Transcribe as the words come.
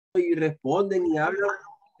y responden y hablan.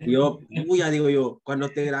 Y yo, uy, ya digo yo, cuando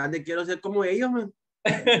esté grande quiero ser como ellos, man.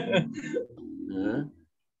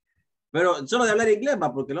 Pero solo de hablar inglés,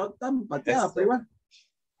 va, porque no están pateados, pero igual.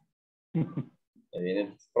 Ya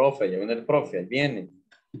viene el profe, ahí viene.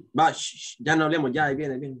 Va, ya no hablemos, ya, ahí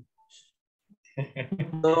viene, ahí viene.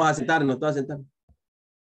 Todos a sentarnos, todos a sentarnos.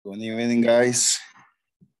 Good evening, guys.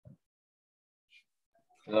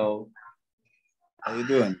 Hello. How you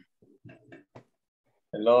doing?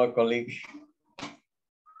 Hello, colleague.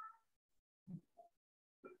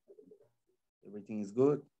 Everything is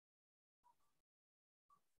good?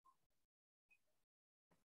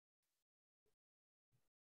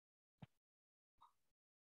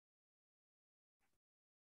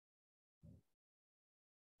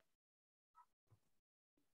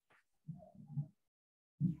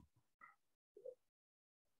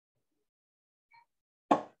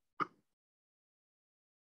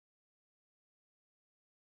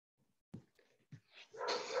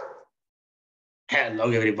 Hello,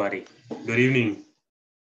 everybody. Good evening.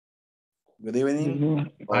 Good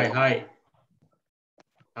evening. Hi.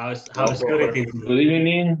 How's everything? Good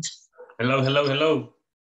evening. Hello.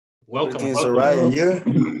 Welcome. Everything is all right, and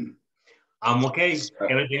you? I'm okay.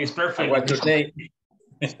 Everything is perfect. How was your day?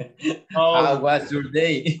 How was your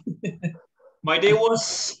day? My day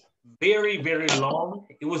was very, very long.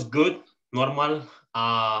 It was good, normal.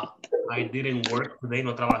 I didn't work today,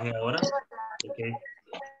 no trabajé ahora. Okay.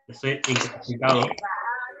 Estoy incapacitado.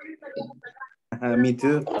 Me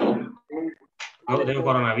too. No, tengo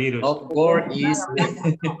coronavirus. Of course, is.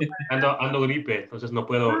 Ando gripe, entonces no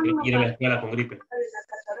puedo ir a la escuela con gripe.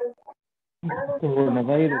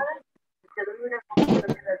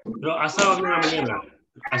 Pero ha estado bien la mañana.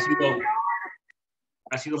 Ha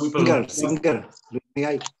sido muy productiva.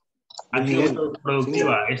 Ha sido muy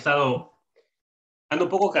productiva. Ando un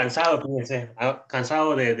poco cansado, fíjense.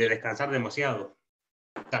 Cansado de descansar demasiado.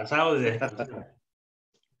 Cansado de descansar.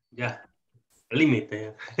 Ya, el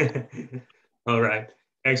límite. All right.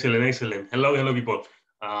 Excellent. Hello, people.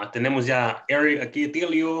 Tenemos ya Eric aquí,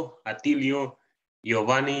 Atilio,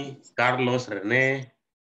 Giovanni, Carlos, René,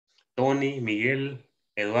 Tony, Miguel,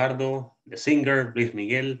 Eduardo, The Singer, Luis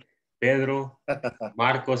Miguel, Pedro,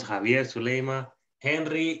 Marcos, Javier, Zuleima,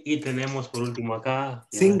 Henry, y tenemos por último acá,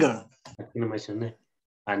 Singer. Aquí lo mencioné,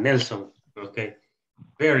 a Nelson. Okay,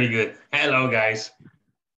 very good. Hello, guys.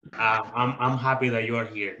 I'm happy that you are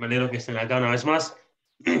here. Me alegro que estén acá una vez más.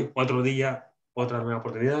 Otro día, otra nueva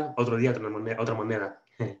oportunidad. Otro día, otra manera.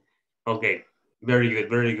 Okay,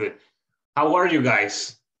 very good. How are you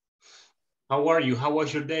guys? How are you? How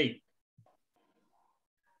was your day?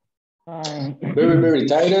 Very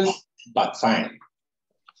tired, but fine.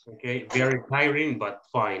 Okay, very tiring, but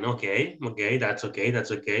fine. Okay, that's okay.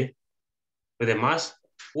 But demás,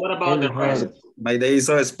 what about the rest? My day is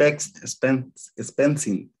so expensive.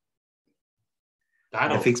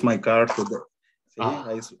 Claro. I fixed my car today.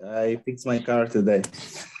 I fixed my car today.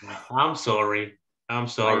 I'm sorry. My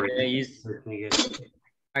day is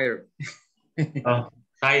tired.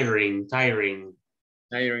 Tiring. Tiring,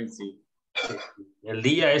 sí. El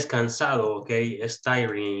día es cansado, ok, es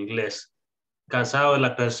tiring en inglés. Cansado de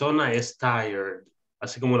la persona es tired,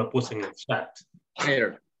 así como lo puse en el chat.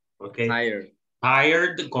 Tired. Okay.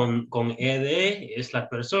 Tired con ed es la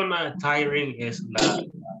persona, tiring es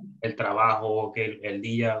el trabajo, okay, el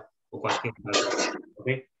día o cualquier cosa.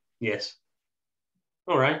 Okay, yes.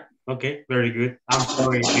 All right, okay, very good. I'm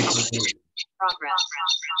sorry.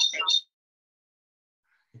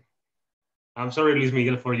 I'm sorry, Luis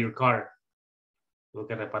Miguel, for your car. Tengo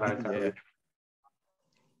que reparar el carro.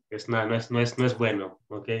 Yeah. No es bueno,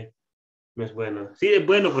 ¿ok? No es bueno. Sí, es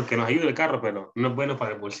bueno porque nos ayuda el carro, pero no es bueno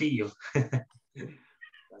para el bolsillo.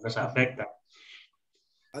 Nos afecta.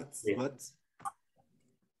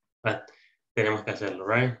 But tenemos que hacerlo,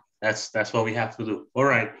 right? That's what we have to do. All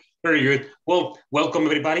right. Very good. Well, welcome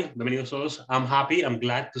everybody. Bienvenidos todos. I'm happy. I'm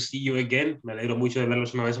glad to see you again. Me alegro mucho de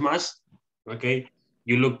verlos una vez más. Okay.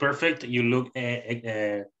 You look perfect. You look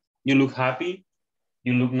happy.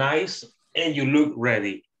 You look nice. And you look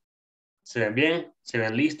ready. Se ven bien, se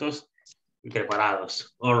ven listos y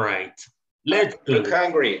preparados. All right. Let's look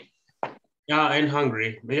hungry. I'm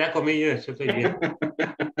hungry. Ya comí yo estoy bien.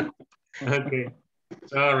 Okay.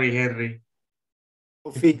 Sorry, Henry.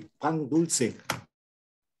 Coffee, pan dulce.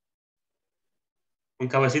 Un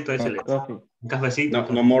cafecito, échale. Un cafecito.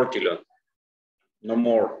 No more, Kilo. No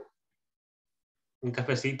more. Un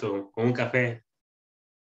cafecito, con un café.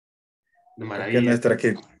 De maravilla.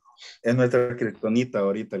 Es nuestra kriptonita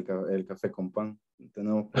ahorita el café con pan.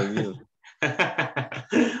 Tenemos prohibido.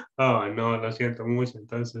 Oh, no, lo siento mucho,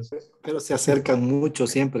 entonces. Pero se acercan mucho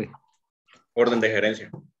siempre. Orden de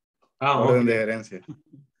gerencia. Orden de gerencia.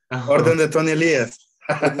 Orden de Tony Elías.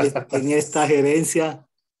 En esta gerencia.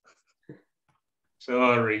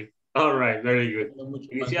 Sorry. All right, very good.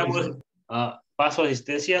 Iniciamos. Paso a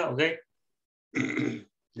asistencia, ok.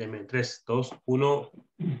 Deme 3, 2, 1.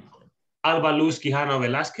 Alba Luz Quijano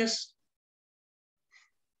Velázquez.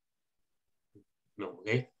 No, ok.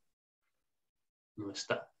 No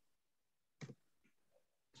está.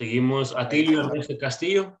 Seguimos. Atilio Ernesto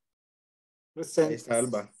Castillo. Ahí está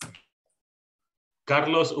Alba.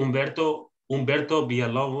 Carlos Humberto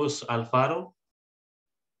Villalobos Alfaro.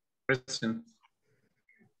 Present.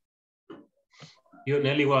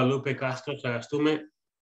 Nelly Guadalupe Castro Sagastume.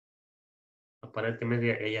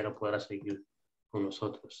 Aparentemente ella no podrá seguir con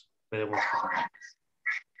nosotros. Esperemos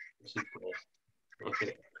que sí pueda.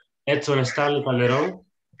 Okay. Edson Stanley Calderón.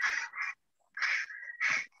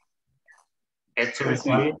 Edson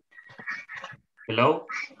Stanley. Hello.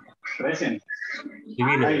 Present. Sí,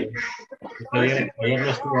 vine. Ayer no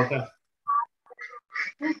estuvo acá.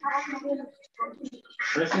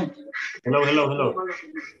 Present. Hello.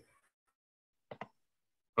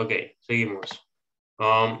 Ok, seguimos.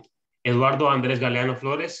 Eduardo Andrés Galeano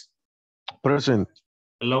Flores. Present.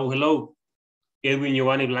 Hello. Edwin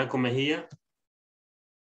Giovanni Blanco Mejía.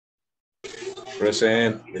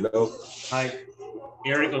 Present. Hello. Hi.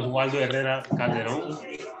 Eric Oswaldo Herrera Calderón.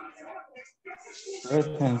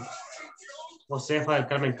 Present. Josefa del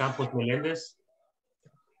Carmen Campos Meléndez.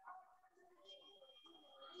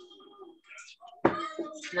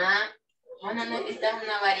 No necesitas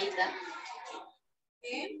una varita.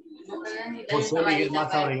 ¿Sí? No necesitas José una Miguel varita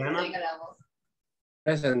Maza para que Orellana. salga la voz.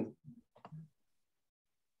 Present.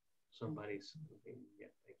 Somebody's. Okay, yeah,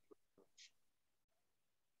 thank you.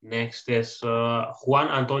 Next is Juan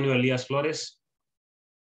Antonio Elías Flores.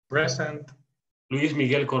 Present. Luis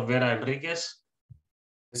Miguel Corvera Enríquez.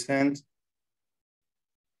 Present.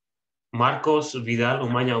 Marcos Vidal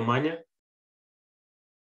Umaña.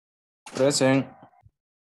 Present.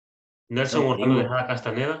 Nelson Orlando de Jara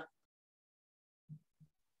Castaneda.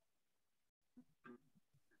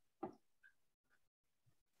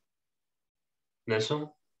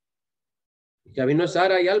 Nelson. Ya vino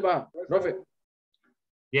Sara y Alba, profe.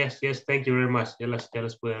 Yes, thank you very much. Ya las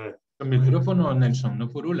pude ver. El micrófono, Nelson, no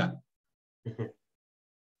furula.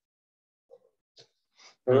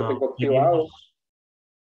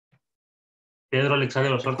 Pedro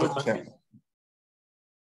Alexander Osorto.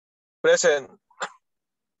 Present.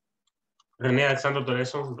 René Alexandro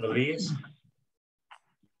Toreso Rodríguez.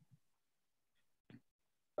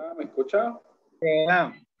 ¿Me escucha?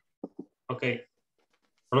 Ok.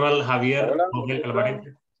 Ronald Javier Hola, Miguel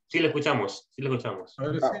Calvarente. Sí, le escuchamos.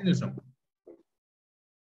 Ahora sí, Nelson.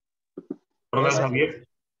 Ronald Javier.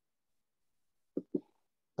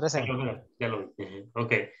 Present. Ya lo vi.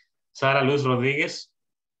 Ok. Sara Luz Rodríguez.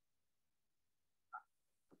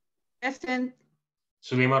 Present.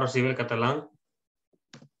 Zulima Rocibel Catalán.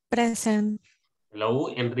 Present. Hello.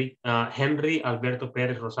 Henry Alberto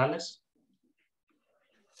Pérez Rosales.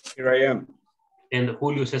 Here I am. And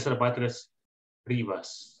Julio César Batres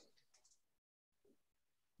Rivas.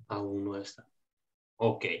 Aún no está.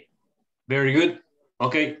 Ok. Very good.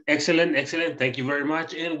 Ok. Excellent. Thank you very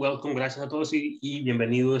much and welcome. Gracias a todos y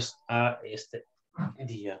bienvenidos a este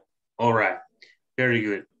día. All right. Very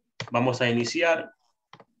good. Vamos a iniciar.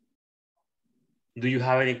 Do you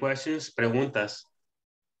have any questions? Preguntas.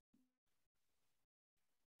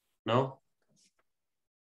 ¿No?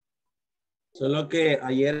 Solo que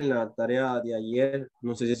ayer en la tarea de ayer,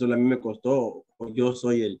 no sé si eso a mí me costó o yo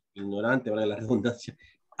soy el ignorante, valga la redundancia.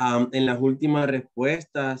 En las últimas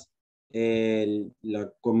respuestas,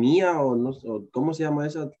 la comía o no, o ¿cómo se llama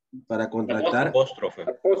eso? Para contractar. Apóstrofe.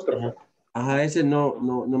 Ajá, ese no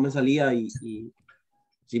me salía y sí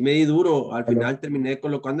me di duro. Al final terminé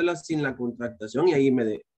colocándola sin la contractación y ahí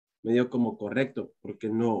me dio como correcto, porque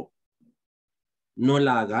no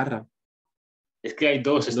la agarra. Es que hay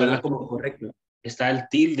dos. Está como correcto. Está el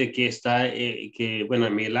tilde que está, que bueno,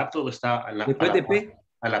 en mi laptop está a la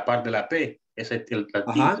par de la P. Es el tilde.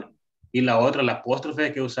 Y la otra, la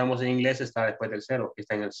apóstrofe que usamos en inglés está después del cero, que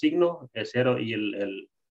está en el signo, el cero y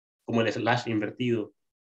como el slash invertido.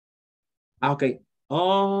 Ok.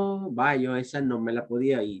 Oh, vaya, esa no me la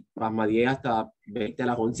podía y pasmadeé hasta 20 a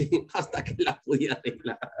las 11 hasta que la pudiera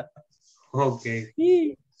arreglar. Ok.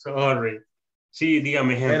 Sorry. Sí,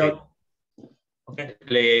 dígame, gente.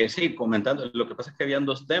 Sí, comentando, lo que pasa es que habían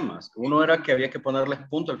dos temas. Uno era que había que ponerles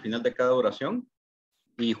punto al final de cada oración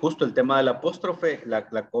y justo el tema del apóstrofe,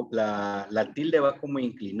 la tilde va como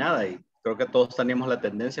inclinada y creo que todos teníamos la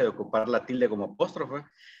tendencia de ocupar la tilde como apóstrofe,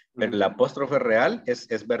 pero la apóstrofe real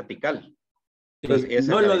es vertical. Entonces,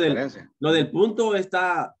 esa No, es la diferencia. lo del punto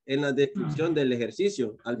está en la descripción del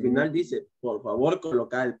ejercicio. Al final dice, por favor,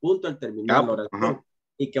 colocar el punto al terminar la oración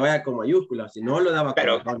y que vaya con mayúsculas. Si no, lo daba con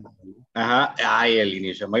mayúsculas. Ajá, hay el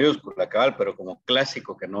inicio en mayúscula, cabal, pero como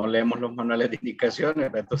clásico que no leemos los manuales de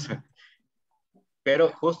indicaciones, entonces... Pero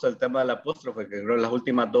justo el tema del apóstrofe, que creo las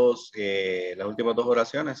últimas dos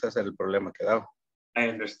oraciones, ese es el problema que daba. I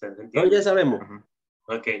understand. No, ya sabemos.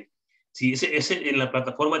 Ok. Sí, ese en la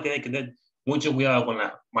plataforma tiene que tener mucho cuidado con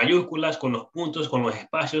las mayúsculas, con los puntos, con los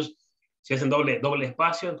espacios. Si hacen doble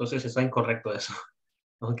espacio, entonces está incorrecto eso.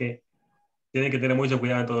 Ok. Tienen que tener mucho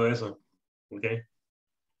cuidado en todo eso. Ok.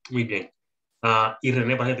 Muy bien. Y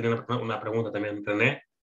René parece que tiene una pregunta también. René,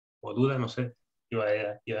 o duda, no sé. Iba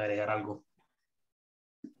a agregar algo.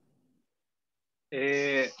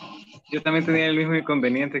 Yo también tenía el mismo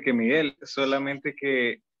inconveniente que Miguel, solamente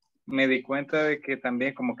que me di cuenta de que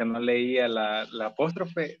también como que no leía la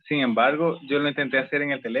apóstrofe. Sin embargo, yo lo intenté hacer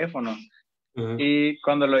en el teléfono y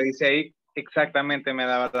cuando lo hice ahí exactamente me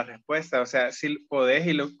daba la respuesta. O sea, si podés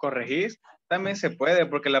y lo corregís, también se puede,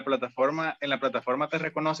 porque en la plataforma te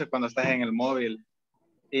reconoce cuando estás en el móvil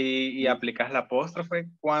y aplicas la apóstrofe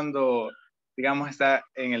cuando, digamos, está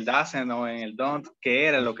en el doesn't o en el don't, que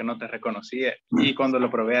era lo que no te reconocía. Y cuando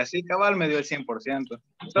lo probé así, cabal me dio el 100%.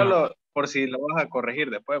 Solo por si lo vas a corregir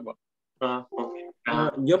después.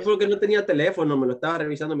 Yo porque no tenía teléfono, me lo estaba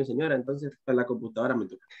revisando mi señora, entonces en la computadora me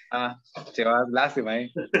tocó. Se va lástima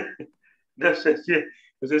ahí. No sé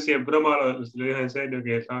si en broma lo dijo en serio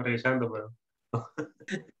que estaba revisando, pero...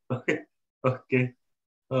 Ok.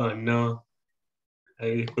 Oh, no.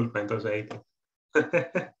 Ay, disculpa, entonces ahí.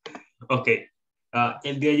 Ok.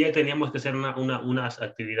 El día de ayer teníamos que hacer unas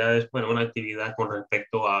actividades, una actividad con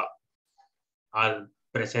respecto al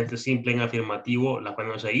presente simple en afirmativo, la cual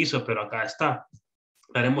no se hizo, pero acá está.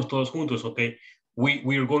 Haremos todos juntos, ok.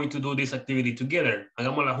 We are going to do this activity together.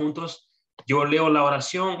 Hagámosla juntos. Yo leo la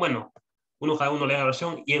oración, cada uno lee la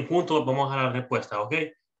oración y juntos vamos a la respuesta, ok.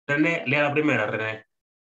 René, lea la primera, René.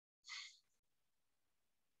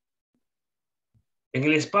 En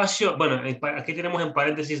el espacio, aquí tenemos en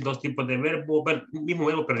paréntesis dos tipos de verbo, mismo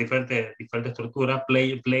verbo, pero diferente estructura,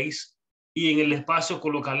 play, place. Y en el espacio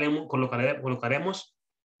colocaremos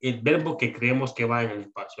el verbo que creemos que va en el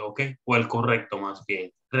espacio, ¿ok? O el correcto más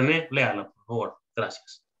bien. René, léala, por favor.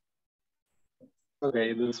 Gracias.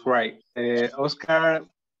 Okay, that's right. Oscar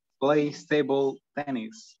plays table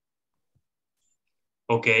tennis.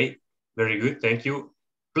 Okay, very good, thank you.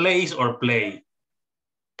 Plays or play?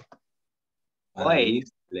 Play.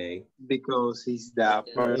 Because he's the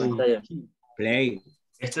person. Play.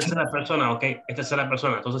 Esta es la persona, ok. Esta es la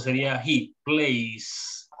persona. Entonces sería he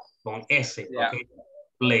plays con S, ok.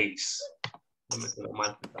 Plays. No me quedo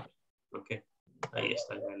mal. Ok. Ahí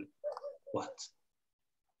está el what.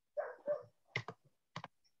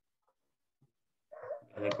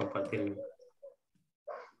 Voy a compartir.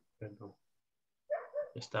 Perdón.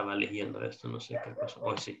 Estaba leyendo esto, no sé qué pasó.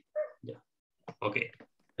 Oh, sí. Ya. Ok.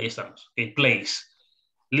 Ahí estamos. Ok, plays.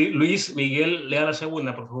 Luis Miguel, lea la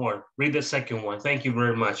segunda, por favor. Read the second one. Thank you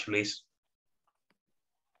very much, Luis.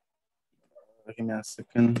 Give me a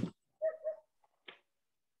second.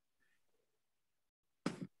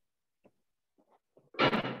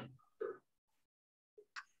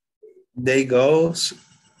 They goes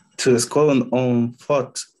to school on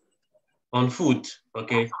foot. On foot,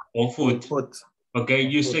 okay. On foot. Okay,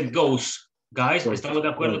 you said goes. Guys, ¿estamos de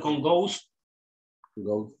acuerdo con goes?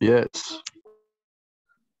 Go. Yes.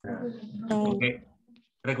 Okay.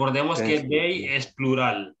 Recordemos que they es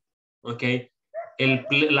plural, okay.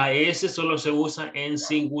 La S solo se usa en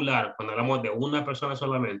singular, cuando hablamos de una persona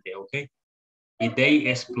solamente, okay. Y they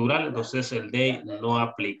es plural, entonces el they no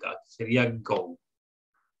aplica, sería go.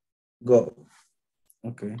 Go.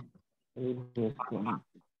 Okay.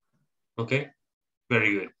 Okay,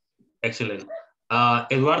 very good. Excellent.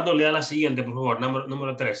 Eduardo, lea la siguiente, por favor.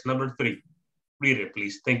 Número 3, number 3. Read it,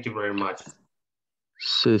 please. Thank you very much.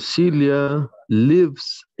 Cecilia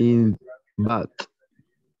lives in Bath.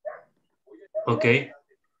 Okay.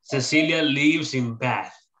 Cecilia lives in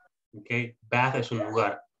Bath. Okay. Bath es un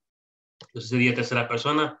lugar. Entonces sería tercera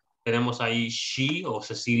persona. Tenemos ahí she o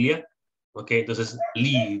Cecilia. Okay. Entonces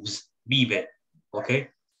lives, vive. Okay.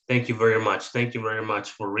 Thank you very much. Thank you very much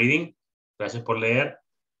for reading. Gracias por leer.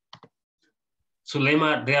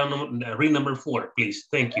 Zulema, read number 4, please.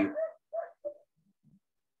 Thank you.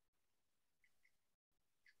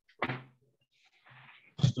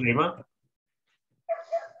 Zulema.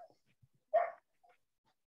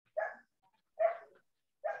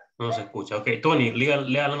 No se escucha. Ok, Tony, lea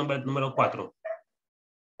la número 4.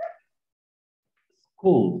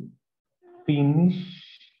 School. Finish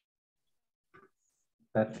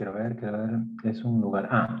Quiero ver, es un lugar.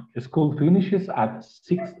 School finishes at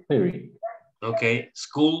 6:30. Okay,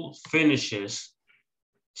 school finishes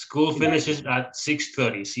at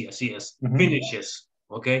 6:30. Sí, así es. Finishes,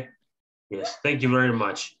 okay? Yes, thank you very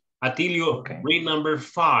much. Atilio, read number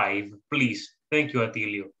 5, please. Thank you,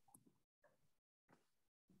 Atilio.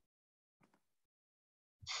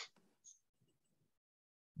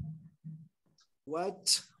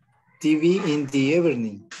 Watch TV in the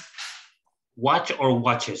evening. Watch or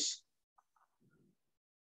watches?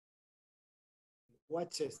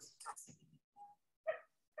 Watches.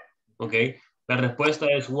 Ok, la respuesta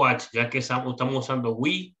es watch, ya que estamos usando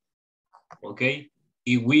we, ok,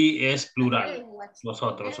 y we es plural,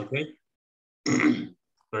 nosotros, ok.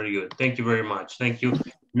 Very good, thank you very much, thank you.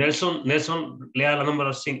 Nelson, lea la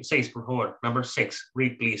número 6, por favor. Number 6,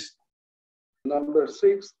 read please. Number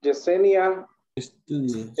 6, Yesenia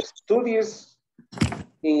studies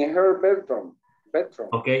in her bedroom.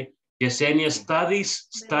 Okay, Yesenia studies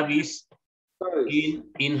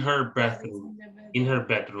in her bedroom. In her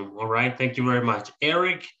bedroom, all right, thank you very much.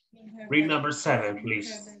 Eric, read number 7,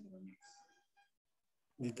 please.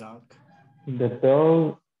 The dog. The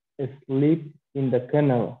dog sleeps in the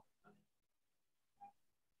kennel.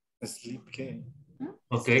 Sleep, ¿qué?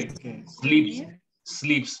 Okay,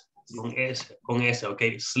 sleeps, con S,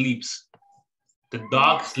 okay, sleeps. The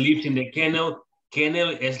dog sleeps in the kennel.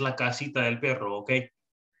 Kennel es la casita del perro, okay?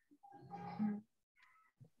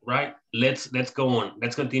 Right, let's go on.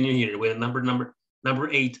 Let's continue here with number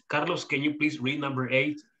 8. Carlos, can you please read number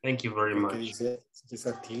 8? Thank you very much.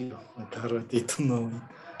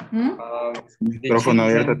 Micrófono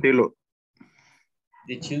abierto, Tilo.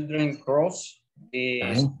 The children cross the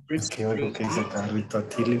street.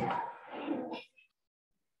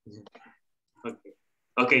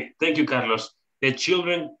 Okay, thank you, Carlos. The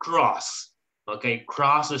children cross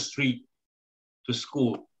the street to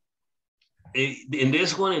school. In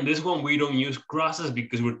this one, we don't use crosses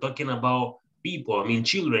because we're talking about people. I mean,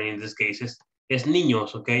 children in this case. Es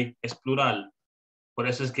niños, okay? Es plural. Por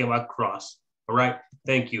eso es que va cross. All right,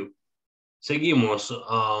 thank you. Seguimos.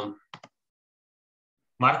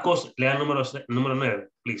 Marcos, lea número 9,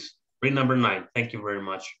 please. Read number 9. Thank you very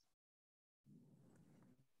much.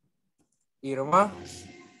 Irma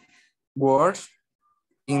works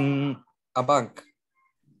in a bank.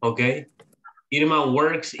 Okay. Irma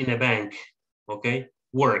works in a bank. Okay.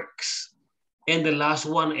 Works. And the last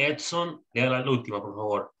one, Edson, lea la última, por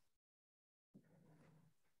favor.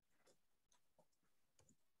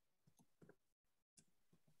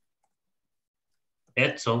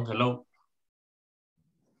 Edson, hello.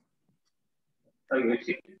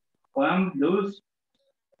 Juan does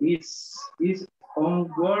his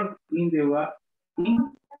homework in the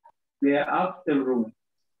afternoon.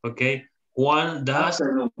 Okay. Juan does.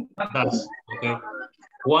 Okay.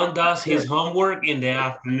 Juan does his homework in the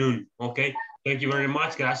afternoon. Okay. Thank you very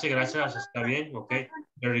much. Gracias. Está bien. Okay.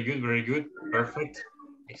 Very good. Perfect.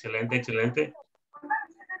 Excelente.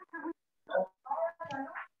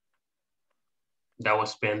 That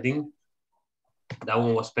was pending. That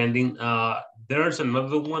one was pending. There's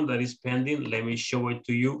another one that is pending. Let me show it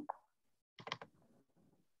to you.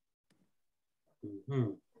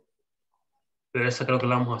 Pero esa creo que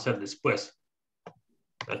la vamos a hacer después.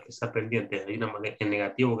 La que está pendiente. Hay una manera en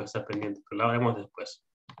negativo que está pendiente, pero la haremos después.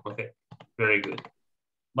 Okay, very good.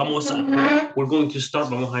 We're going to start.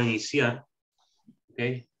 Vamos a iniciar.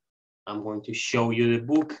 Okay, I'm going to show you the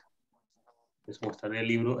book. Les mostraré el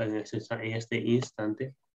libro en este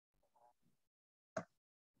instante.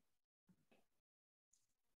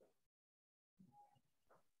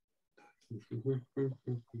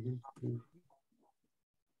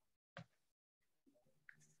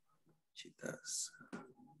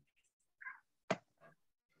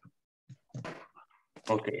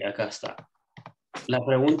 Ok, acá está. La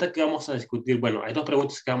pregunta que vamos a discutir, bueno, hay dos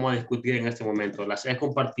preguntas que vamos a discutir en este momento. Las he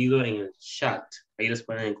compartido en el chat. Ahí las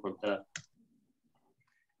pueden encontrar.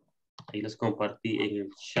 Ahí las compartí en el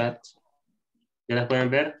chat. ¿Ya las pueden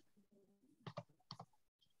ver?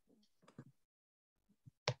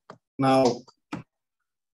 No.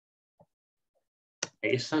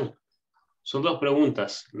 Ahí están. Son dos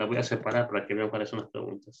preguntas. Las voy a separar para que vean cuáles son las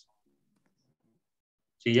preguntas.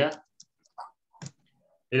 ¿Sí ya?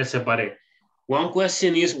 Y las separé. One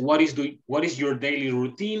question is what is your daily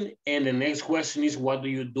routine? And the next question is what do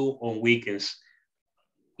you do on weekends?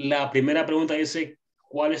 La primera pregunta dice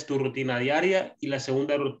 ¿cuál es tu rutina diaria? Y la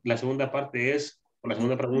segunda parte es, o la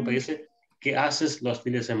segunda pregunta dice ¿qué haces los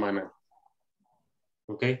fines de semana?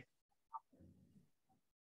 ¿Ok?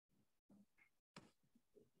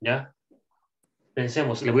 ¿Ya?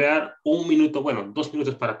 Pensemos, le voy a dar 1 minuto, bueno, 2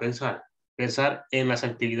 minutos para pensar. ¿Ok? pensar en las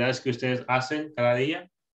actividades que ustedes hacen cada día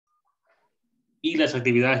y las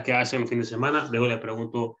actividades que hacen el fin de semana. Luego le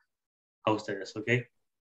pregunto a ustedes, ¿ok?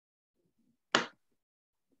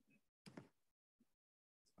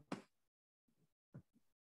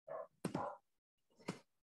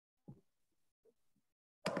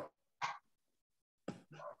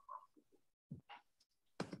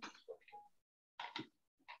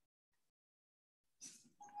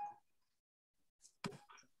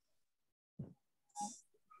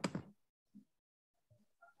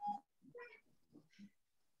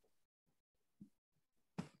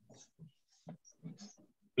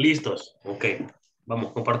 Listos, ok.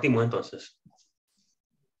 Vamos, compartimos entonces.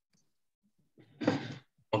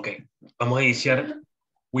 Ok, vamos a iniciar.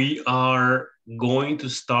 We are going to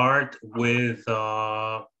start with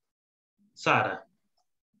Sara.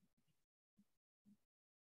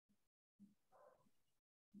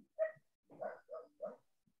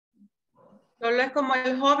 Solo es como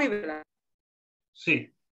el hobby, ¿verdad?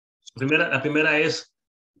 Sí. La primera es,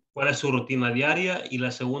 ¿cuál es su rutina diaria? Y la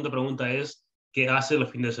segunda pregunta es, ¿qué hace los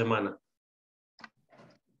fines de semana?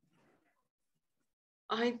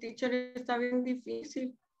 Ay, teacher, está bien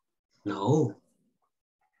difícil. No.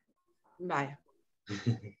 Vaya.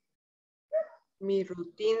 Mi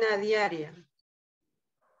rutina diaria.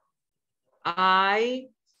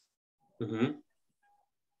 I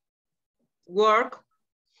work.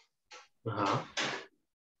 Ajá.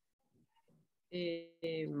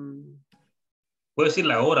 Puedo decir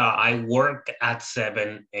la hora. I work at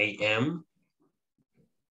 7 a.m.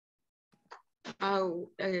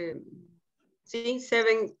 Sí,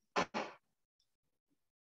 7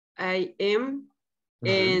 a.m.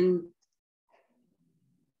 and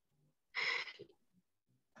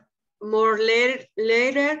more later.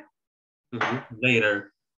 Later.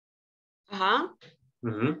 Ajá.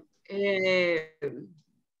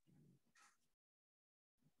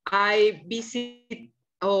 I visit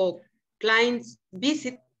clients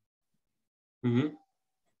visit.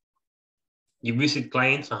 You visit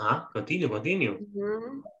clients, ajá. Continue.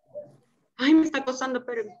 Ay, me está costando,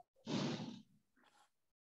 pero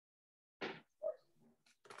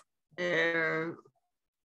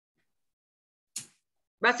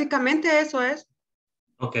básicamente eso es.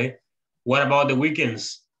 Okay. What about the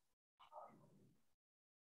weekends?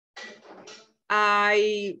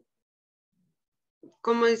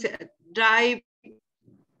 ¿Cómo dice? Drive,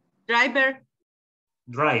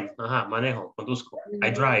 ajá, manejo, conduzco.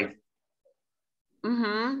 I drive.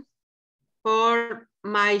 For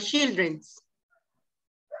my children's.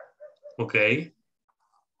 Okay.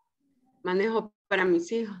 Manejo para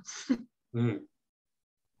mis hijos.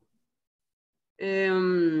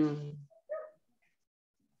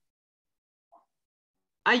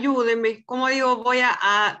 Ayúdenme. ¿Cómo digo? Voy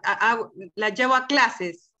la llevo a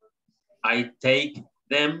clases. I take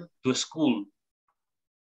them to school.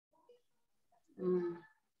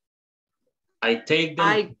 I take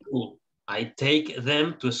them to school. I take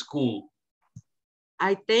them to school.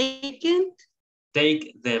 I take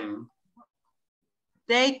them.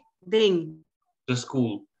 Take them. To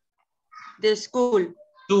school. The school.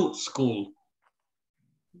 To school.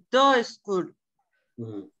 To school.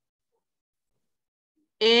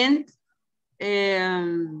 And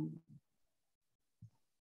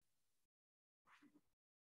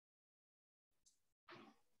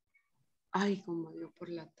ay, como dio por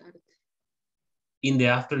la tarde. In the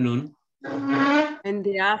afternoon. In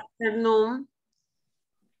the afternoon.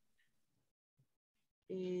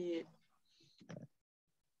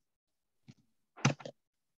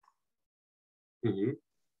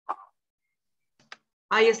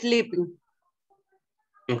 I sleep.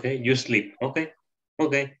 Okay, you sleep. Okay.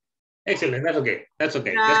 Excellent. That's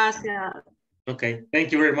okay. Gracias. Okay.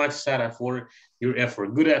 Thank you very much, Sarah, for your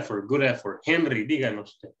effort. Good effort. Henry,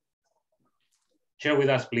 díganos. Share with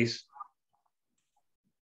us, please.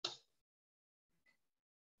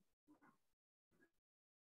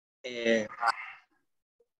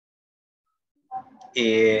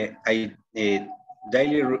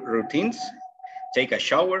 Daily routines, take a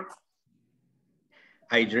shower,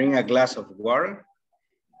 I drink a glass of water,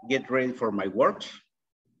 get ready for my work.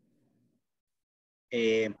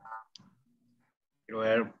 I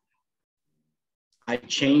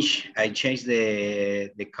change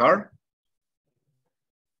the car.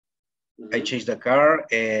 I change the car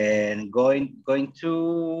and going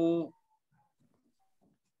to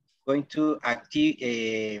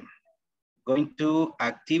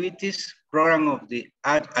activities program of the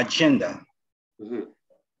agenda.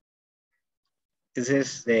 This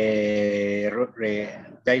is the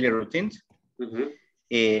daily routines.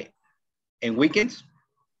 In weekends,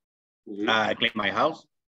 I clean my house.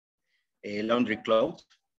 laundry clothes.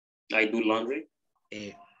 I do laundry.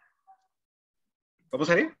 ¿Cómo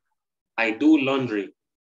sería? I do laundry.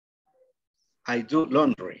 I do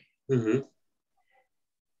laundry. Mm-hmm.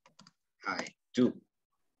 I do.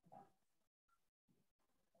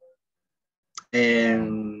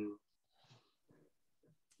 And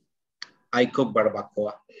I cook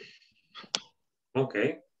barbacoa.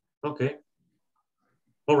 Okay. Okay.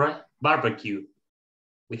 All right. Barbecue.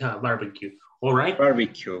 We have barbecue. All right.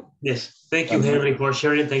 Barbecue. Yes. Thank you, Henry, for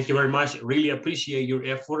sharing. Thank you very much. Really appreciate your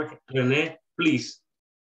effort. Rene, please.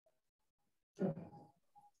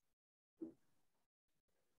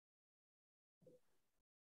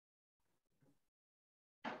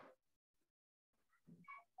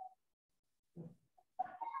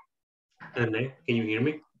 Rene, can you hear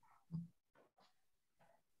me?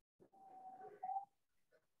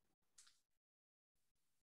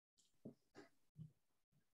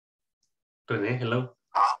 René, hello.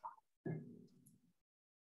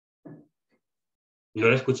 No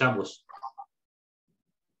lo escuchamos.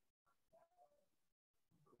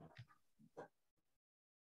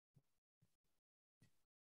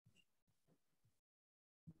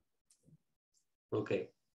 Okay.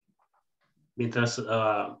 Mientras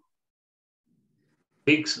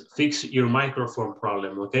fix your microphone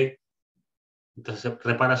problem, okay? Entonces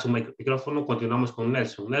repara su micrófono. Continuamos con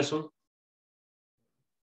Nelson. Nelson.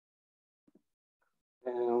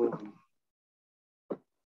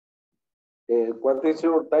 What is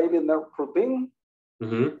your daily routine?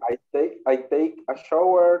 Mm-hmm. I take a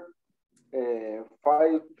shower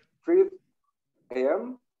 5:03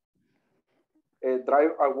 a.m.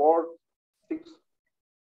 Drive a work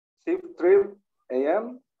 6:03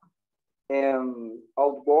 a.m. and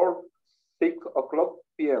out work 6 o'clock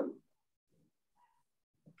p.m.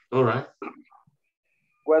 All right.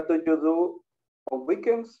 What do you do on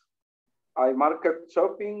weekends? I market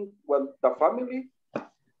shopping with the family.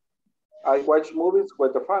 I watch movies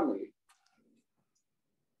with the family.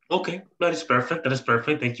 Okay, that is perfect. That is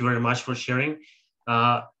perfect. Thank you very much for sharing.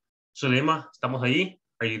 Zulema, ¿estamos ahí?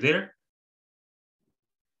 Are you there?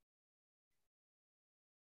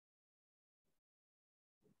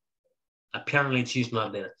 Apparently she's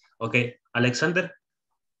not there. Okay, Alexander.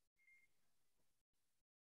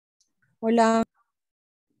 Hola.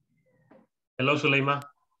 Hello, Zulema.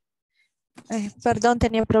 Perdón,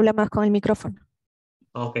 tenía problemas con el micrófono.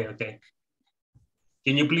 Okay, okay.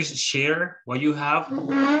 Can you please share what you have?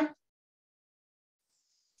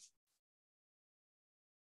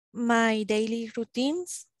 My daily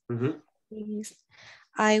routines Mm-hmm. is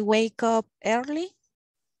I wake up early.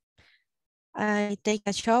 I take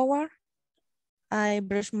a shower. I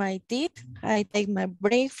brush my teeth. I take my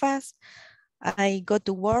breakfast. I go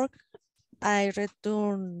to work. I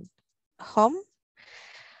return home.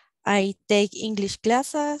 I take English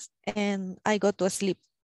classes and I go to sleep.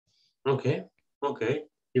 Okay, okay.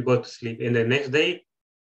 You go to sleep and the next day,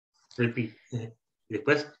 repeat.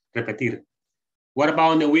 Después, repetir. What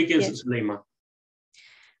about on the weekends, Yes. Zulema?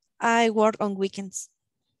 I work on weekends.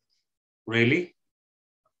 Really?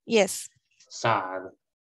 Yes. Sad.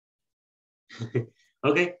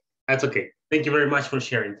 Okay, that's okay. Thank you very much for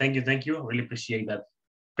sharing. Thank you, thank you. I really appreciate that.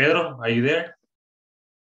 Pedro, are you there?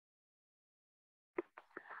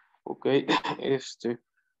 Okay,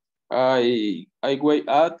 I wake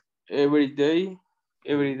up every day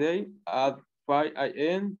at 5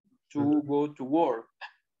 a.m. to go to work.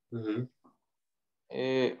 Mm-hmm.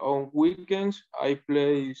 On weekends, I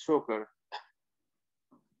play soccer.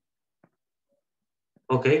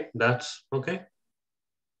 Okay, that's okay.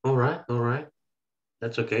 All right, all right.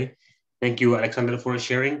 That's okay. Thank you, Alexander, for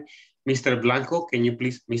sharing. Mr. Blanco, can you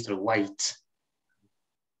please, Mr. White?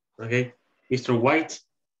 Okay, Mr. White.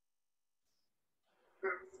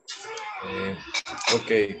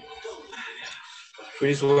 Okay.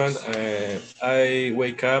 First one, I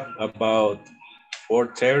wake up about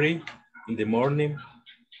 4:30 in the morning.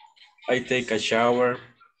 I take a shower,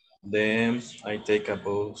 then I take a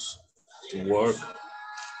bus to work.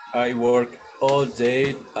 I work all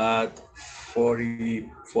day at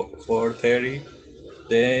 4:30.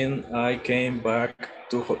 Then I came back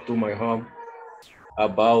to my home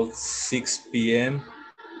about 6 p.m.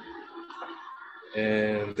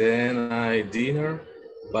 And then I dinner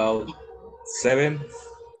about 7.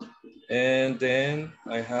 And then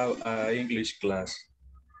I have an English class.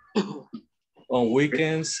 On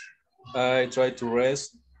weekends, I try to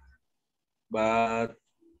rest, but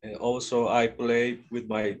also I play with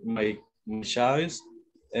my child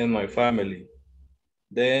and my family.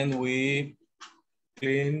 Then we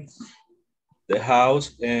clean the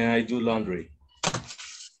house and I do laundry.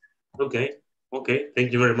 Okay, okay.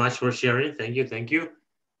 Thank you very much for sharing. Thank you, thank you.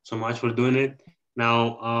 so much for doing it.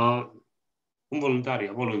 Now, un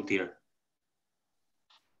voluntario, volunteer.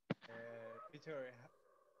 Teacher,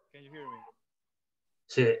 can you hear me?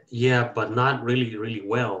 So, yeah, but not really, really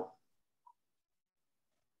well.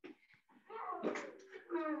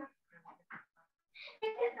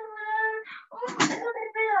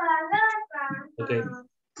 Okay.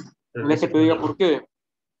 ¿Querés que te diga por qué?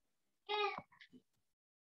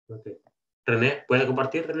 Okay. René, ¿puede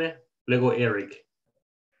compartir, René? Luego Eric.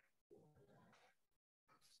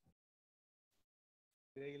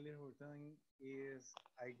 Daily routine is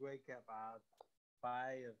I wake up at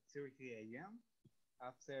 5:30 a.m.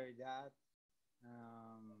 After that,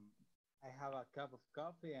 I have a cup of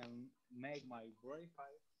coffee and make my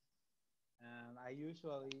breakfast. And I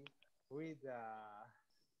usually read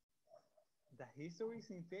the histories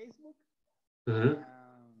in Facebook. Mm-hmm.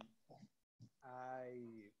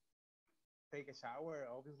 I take a shower,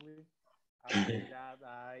 obviously. After that,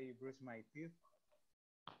 I brush my teeth.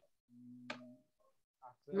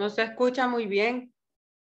 No se escucha muy bien.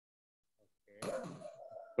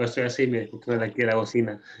 Pues estoy así, me escucho de aquí la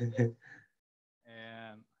bocina.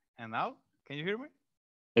 And now, can you hear me?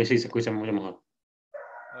 Sí, se escucha mucho mejor.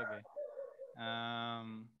 Okay.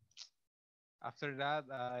 After that,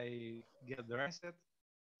 I get dressed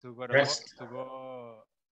to go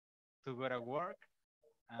to work,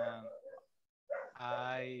 and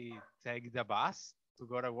I take the bus to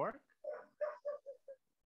go to work.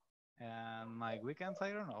 And my weekends,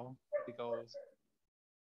 I don't know, because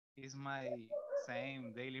it's my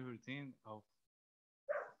same daily routine of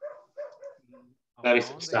That is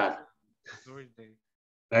Monday sad. to Thursday.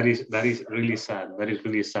 That is really sad. That is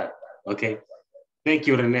really sad. Okay. Thank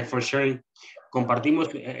you, René, for sharing.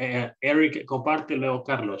 Compartimos, Eric comparte, luego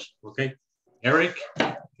Carlos. Okay. Eric,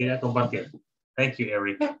 quería compartir. Thank you,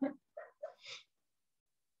 Eric.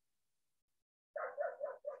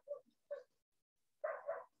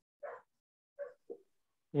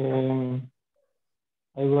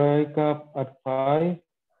 I wake up at 5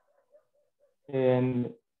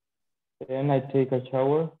 and then I take a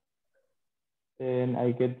shower. Then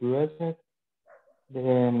I get dressed.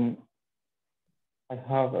 Then I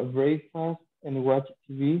have a breakfast and watch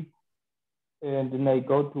TV. And then I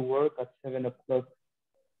go to work at 7 o'clock.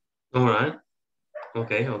 All right.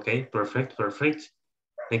 Okay, okay. Perfect, perfect.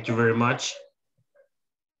 Thank you very much.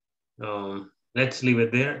 Let's leave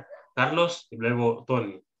it there. Carlos, y luego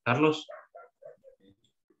Tony. Carlos?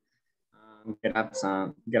 Get up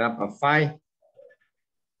at 5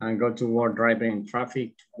 and go to work driving in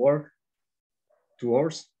traffic to work 2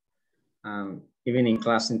 hours. Evening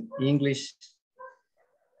class in English.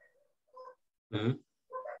 Mm-hmm.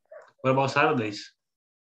 What about Saturdays?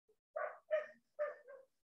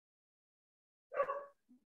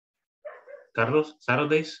 Carlos,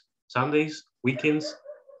 Saturdays, Sundays, weekends?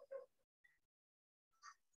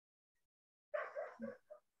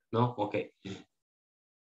 No? Okay.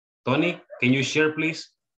 Tony, can you share,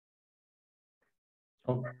 please?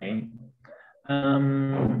 Okay.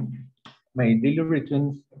 My daily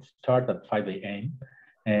routines start at 5 a.m.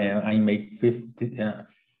 I make 50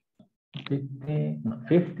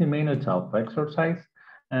 minutes of exercise,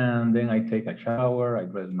 and then I take a shower, I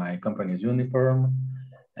dress my company's uniform,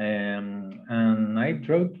 and I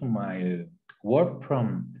drove to my work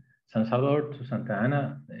from San Salvador to Santa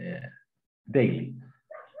Ana daily.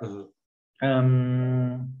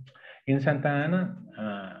 In Santa Ana,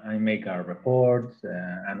 I make reports,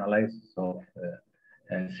 analysis of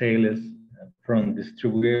sales from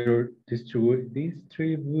distributors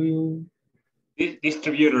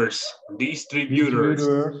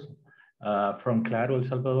from Claro, El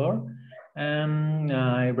Salvador, and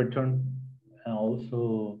I return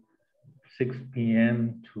also 6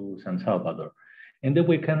 p.m. to San Salvador. In the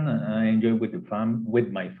weekend, I enjoy with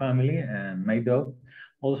my family and my dog.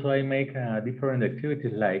 Also, I make different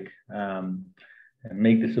activities like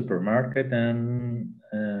make the supermarket and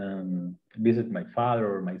visit my father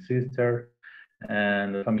or my sister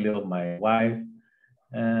and the family of my wife,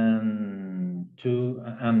 and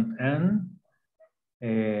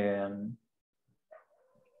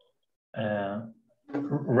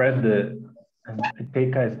read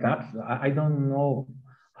take a snaps. I don't know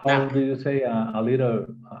how do you say a little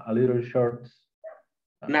short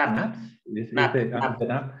naps. Nap. The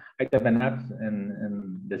nap. I take the naps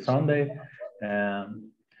and the Sunday.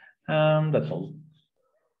 That's all.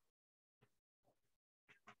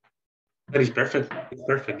 That is perfect. It's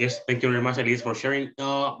perfect. Yes, thank you very much, Elise, for sharing.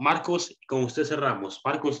 Marcos, con usted cerramos.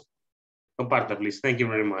 Marcos, comparta, please. Thank you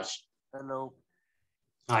very much. Hello.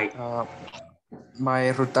 Hi.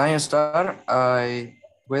 My routine start. I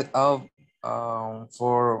wake up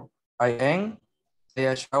 4 a.m. take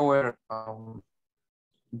a shower. I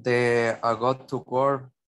got to work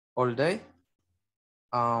all day.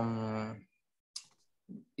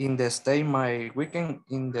 In the stay my weekend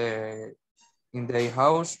in the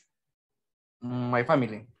house, with my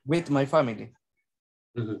family.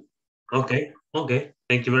 Mm-hmm. Okay.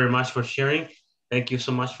 Thank you very much for sharing. Thank you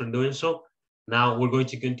so much for doing so. Now we're going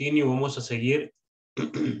to continue. Vamos a seguir.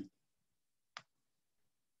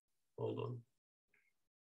 Hold on.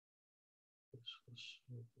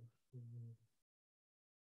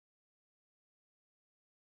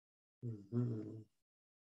 Mm-hmm.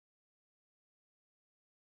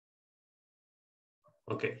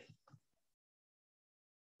 Okay.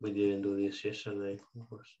 We didn't do this yesterday.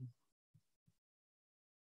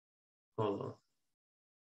 Hold on.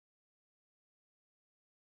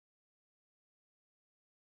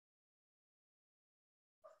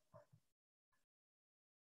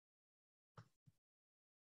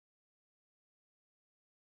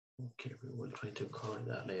 Okay, we will try to cover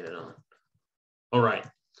that later on. All right.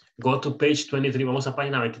 Go to page 23. Vamos a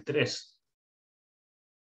página 23.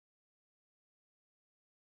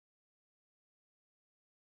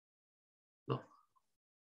 No.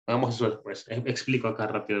 Vamos a hacer después. Explico acá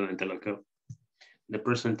rápidamente lo que... The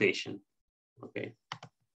presentation. Okay.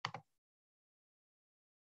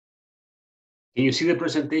 Can you see the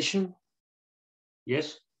presentation?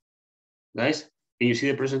 Yes? Guys, can you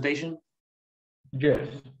see the presentation? Yes.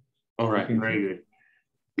 All right, very good.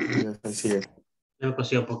 Yes, I see it. Tengo que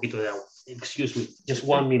hacer un poquito de agua. Excuse me, just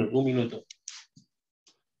 1 minute, un minuto.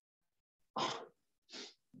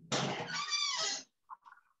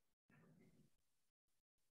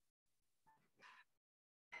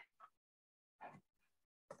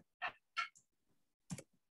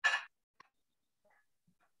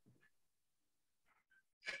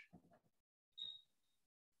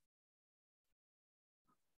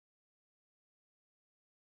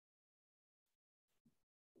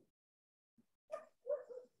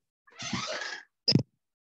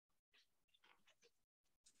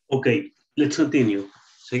 Okay, let's continue.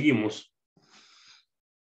 Seguimos.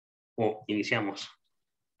 O iniciamos.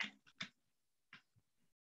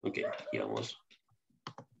 Ok, aquí vamos.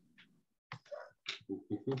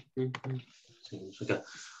 Seguimos acá.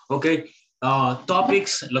 Ok,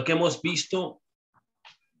 topics, lo que hemos visto.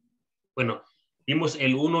 Bueno, vimos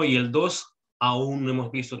el 1 y el 2. Aún no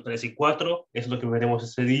hemos visto 3 y 4. Es lo que veremos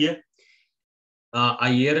este día.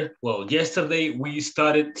 Ayer, yesterday we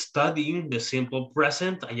started studying the simple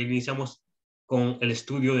present. Ayer iniciamos con el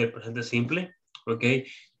estudio del presente simple, okay?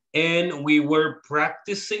 And we were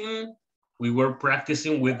practicing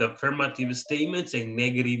with affirmative statements and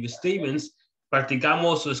negative statements.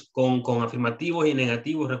 Practicamos con afirmativos y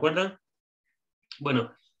negativos, ¿recuerdan?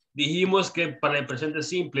 Bueno, dijimos que para el presente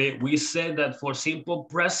simple, we said that for simple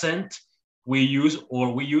present, we use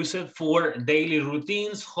it for daily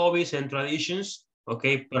routines, hobbies, and traditions,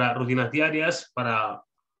 okay, para rutinas diarias, para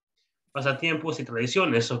pasatiempos y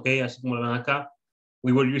tradiciones, okay, así como lo ven acá.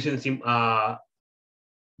 We were using,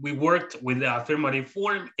 we worked with the affirmative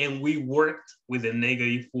form and we worked with the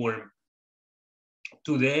negative form.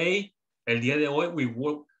 Today, el día de hoy,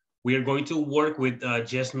 we are going to work with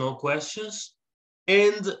yes, no questions,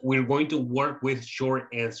 and we're going to work with short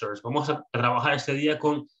answers. Vamos a trabajar este día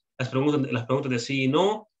con las preguntas de sí y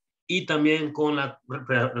no, y también con la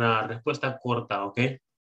respuesta corta, ¿ok?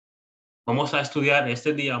 Vamos a estudiar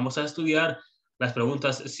este día, vamos a estudiar las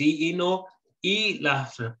preguntas sí y no y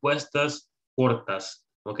las respuestas cortas,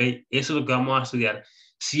 ¿ok? Eso es lo que vamos a estudiar.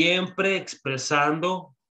 Siempre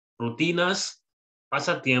expresando rutinas,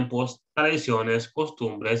 pasatiempos, tradiciones,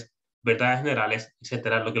 costumbres, verdades generales,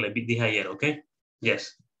 etcétera, lo que les dije ayer, ¿ok?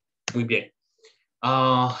 Yes, muy bien.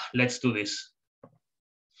 Let's do this.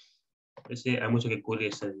 Hay mucho que cubrir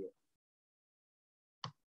este día.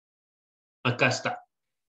 Acá está.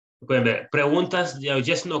 Pueden ver. Preguntas,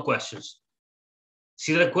 yes, no questions.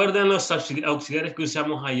 Si recuerdan los auxiliares que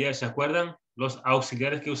usamos ayer, ¿se acuerdan? Los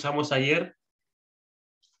auxiliares que usamos ayer.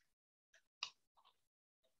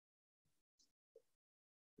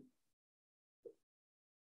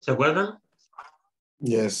 ¿Se acuerdan?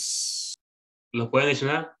 Yes. ¿Los pueden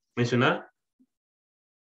mencionar?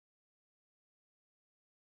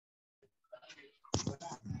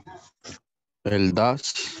 El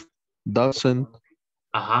does, doesn't.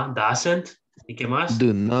 Ajá, doesn't. ¿Y qué más?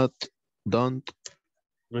 Do not, don't.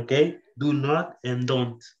 Okay, do not and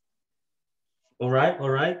don't. All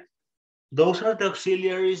right. Those are the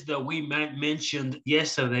auxiliaries that we mentioned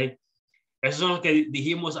yesterday. Esos son los que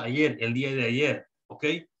dijimos ayer, el día de ayer, ¿ok?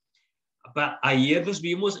 Ayer los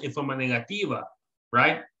vimos en forma negativa,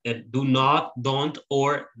 right? Do not, don't,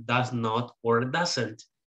 or does not, or doesn't.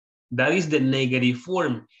 That is the negative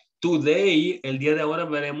form. Today, el día de ahora,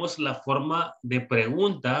 veremos la forma de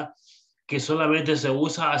pregunta que solamente se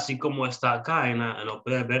usa así como está acá. Lo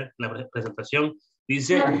puedes ver la presentación.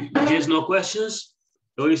 Dice, yes, no questions.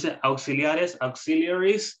 Luego dice auxiliares,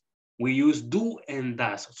 auxiliaries. We use do and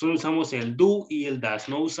does. Solo usamos el do y el does.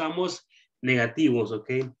 No usamos negativos, ¿ok?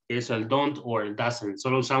 Es el don't o el doesn't.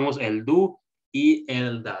 Solo usamos el do y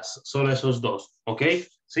el does. Solo esos dos, ¿ok?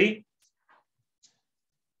 ¿Sí?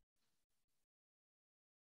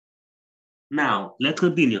 Now, let's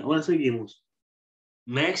continue. Ahora seguimos.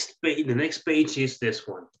 Next page, the next page is this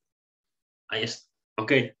one. Ahí está.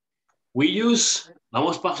 Okay. We use,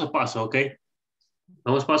 vamos paso a paso, ok.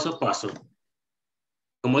 Vamos paso a paso.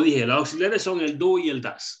 Como dije, los auxiliares son el do y el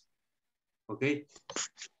does. Ok.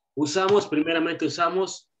 Primeramente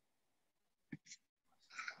usamos.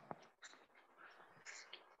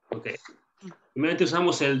 Ok. Primeramente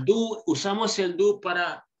usamos el do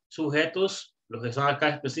para sujetos, los que son acá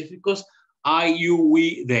específicos. I, you,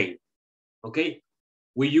 we, they. Ok.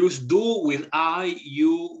 We use do with I,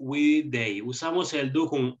 you, we, they. Usamos el do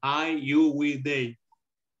con I, you, we, they.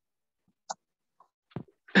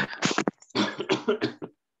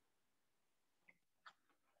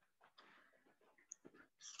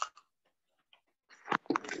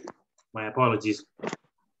 My apologies.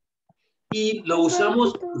 Y lo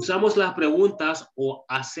usamos las preguntas o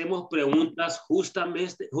hacemos preguntas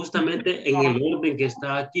justamente en el orden que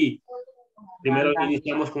está aquí. Primero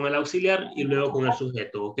iniciamos con el auxiliar y luego con el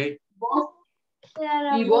sujeto, ¿ok?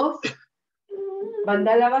 ¿Y vos?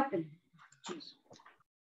 ¿Banda la base?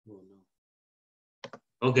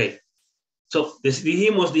 Ok. So,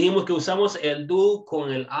 dijimos que usamos el do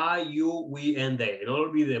con el I, you, we, and they. No lo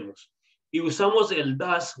olvidemos. Y usamos el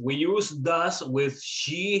does. We use does with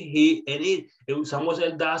she, he, and it. Y usamos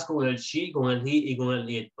el does con el she, con el he y con el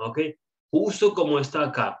it. ¿Ok? Justo como está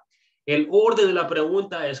acá. El orden de la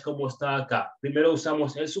pregunta es como está acá. Primero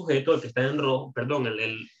usamos el sujeto, el que está en rojo, perdón,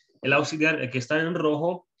 el auxiliar, el que está en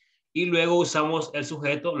rojo. Y luego usamos el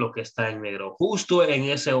sujeto, lo que está en negro. Justo en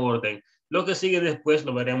ese orden. Lo que sigue después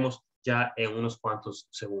lo veremos ya en unos cuantos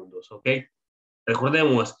segundos. ¿Ok?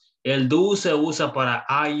 Recordemos. El do se usa para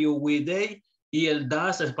I, you, we, they. Y el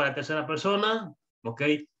does es para tercera persona. ¿Ok?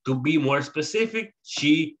 To be more specific,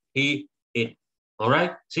 she, he, it. All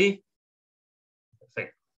right? ¿Sí?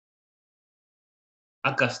 Perfecto.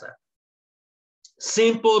 Acá está.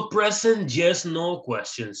 Simple present, yes, no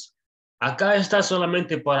questions. Acá está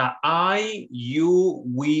solamente para I, you,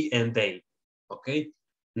 we, and they. ¿Ok?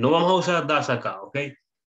 No vamos a usar does acá. ¿Ok?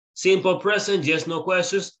 Simple present, yes, no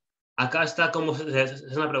questions. Acá está como es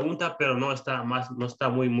una pregunta, pero no está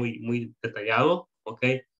muy detallado, ¿ok?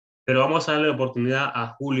 Pero vamos a darle la oportunidad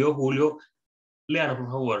a Julio. Julio, léalo, por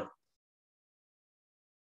favor.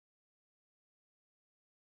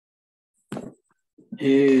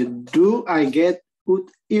 Do I get put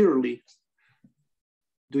early?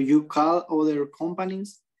 Do you call other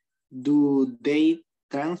companies? Do they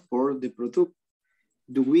transport the product?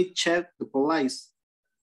 Do we check the police?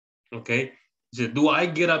 Okay. So, do I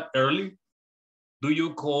get up early? Do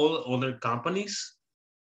you call other companies?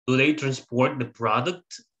 Do they transport the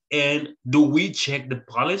product? And do we check the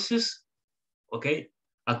policies? Okay.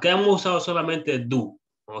 Acá hemos usado solamente do.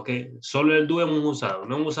 Okay. Solo el do hemos usado.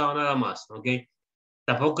 No hemos usado nada más. Okay.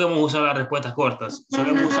 Tampoco hemos usado las respuestas cortas.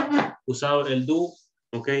 Solo hemos usado el do.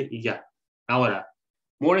 Okay. Y ya. Ahora,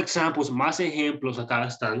 more examples, más ejemplos acá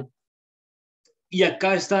están. Y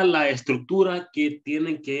acá está la estructura que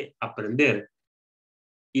tienen que aprender.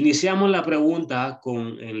 Iniciamos la pregunta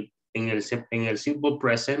con en el simple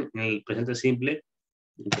present, en el presente simple.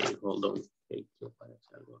 Okay, hold on.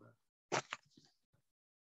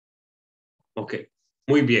 Ok,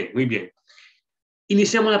 muy bien, muy bien.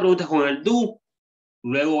 Iniciamos la pregunta con el do,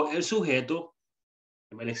 luego el sujeto.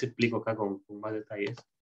 Me les explico acá con más detalles.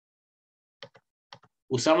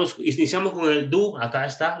 Iniciamos con el do, acá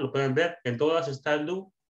está, lo pueden ver, en todas está el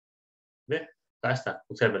do. ¿Ve? Acá está,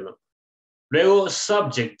 observenlo. Luego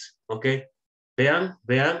subject, ¿ok? Vean,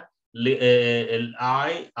 el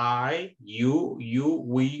I, you,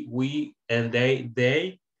 we, and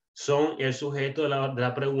they son el sujeto de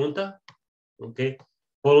la pregunta, ¿ok?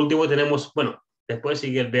 Por último tenemos, bueno, después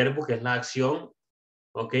sigue el verbo, que es la acción,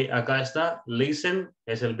 ¿ok? Acá está, listen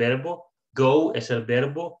es el verbo, go es el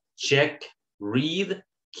verbo, check, read,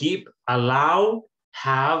 keep, allow,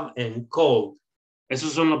 have, and call.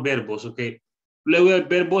 Esos son los verbos, ¿ok? Luego del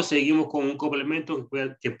verbo seguimos con un complemento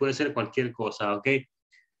que puede ser cualquier cosa, ¿ok?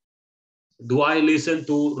 Do I listen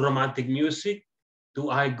to romantic music? Do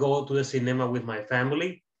I go to the cinema with my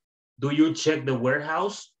family? Do you check the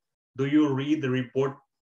warehouse? Do you read the report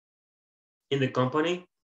in the company?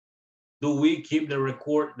 Do we keep the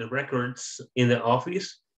records in the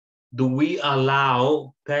office? Do we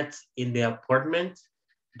allow pets in the apartment?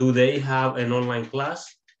 Do they have an online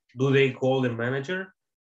class? Do they call the manager?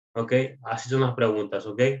 Ok, así son las preguntas,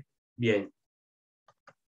 ok. Bien.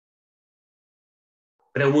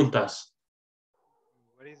 Preguntas.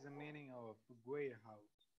 What is the meaning of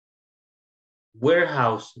warehouse?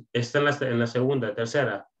 Warehouse está en la segunda,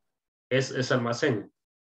 tercera. Es almacén.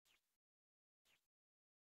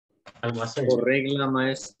 Almacén. Por regla,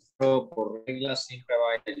 maestro, por regla siempre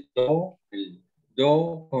va el do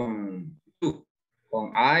con you,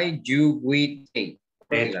 con I, you, we, they.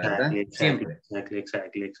 Regla, ¿verdad?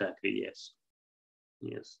 Exactly, yes.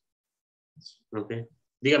 Yes. Okay.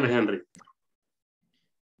 Dígame, Henry.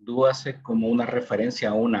 Do hace como una referencia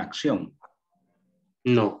a una acción.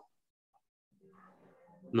 No.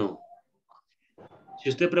 No. Si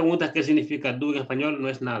usted pregunta qué significa do en español, no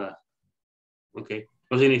es nada. Ok.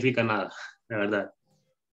 No significa nada, la verdad.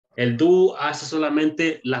 El do hace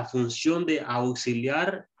solamente la función de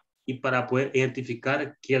auxiliar y para poder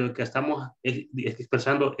identificar que lo que estamos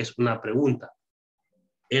expresando es una pregunta.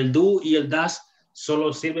 El do y el das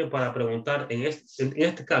solo sirve para preguntar en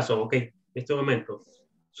este caso, ok, en este momento,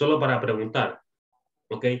 solo para preguntar,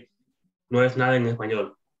 ok, no es nada en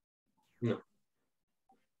español, no,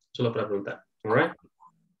 solo para preguntar, all right?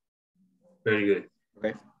 Very good.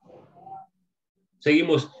 Okay.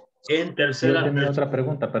 Seguimos en tercera. Yo tenía otra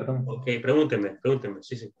pregunta, perdón. Ok, pregúnteme,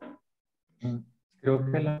 sí. Creo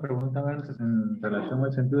que la pregunta va en relación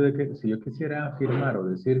al sentido de que si yo quisiera afirmar o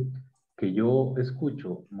decir que yo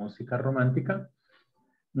escucho música romántica,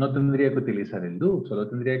 no tendría que utilizar el do, solo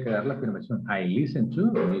tendría que dar la afirmación I listen to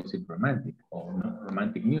music romantic o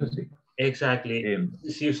romantic music. Exactly.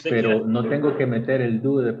 Si usted pero quiere... no tengo que meter el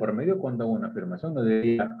do de por medio cuando hago una afirmación, no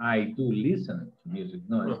diría I do listen to music,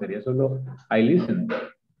 no, sería solo I listen to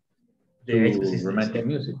romantic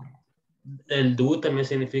music. El do también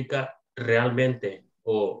significa realmente,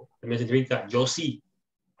 o también significa yo sí.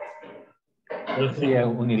 Sí,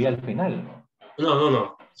 uniría al final.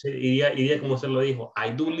 No. Iría como usted lo dijo,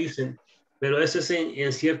 I do listen, pero eso es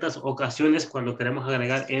en ciertas ocasiones cuando queremos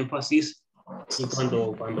agregar énfasis y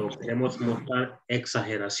cuando queremos mostrar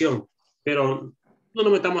exageración. Pero no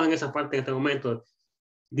nos metamos en esa parte en este momento.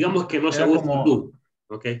 Digamos que no se usa el do.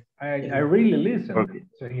 Okay. I really listen.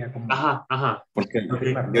 Sería como... Ajá. Porque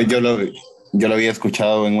yo lo había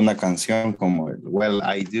escuchado en una canción como el Well,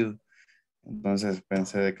 I Do. Entonces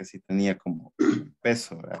pensé de que sí tenía como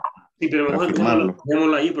peso, ¿verdad? Sí, pero mejor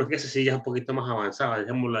dejémoslo ahí porque ese sí ya es un poquito más avanzado.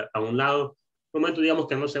 Dejémoslo a un lado. Un momento digamos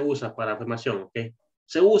que no se usa para afirmación, ¿ok?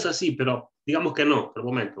 Se usa sí, pero digamos que no, por el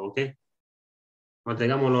momento, ¿ok?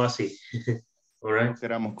 Mantengámoslo así. All right.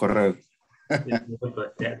 Queramos correr.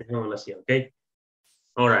 Dejémoslo así, ¿ok?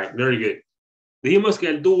 All right, very good. Dijimos que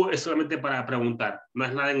el do es solamente para preguntar, no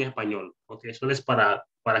es nada en español, ¿ok? Solo es para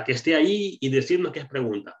que esté ahí y decirnos qué es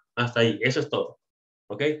pregunta. Hasta ahí, eso es todo,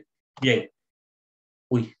 ¿ok? Bien.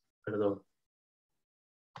 Uy, perdón.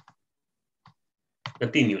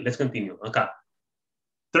 Continue, let's continue. Acá.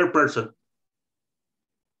 Third person.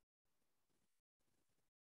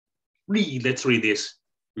 Let's read this.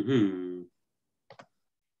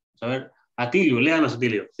 A ver, Atilio, léanos,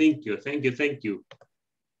 Atilio. Thank you.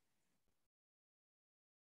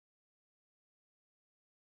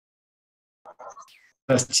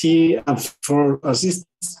 Does she for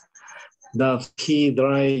assistance that he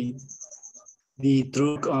drive the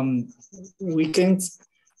truck on weekends?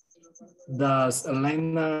 Does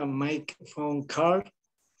Elena make phone call?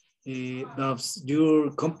 Does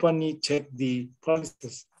your company check the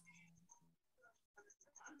policies?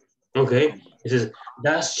 Okay. It says,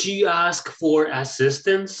 does she ask for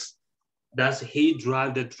assistance? Does he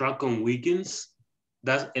drive the truck on weekends?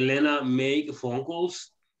 Does Elena make phone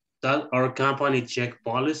calls? Does our company check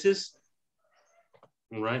policies?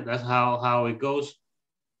 All right, that's how it goes.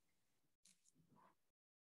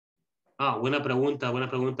 Buena pregunta,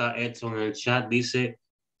 Edson, en el chat dice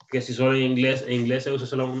que si solo en inglés se usa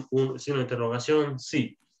solo un signo de interrogación,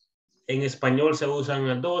 sí. En español se usan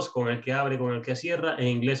el dos, con el que abre, con el que cierra. En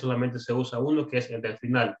inglés solamente se usa uno, que es el del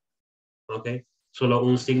final. ¿Ok? Solo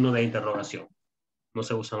un signo de interrogación. No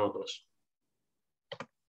se usan los dos.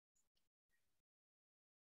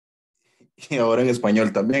 Y ahora en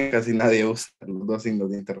español también casi nadie usa los dos signos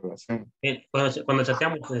de interrogación. Cuando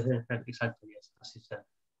chateamos, pues, exacto, así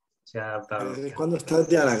se ha adaptado. Cuando estás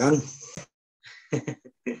de Aragán.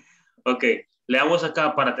 Ok, leamos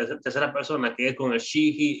acá para tercera persona, que es con el she,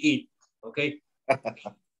 he, it. Ok.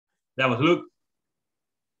 Veamos, look.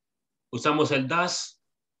 Usamos el does,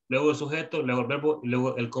 luego el sujeto, luego el verbo,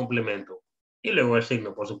 luego el complemento. Y luego el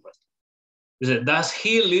signo, por supuesto. Dice, does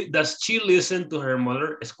she listen to her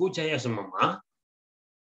mother? ¿Escucha ella a su mamá?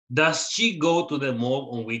 Does she go to the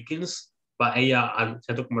mall on weekends? ¿Va ella al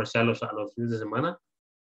centro comercial a los fines de semana?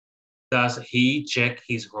 Does he check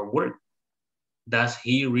his homework? Does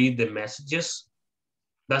he read the messages?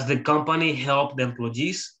 Does the company help the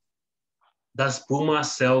employees? Does Puma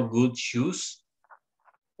sell good shoes?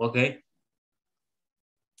 Okay.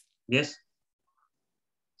 Yes.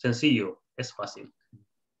 Sencillo. Es fácil.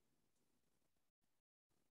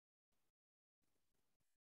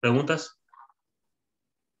 ¿Preguntas?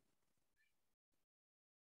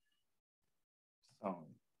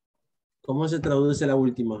 ¿Cómo se traduce la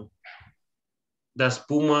última? Does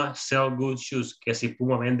Puma sell good shoes? Que si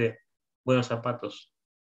Puma vende buenos zapatos.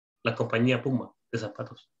 La compañía Puma de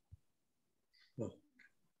zapatos.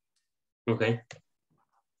 Okay.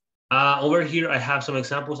 Over here I have some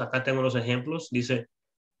examples. Acá tengo los ejemplos. Dice,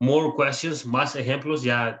 more questions, más ejemplos,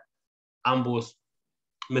 ya ambos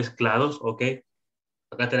mezclados, ok.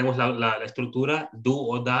 Acá tenemos la estructura, do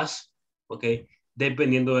o does, ok.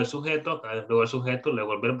 Dependiendo del sujeto, acá luego el sujeto,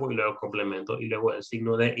 luego el verbo y luego el complemento y luego el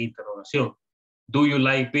signo de interrogación. Do you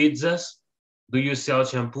like pizzas? Do you sell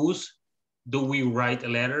shampoos? Do we write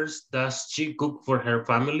letters? Does she cook for her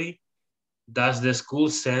family? Does the school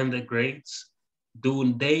send the grades? Do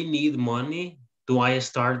they need money? Do I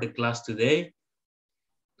start the class today?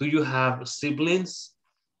 Do you have siblings?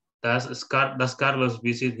 Does Carlos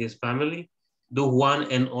visit his family? Do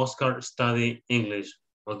Juan and Oscar study English?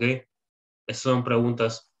 ¿Ok? Esas son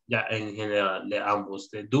preguntas ya en general de ambos,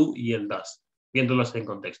 de do y el does, viéndolas en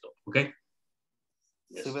contexto. ¿Ok?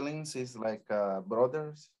 Yes. Siblings is like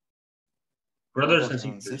brothers? Brothers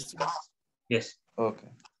and sisters. Yes. Okay.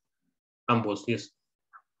 Ambos, yes.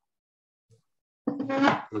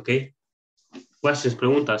 Ok. Questions,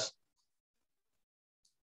 preguntas.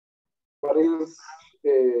 What is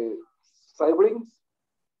siblings?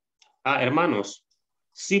 Hermanos.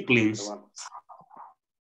 Siblings. Hermanos.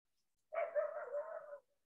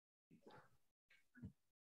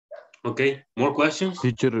 Ok. More questions?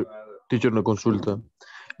 Teacher, una consulta.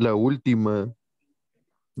 La última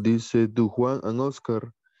dice, do Juan and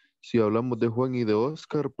Oscar. Si hablamos de Juan y de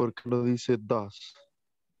Oscar, ¿por qué no dice does?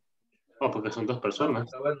 Porque son dos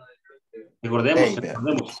personas.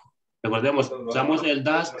 Recordemos, usamos el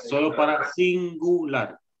does solo para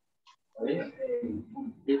singular.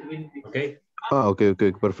 ¿Ok? Ok,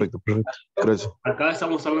 perfecto. Gracias. Acá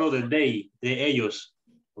estamos hablando de they, de ellos.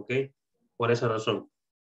 ¿Ok? Por esa razón.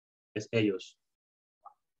 Es ellos.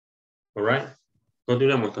 All right?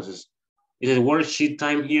 Continuamos entonces. Dice worksheet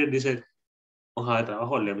time here. Dice hoja de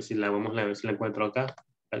trabajo. Vamos a ver si la encuentro acá.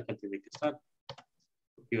 Acá tiene que estar.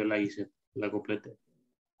 Yo la hice, la completé.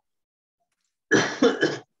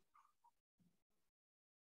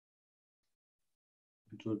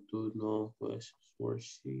 No, pues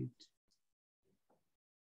worksheet.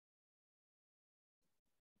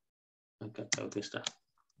 Acá creo que está.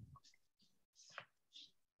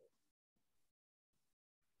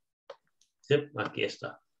 Sí, aquí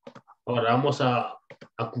está. Ahora vamos a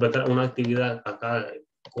completar una actividad acá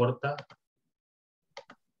corta.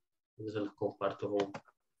 Entonces los comparto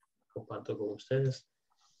con ustedes.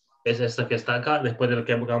 Es esta que está acá. Después de lo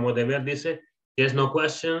que acabamos de ver, dice yes, no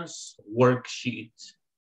questions, worksheet.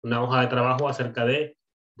 Una hoja de trabajo acerca del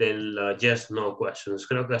yes, no questions.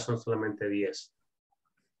 Creo que son solamente 10.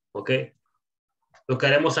 ¿Ok? Lo que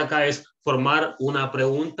haremos acá es formar una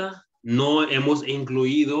pregunta. No hemos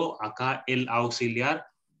incluido acá el auxiliar.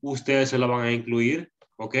 Ustedes se lo van a incluir.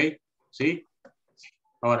 ¿Ok? ¿Sí?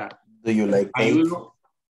 Ahora, Do you like cake?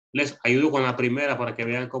 Les ayudo con la primera para que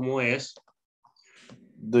vean cómo es.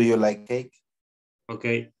 Do you like cake? Ok.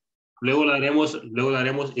 Luego la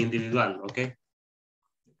haremos individual. ¿Ok?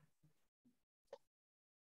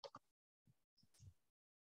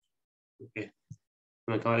 Ok.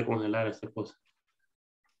 Me acaba de congelar esta cosa.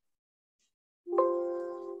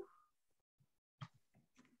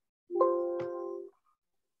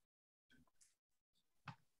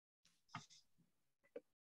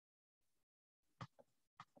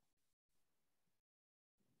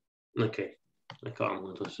 Ok,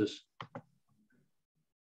 acabamos entonces.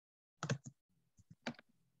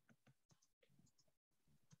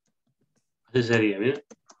 Así sería, miren.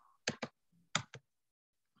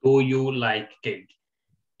 Do you like cake?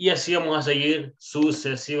 Y así vamos a seguir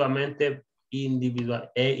sucesivamente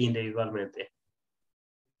individualmente.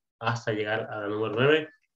 Hasta llegar a la número 9.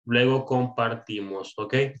 Luego compartimos,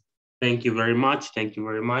 ¿ok? Thank you very much. Thank you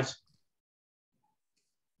very much.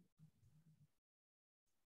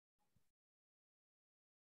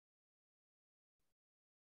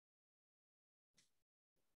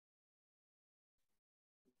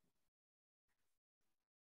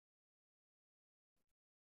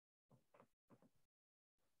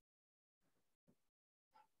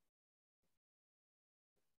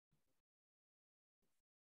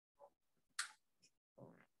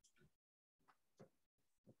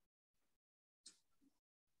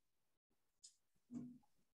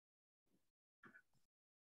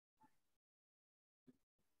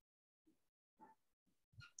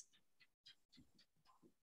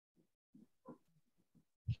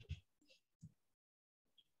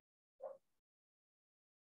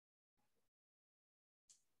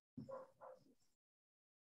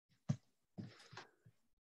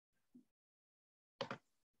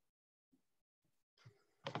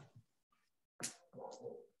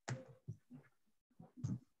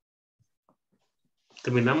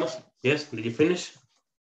 ¿Terminamos? Yes, did you finish?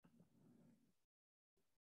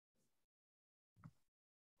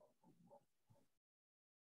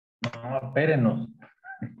 No, espérenos.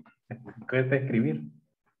 Cuesta escribir.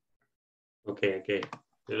 Ok.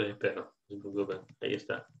 Yo les espero. No se preocupen. Ahí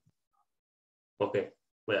está. Ok.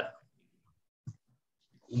 Well.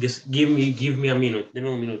 Just give me a minute. Deme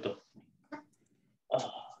un minuto.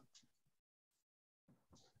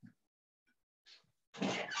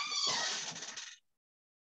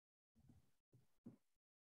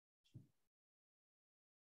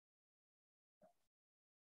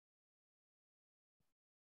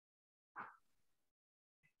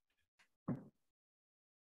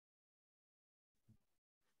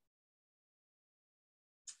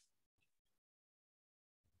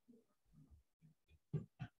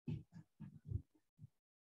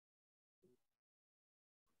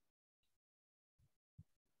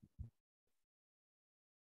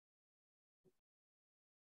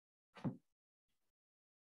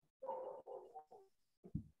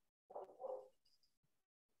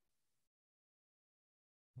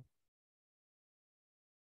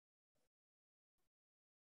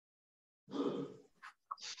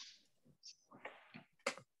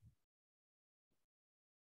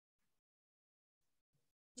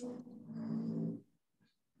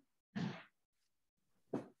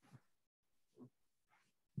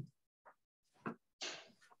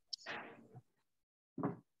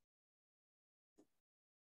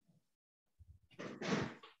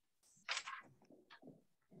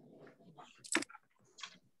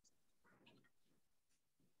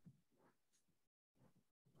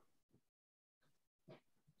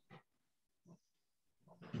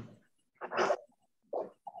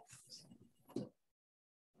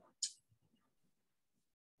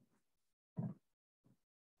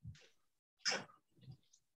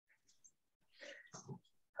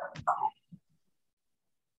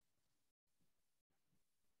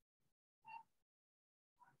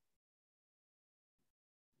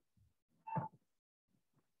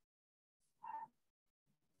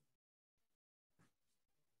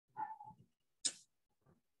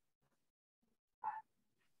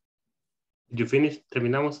 Did you finish?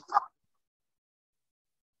 ¿Terminamos?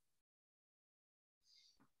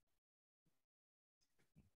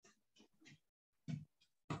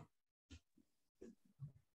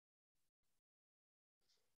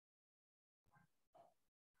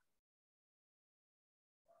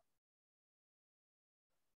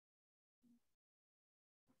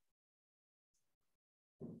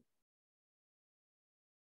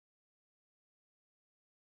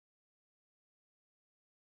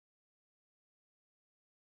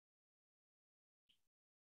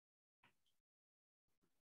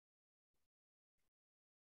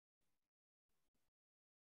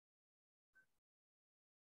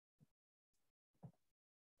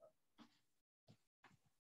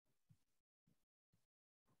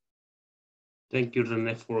 Thank you,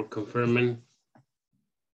 René, for confirming.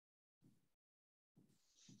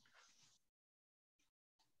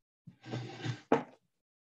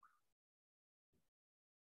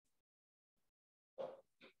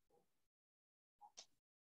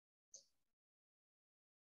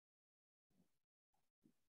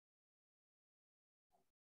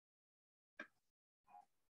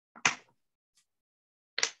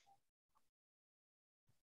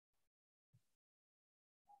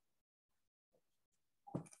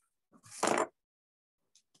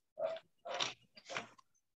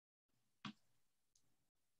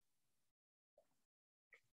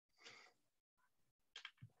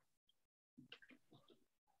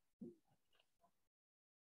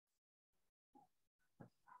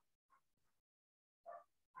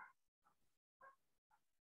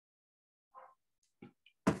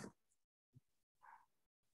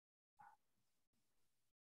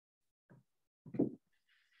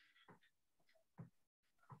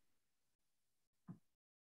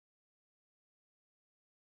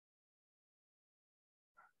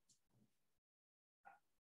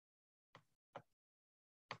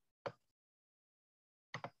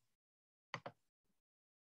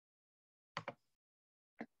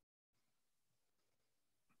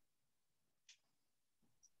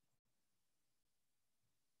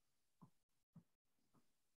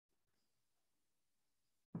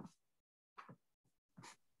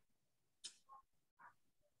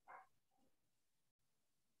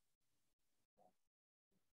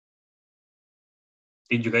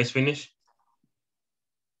 Did you guys finish?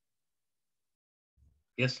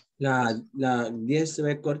 Yes. La 10 se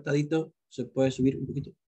ve cortadito, se puede subir un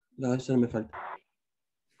poquito. La esa no me falta.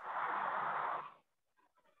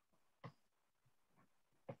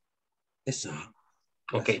 Eso.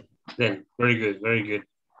 Okay. Then, very good, very good.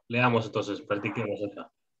 Leamos entonces, practiquemos acá.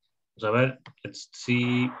 Vamos a ver, let's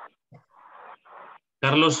see.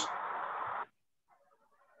 Carlos.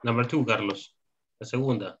 Number 2, Carlos. La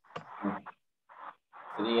segunda.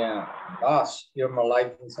 Sería Does Irma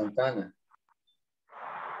live in Santana?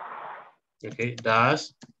 Okay,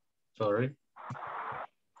 does, sorry.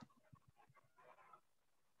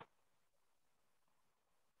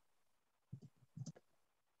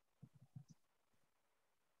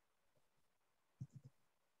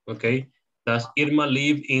 Okay, does Irma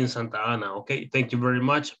live in Santa Ana? Okay, thank you very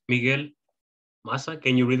much. Miguel Massa,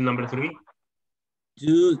 can you read number 3?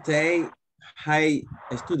 Do they high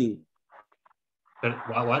studying?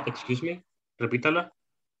 What? Excuse me? Repítala.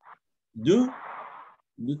 Do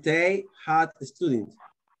they have students?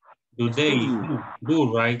 Do they?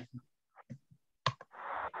 Do, right?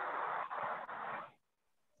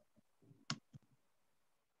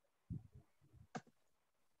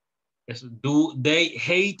 Yes, do they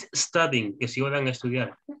hate studying? Que si van a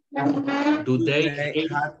estudiar. Do they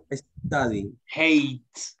hate studying?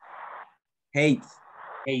 Hate. Hate.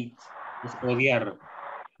 Hate. Es odiar.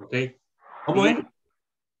 Ok. ¿Cómo es?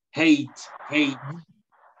 Hate. Hate.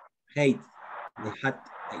 Hate. The hat.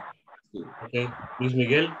 Okay. Luis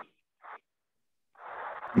Miguel.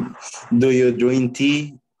 Do you drink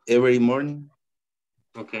tea every morning?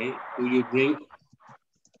 Okay. Do you drink?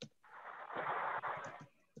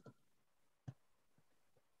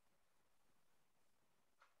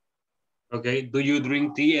 Okay. Do you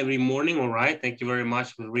drink tea every morning? All right. Thank you very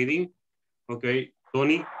much for reading. Okay.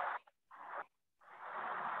 Tony.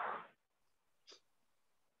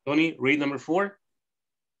 Tony, read number 4.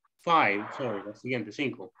 5. Sorry, la siguiente,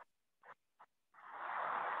 5.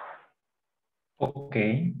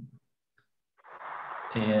 Okay.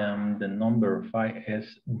 The number 5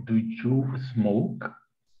 is, do you smoke?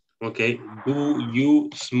 Okay, do you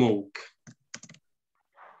smoke?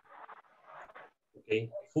 Okay,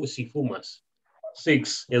 si fumas.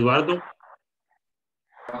 6, Eduardo.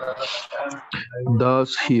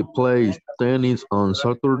 Does he play tennis on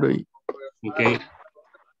Saturday? Okay.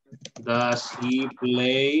 Does he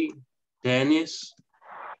play tennis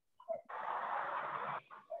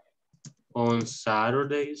on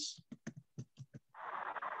Saturdays?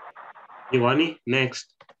 Giovanni,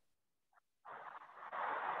 next.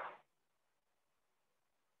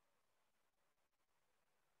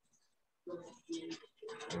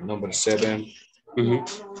 Number 7.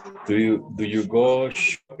 Do you go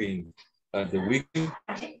shopping at the weekend?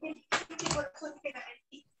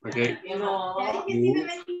 Okay.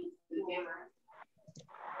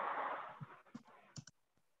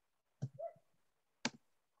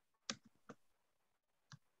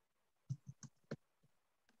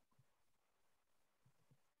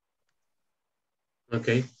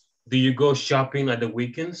 Okay. Do you go shopping at the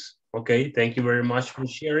weekends? Okay, thank you very much for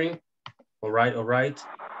sharing. All right, all right.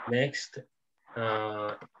 Next,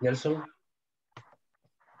 Nelson.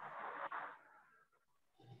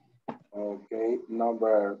 Okay,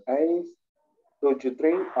 number 8. Do you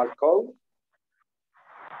drink alcohol?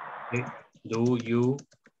 Okay. Do you,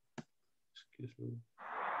 excuse me.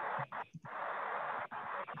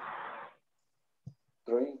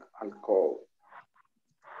 Drink alcohol?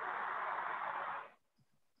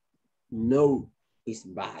 No, it's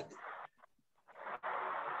bad.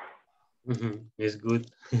 It's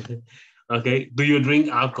good. Okay. Do you drink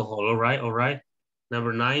alcohol? All right. All right.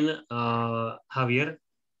 Number 9, Javier.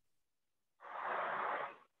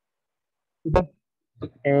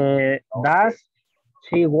 Does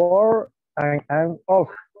she work an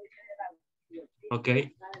office?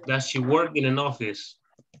 Okay. Does she work in an office?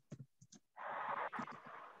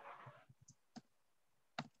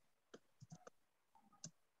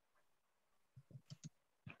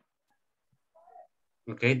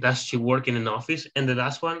 Okay. Does she work in an office? And the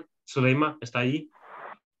last one, Zuleima, ¿está ahí?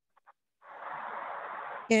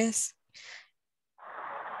 Yes.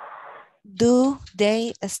 Do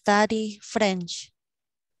they study French?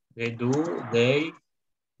 Okay. Do they?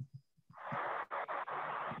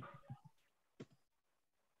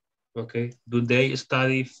 Okay. Do they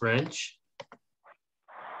study French?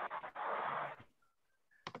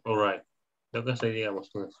 All right. Creo que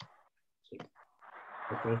estaríamos con eso. Sí.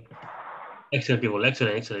 Okay. Excellent, people.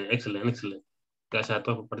 Excellent, excellent, excellent, excellent. Gracias a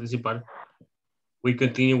todos por participar. We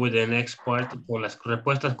continue with the next part. Con las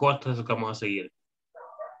respuestas cortas que vamos a seguir.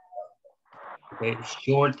 Okay.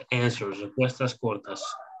 Short answers. Respuestas cortas.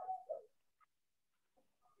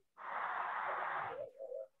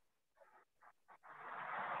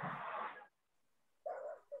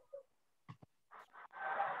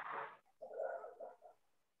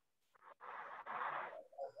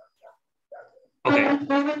 Okay.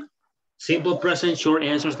 Simple present short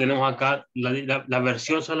answers tenemos acá la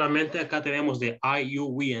versión solamente. Acá tenemos de I, you,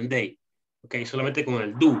 we, and they. Ok, solamente con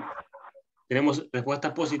el do. Tenemos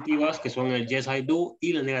respuestas positivas que son el yes, I do,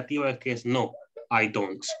 y la negativa es que es no, I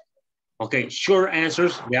don't. Ok, short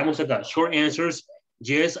answers, veamos acá. Short answers,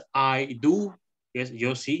 yes, I do. Yes,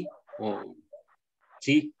 yo sí. O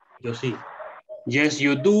sí, yo sí. Yes,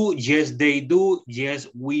 you do. Yes, they do.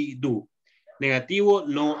 Yes, we do. Negativo,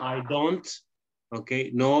 no, I don't. Ok,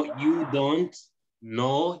 no, you don't.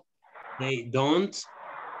 No, they don't.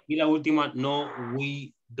 Y la última, no,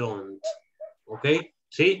 we don't. Ok,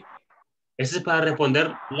 ¿sí? Ese es para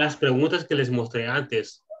responder las preguntas que les mostré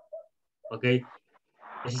antes. Ok,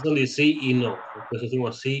 ese son de sí y no. Después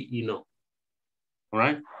decimos sí y no. All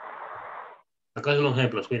right. Acá son los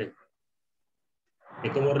ejemplos, miren.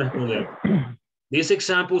 De cómo responder. These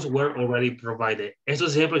examples were already provided.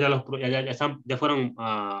 Estos ejemplos ya fueron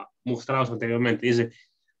mostrados anteriormente. Dice,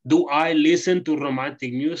 do I listen to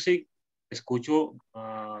romantic music? ¿Escucho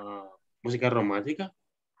música romántica?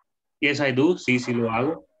 Yes, I do. Sí, sí lo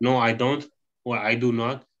hago. No, I don't. O I do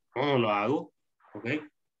not. No, no lo hago. Ok.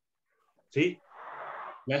 ¿Sí?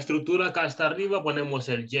 La estructura acá está arriba. Ponemos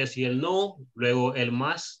el yes y el no. Luego el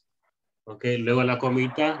más. Ok. Luego la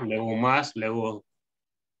comita. Luego más. Luego,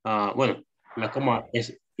 bueno, la coma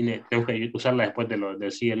es, tenemos que usarla después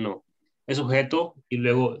del sí y el no. Es sujeto y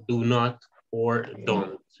luego do not or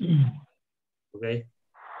don't. Ok.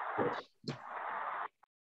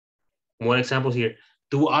 More examples here.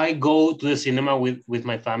 Do I go to the cinema with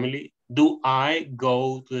my family? Do I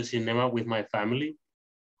go to the cinema with my family?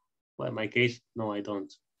 Well, in my case, no, I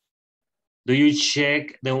don't. Do you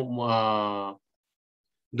check the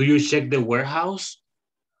warehouse?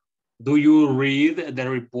 Do you read the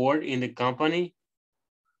report in the company?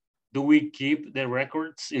 Do we keep the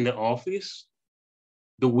records in the office?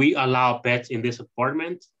 Do we allow pets in this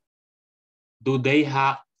apartment? Do they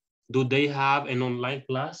have an online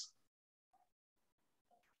class?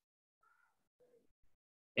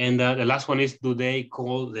 And the last one is, do they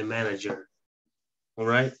call the manager? All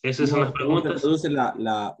right. Esas son las preguntas. ¿Traduce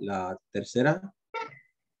la tercera?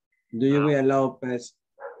 Do you allow pets?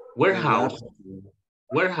 Warehouse.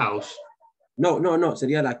 Warehouse. No.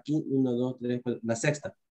 Sería la quinta, 1, 2, 3, 4, la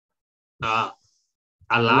sexta.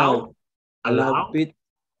 Allow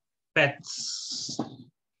pets.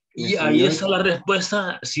 Y ahí está la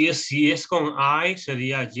respuesta. Si es con I,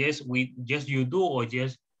 sería yes, you do, o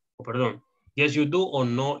yes, yes, you do, o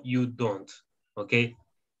no, you don't. Ok.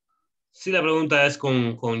 Si la pregunta es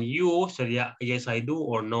con you, sería yes, I do,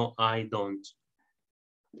 o no, I don't.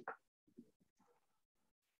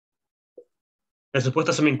 Las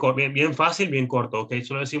respuestas son bien fácil, bien corto. Ok.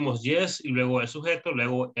 Solo decimos yes y luego el sujeto,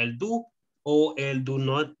 luego el do o el do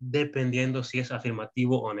not, dependiendo si es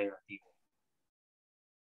afirmativo o negativo.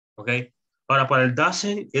 Ok. Ahora, para el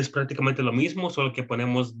doesn't es prácticamente lo mismo, solo que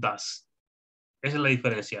ponemos does. Esa es la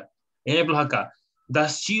diferencia. Ejemplos acá.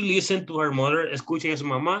 Does she listen to her mother? ¿Escucha a su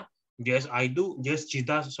mamá? Yes, I do. Yes, she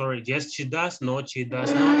does. Sorry. Yes, she does. No, she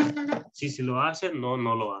does not. Sí, sí lo hace. No,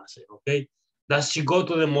 no lo hace. Ok. Does she go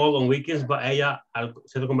to the mall on weekends? ¿Va ella al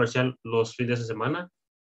centro comercial los fines de semana?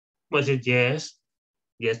 Pues yes.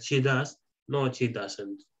 Yes, she does. No, she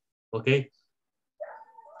doesn't. Ok.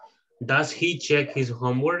 Does he check his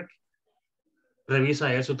homework?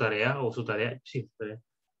 ¿Revisa él su tarea o su tarea? Sí.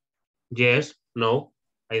 Yes, no.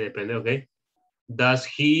 Ahí depende, ok. Does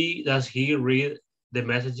he read the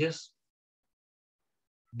messages?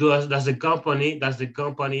 Does the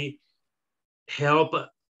company help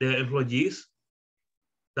the employees?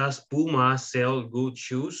 Does Puma sell good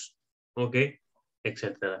shoes? Ok,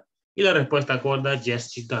 etc. Y la respuesta corta,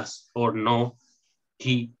 yes, she does. Or no,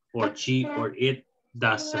 he or she or it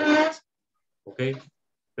doesn't. Ok,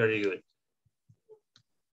 very good.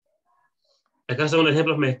 Acá son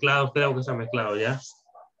ejemplos mezclados, creo que están mezclados, ¿ya?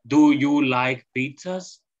 Do you like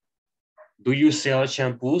pizzas? Do you sell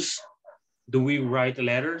shampoos? Do we write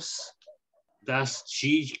letters? Does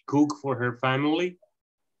she cook for her family?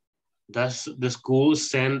 Does the school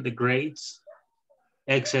send the grades?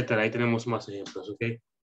 Etcétera. Ahí tenemos más ejemplos, ¿ok?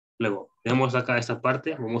 Luego, dejemos acá esta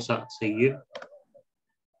parte. Vamos a seguir.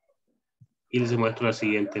 Y les muestro la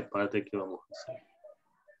siguiente parte que vamos a hacer.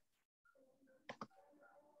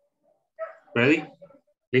 ¿Ready?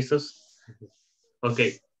 ¿Listos? Ok.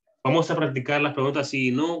 Vamos a practicar las preguntas sí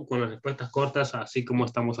y no con las respuestas cortas, así como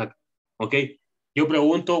estamos acá. ¿Ok? Yo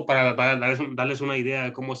pregunto para darles una idea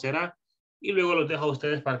de cómo será y luego los dejo a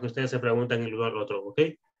ustedes para que ustedes se pregunten el uno al otro. ¿Ok?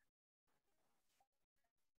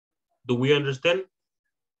 Do we understand?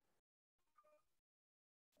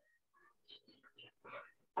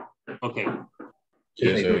 Ok.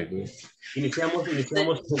 Yes, I do.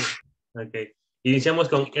 Iniciamos Ok. Iniciamos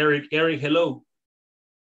con Eric. Eric, hello.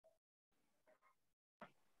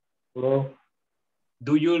 Hello.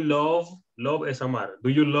 Do you love es amar. Do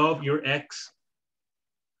you love your ex?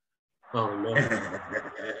 Oh, no.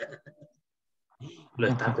 Lo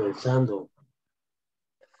está pensando.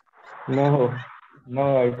 No,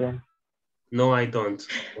 I don't. No, I don't.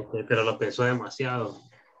 Okay, pero lo pensó demasiado.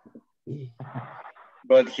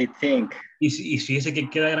 But he think. Y fíjese que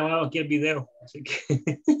queda grabado aquí el video. Así que...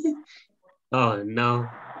 Oh, no.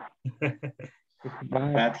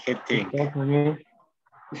 But he think.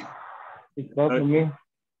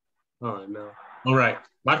 Oh, no. All right.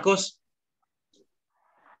 Marcos,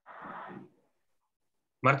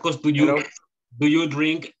 do you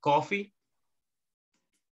drink coffee?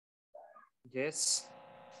 Yes.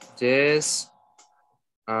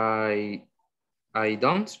 I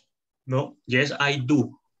don't. No. Yes, I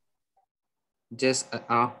do. Yes.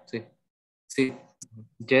 Sí. Sí.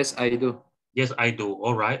 Yes, I do. Yes, I do.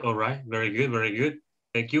 All right. Very good.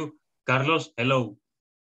 Thank you. Carlos, hello.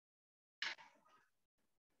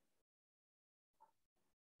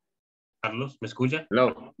 Carlos, ¿me escucha?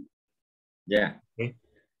 Hello. Yeah. Okay.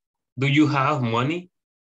 Do you have money?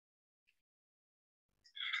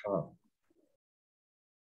 Oh.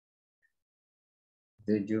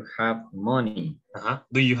 Do you have money?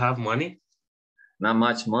 Do you have money? Not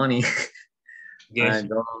much money. Yes,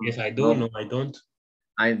 yes, I do. No, I don't.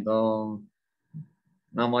 I don't.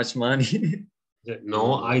 Not much money.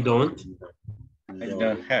 No, I don't. I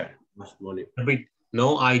don't have much money. Repeat.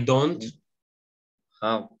 No, I don't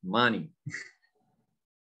have money.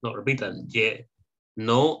 No, repeat that. Yeah.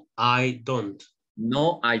 No, I don't.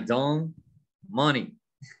 No, I don't. Money.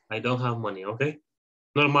 I don't have money, ¿ok?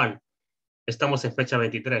 Normal. Estamos en fecha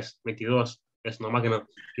 23, 22. Es normal que no.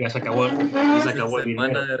 Ya se acabó el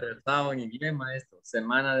Semana video. de rezago en inglés, maestro.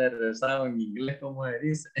 Semana de rezago en inglés, ¿cómo se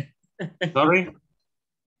dice? Sorry.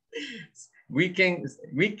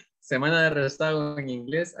 Semana de rezago en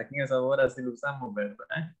inglés. Aquí en El Salvador así lo usamos,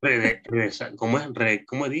 ¿verdad?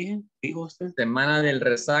 ¿Cómo dije? ¿Dijo usted? Semana del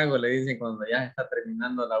rezago le dicen cuando ya está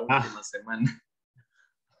terminando la última semana.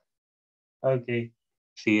 Ok.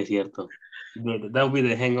 Sí, es cierto. That will be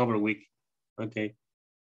the hangover week. Ok.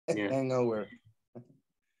 Yeah. Hangover.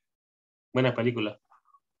 Buena película.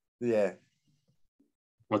 Yeah.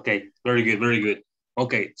 Ok. Very good.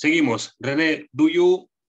 Ok. Seguimos. René, do you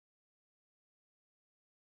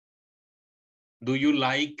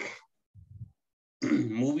like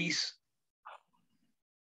movies?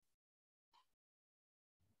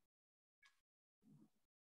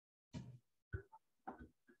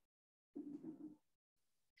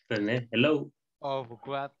 René, hello. Of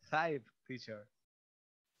what type, teacher?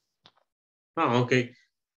 Oh, okay.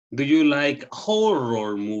 Do you like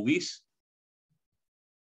horror movies?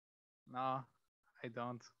 No, I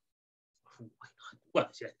don't. Bueno,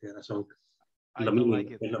 sí, tienes razón. I don't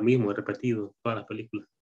like it. Es lo mismo, repetido, todas las películas.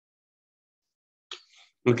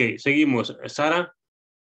 Ok, seguimos. Sara.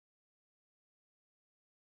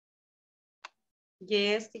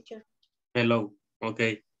 Yes, teacher. Hello.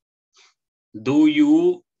 Okay. Do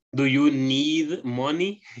you need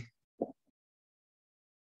money?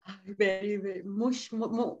 Very much,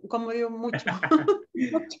 como digo, mucho.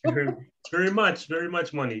 Very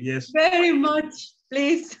much money, yes. Very much,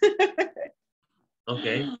 please.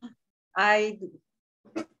 Okay. I do.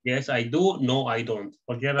 Yes, I do. No, I don't.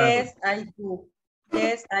 Yes, I do.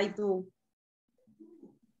 Yes, I do.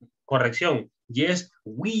 Corrección. Yes,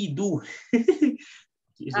 we do.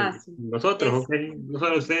 Sí. Nosotros, Yes. okay. No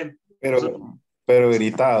solo usted. Pero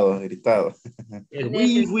gritado.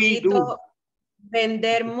 Necesito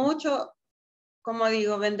vender mucho, como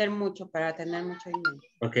digo, vender mucho para tener mucho dinero.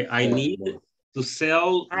 Okay, I need to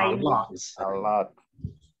sell a lot.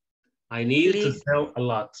 I need to sell a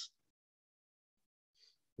lot.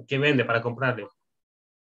 ¿Qué vende para comprarle?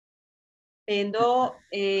 Vendo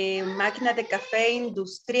máquinas de café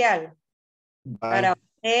industrial para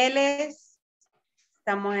hoteles.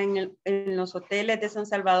 Estamos en los hoteles de San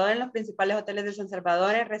Salvador, en los principales hoteles de San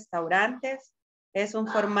Salvador, en restaurantes. Es un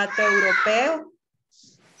formato europeo.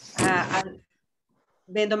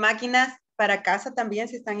 Vendo máquinas para casa también,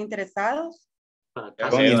 si están interesados.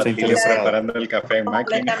 Preparando el café en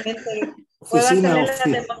máquina. Puedo hacerle la para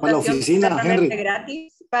la demostración oficina, completamente Henry.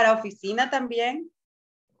 gratis. Para oficina también.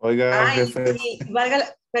 Oiga, jefe.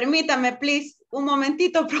 Permítame, please, un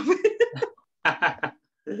momentito, profe.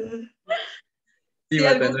 Si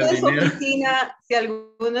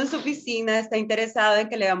alguno en su oficina está interesado en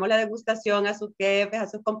que le damos la degustación a sus jefes, a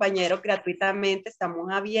sus compañeros gratuitamente, estamos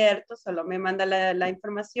abiertos, solo me manda la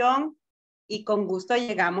información y con gusto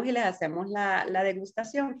llegamos y les hacemos la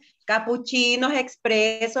degustación. Capuchinos,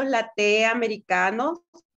 expresos, latte, americanos,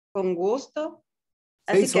 con gusto.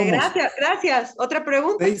 Así que gracias, gracias. Otra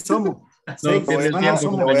pregunta. 6 somos. No pierde el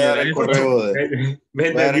tiempo, voy a dar el correo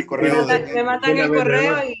Me matan el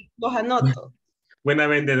correo y los anoto. Buena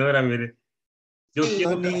vendedora, mire. Yo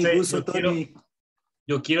quiero Tony, café, gusto, Tony.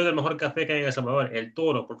 yo quiero del mejor café que hay en El Salvador. El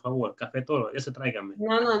Toro, por favor. Café Toro. Ese tráigame.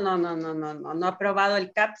 No ha probado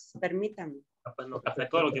el CAPS, permítame. No, café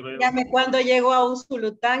Toro. Dígame cuando llego a un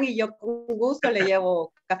Zulután y yo con gusto le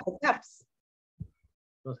llevo café CAPS.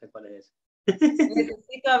 No sé cuál es.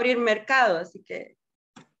 Necesito abrir mercado, así que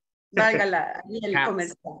valga el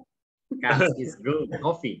comercial. CAPS is good.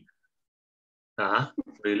 Coffee. Ah,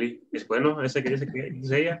 really? ¿Es bueno ese que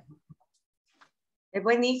dice ella? Es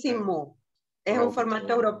buenísimo. Es un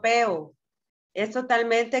formato europeo. Es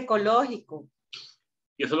totalmente ecológico.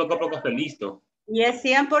 Yo solo compro café listo. Y es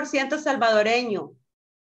 100% salvadoreño.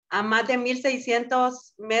 A más de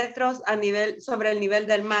 1,600 metros sobre el nivel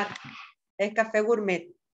del mar. Es café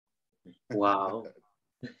gourmet. Wow.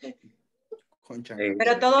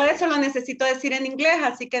 Pero todo eso lo necesito decir en inglés,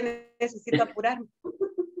 así que necesito apurarme.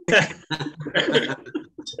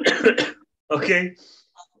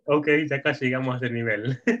 Ok, ya casi llegamos a ese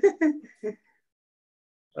nivel.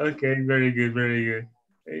 Ok, very good.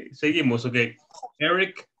 Seguimos, ok.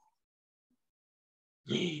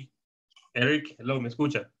 Eric, hello, ¿me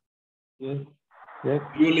escucha? Yes.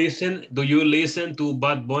 Do you listen to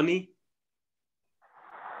Bad Bunny?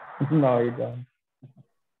 No, I don't.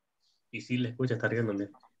 Y sí, le escucha, está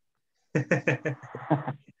riéndome.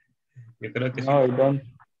 Yo creo que sí. No, I don't.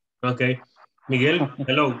 Ok. Miguel,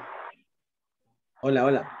 hello.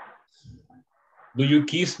 Hola. Do you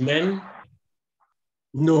kiss men?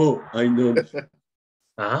 No, I don't.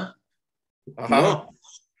 ¿Ah? No.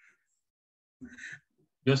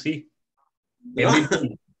 Yo sí.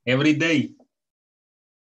 Every day.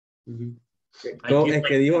 Es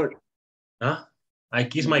que dijo. I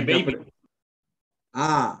kiss my baby.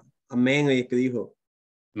 Amén, es que dijo.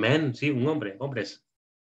 Men, sí, un hombre, hombres.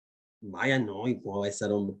 Vaya, no, y cómo va a ser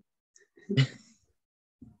hombre.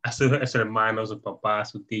 A su hermano, su papá,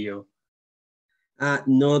 su tío.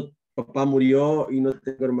 No, papá murió y no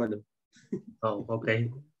tengo hermano. Oh, ok.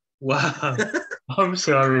 Wow. I'm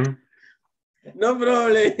sorry. No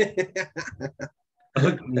problem.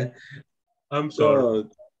 Okay. I'm sorry. No.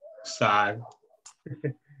 Sad.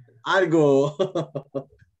 Algo.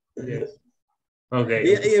 Yes. Okay.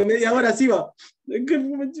 Y en media hora sí va.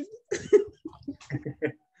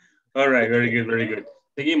 All right, very good.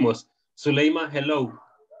 Seguimos. Zuleima, hello.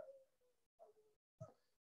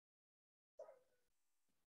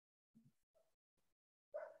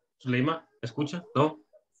 Zuleima, ¿escucha? ¿No?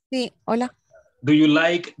 Sí, hola. Do you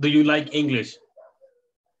like English?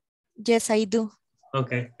 Yes, I do.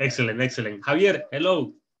 Okay, excellent. Javier,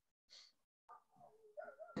 hello.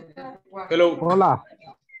 Hello. Hola.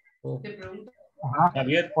 Ajá.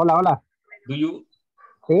 Javier. Hola. Do you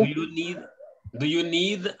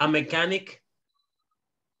need a mechanic?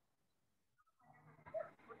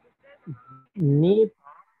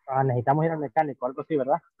 Necesitamos ir al mecánico, algo así,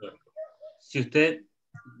 ¿verdad? Si usted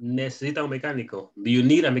necesita un mecánico, do you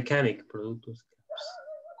need a mechanic? Productos.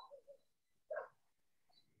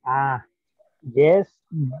 Yes,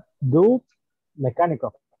 do,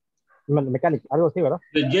 mecánico. Mecánico, algo así, ¿verdad?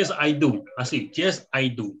 Yes, I do. Así, yes, I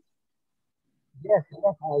do. Yes,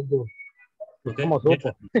 I do. Okay. ¿Cómo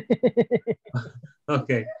supo? Ok.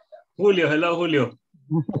 Julio, hello, Julio.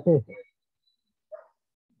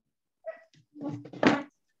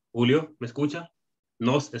 Julio, ¿me escucha?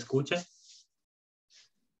 ¿Nos escucha?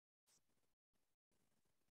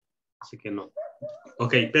 Así que no.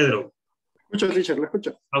 Ok, Pedro. Escucho, teacher, lo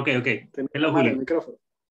escucho. Ok. Hello, Julio. Julio. El micrófono.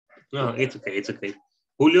 No, it's okay.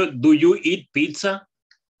 Julio, do you eat pizza?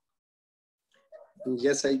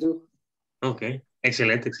 Yes, I do. Ok,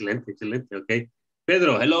 excelente. Ok.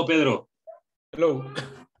 Pedro, hello, Pedro. Hello.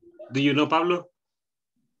 Do you know Pablo?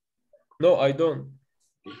 No, I don't.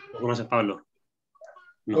 ¿No conoces a Pablo?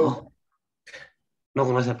 No. ¿No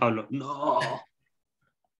conoces a Pablo? No.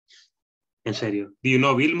 En serio. Do you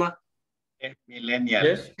know Vilma? Es millennial.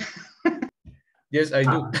 Yes. Yes, I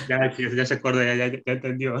do. Ya se acuerda, ya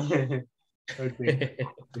entendió. Okay.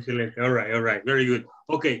 Excelente. All right. Very good.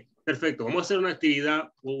 Ok, perfecto. Vamos a hacer una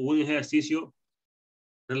actividad o un ejercicio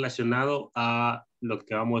relacionado a lo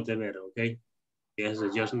que vamos a ver, ok. Yes,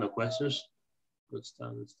 just no questions.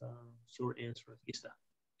 ¿Dónde está? Short answer. Aquí está.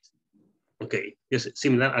 Ok, es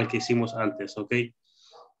similar al que hicimos antes, ok.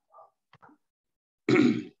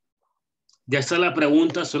 Ya está la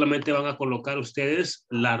pregunta, solamente van a colocar ustedes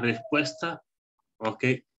la respuesta, ok.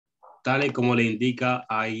 tal y como le indica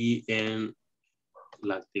ahí en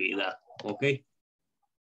la actividad. ¿Ok?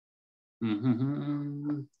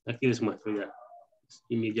 Aquí les muestro ya.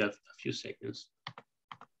 Give me just a few seconds.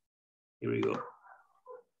 Here we go.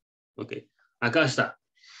 Ok. Acá está.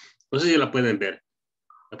 No sé si la pueden ver.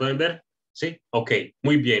 ¿La pueden ver? Sí. Ok.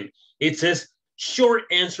 Muy bien. It says short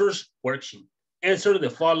answers worksheet. Answer the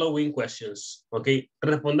following questions. Ok.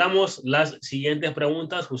 Respondamos las siguientes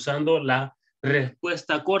preguntas usando la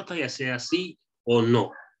respuesta corta, ya sea sí o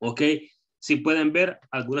no. Ok. Si pueden ver,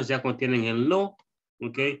 algunas ya contienen el no.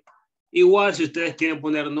 Ok. Igual, si ustedes quieren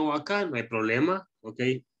poner no acá, no hay problema. Ok.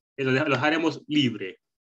 Lo dejaremos libre.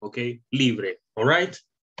 Ok. Libre. All right.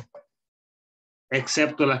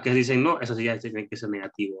 Excepto las que dicen no, esas ya tienen que ser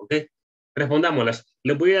negativo. Ok. Respondámoslas.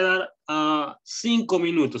 Les voy a dar 5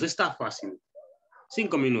 minutos. Está fácil.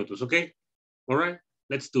 5 minutos, ¿ok? All right,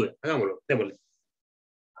 let's do it. Hagámoslo, démosle.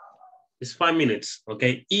 It's 5 minutes, ¿ok?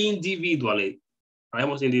 Individually.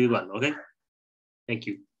 Hagamos individual, ¿ok? Thank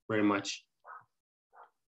you very much.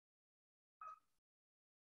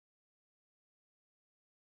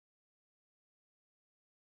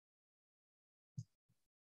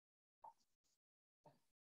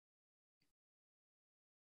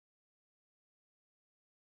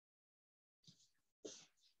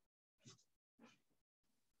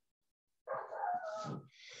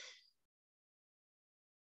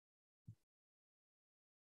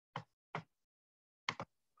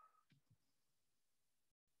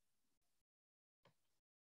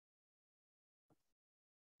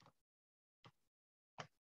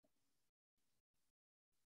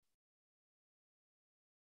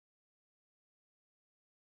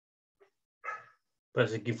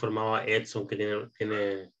 Parece que informaba Edson que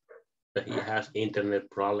tiene that he has internet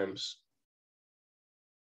problems.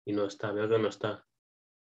 Y no está, veo que no está.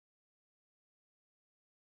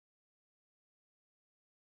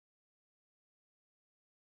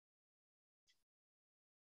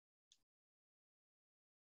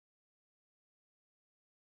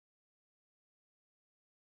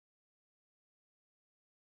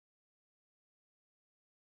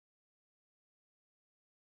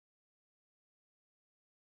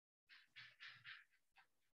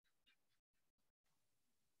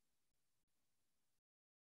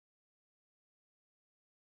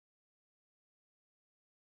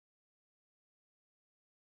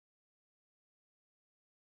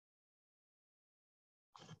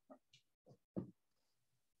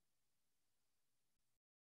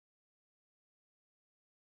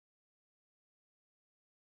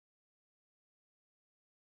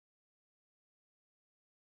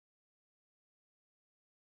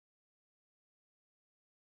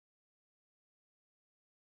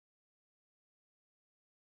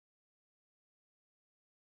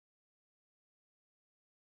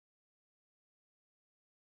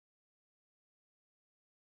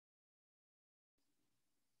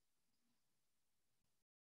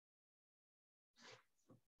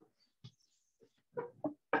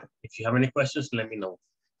 If you have any questions, let me know.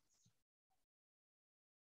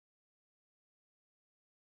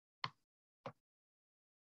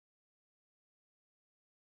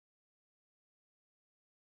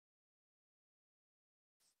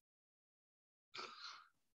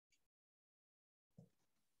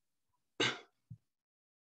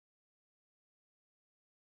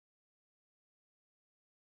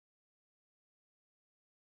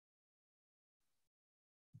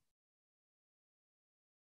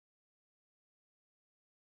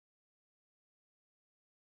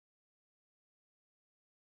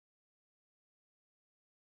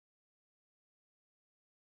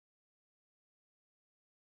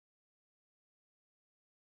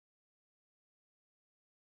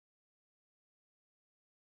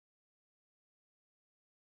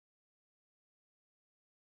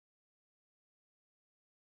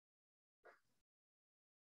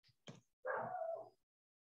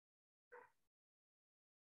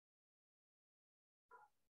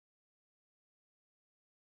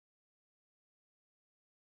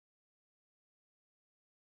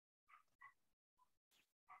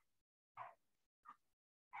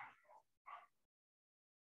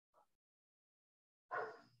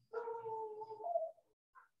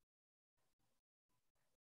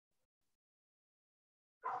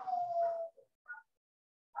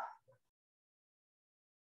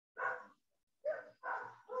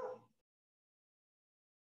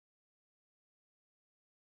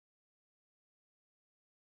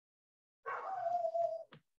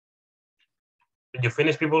 Did you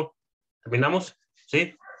finish, people? ¿Terminamos?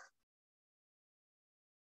 ¿Sí?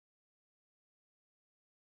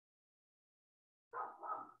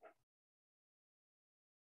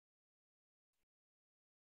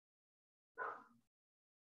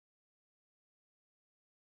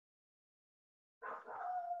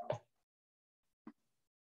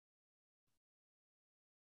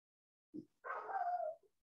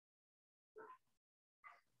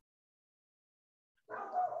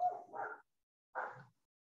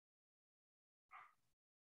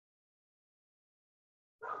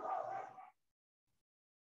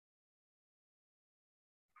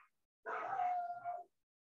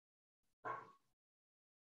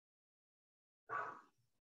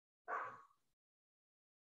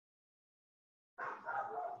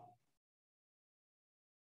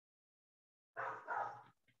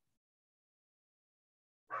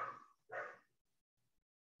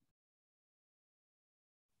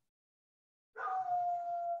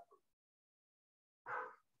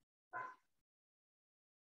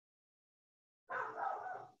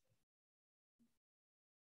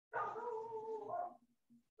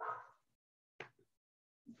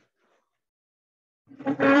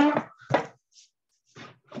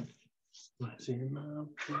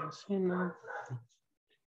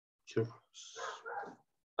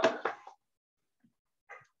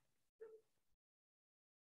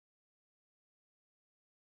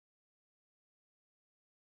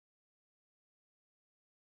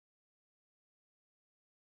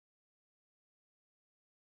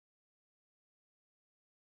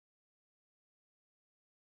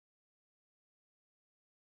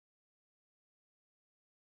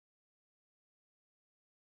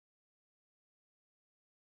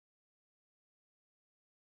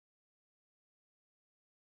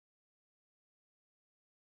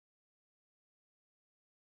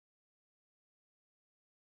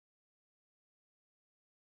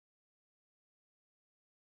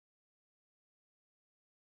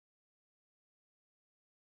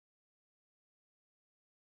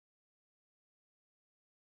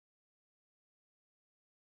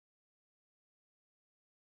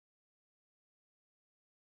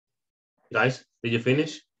 Guys, did you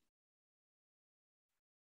finish?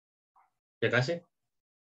 ¿Ya casi?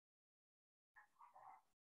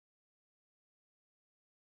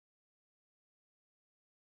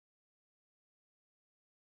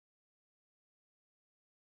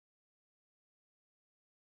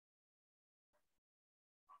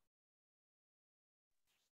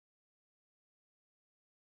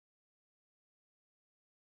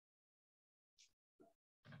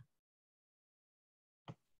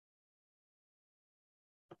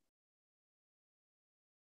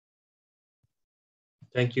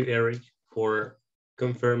 Thank you, Eric, for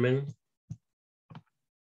confirming.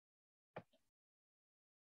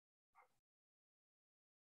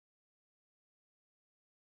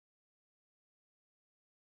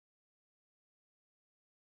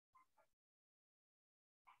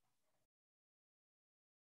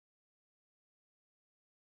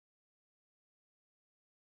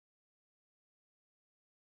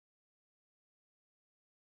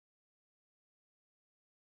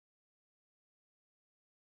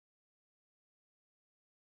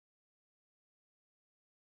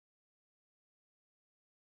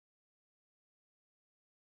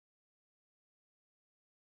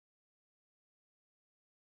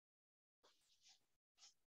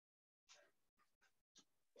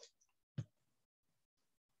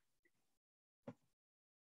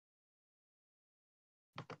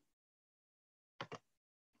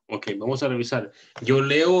 Ok, vamos a revisar. Yo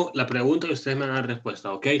leo la pregunta y ustedes me dan la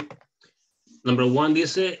respuesta, ok. Number one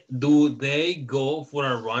dice, do they go for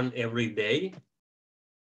a run every day?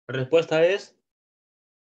 La respuesta es...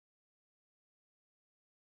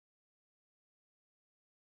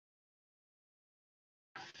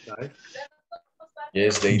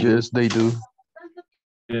 Yes, they do. Yes, they do.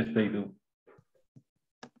 Yes, they do.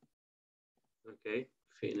 Okay,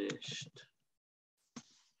 finished.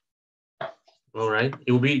 All right,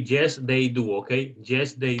 it will be yes, they do, okay?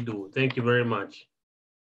 Yes, they do. Thank you very much.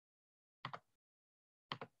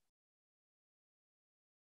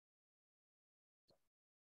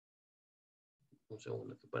 Un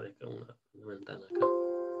segundo que parezca una ventana acá.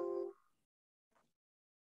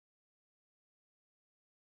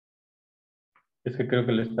 Es que creo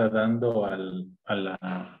que le está dando al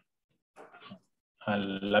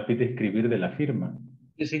lápiz de escribir de la firma.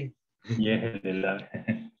 Sí, sí. Y es el de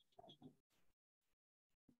la...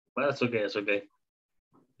 That's okay, that's okay.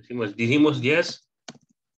 Dijimos yes.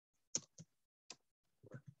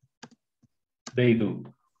 They do.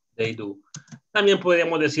 They do. También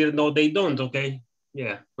podríamos decir no, they don't, okay?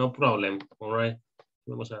 Yeah, no problem, all right?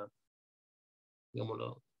 Vamos a,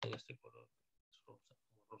 digámoslo en este color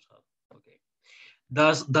rosado, okay.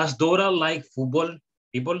 Does Dora like football,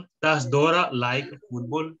 people? Does Dora like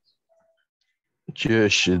football?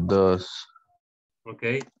 Yes, she does.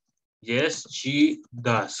 Okay. Yes, she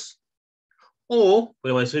does. O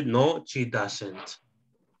podemos decir no, she doesn't.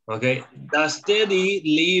 Okay. Does Teddy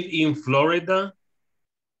live in Florida?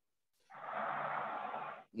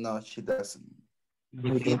 No, she doesn't.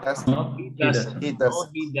 Okay. He doesn't. No, He he doesn't. doesn't. He No,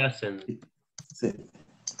 doesn't. he doesn't. Sí.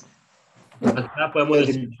 Acá podemos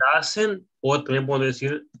decir doesn't o también podemos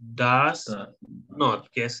decir does not,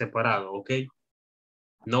 que es separado, ¿ok?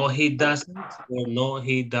 No, he doesn't or no,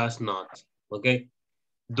 he does not, ¿ok?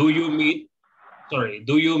 Do you meet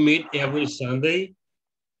every Sunday?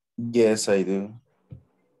 Yes, I do.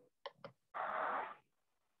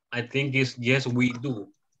 I think it's yes, we do.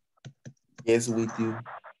 Yes, we do.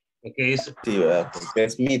 Okay, sí, ¿verdad? Porque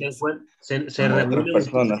es meet. Se Otras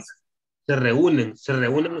personas. Se reúnen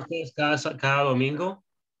ustedes cada domingo.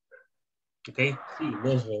 Ok, sí,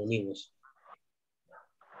 nos reunimos.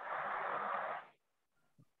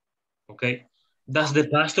 Ok, does the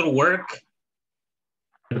pastor work?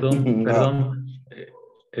 Perdón,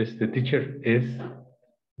 teacher,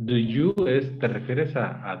 do you te refieres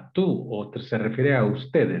a tú o se refiere a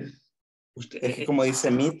ustedes? Es que como dice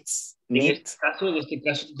meets, En este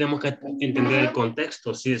caso tenemos que entender el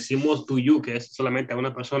contexto. Si decimos to you, que es solamente a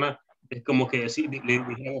una persona, es como que si le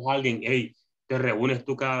dijéramos a alguien, hey, ¿te reúnes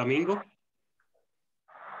tú cada domingo?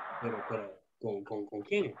 Pero ¿con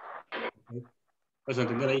quién? Pues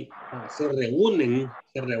entender ahí, se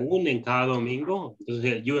reúnen cada domingo.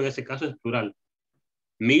 Entonces el you en ese caso es plural.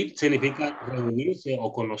 Meet significa reunirse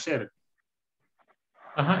o conocer.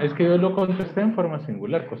 Ajá, es que yo lo contesté en forma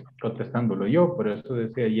singular, contestándolo yo, por eso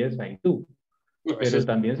decía yes, I do. No, Pero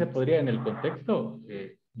también se podría en el contexto,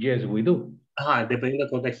 yes, we do. Ajá, dependiendo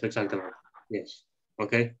del contexto, exactamente. Yes.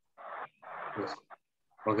 Ok. Yes.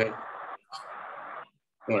 Ok.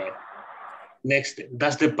 All right. Next,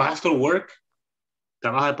 does the pastor work?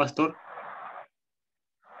 ¿Trabaja el pastor?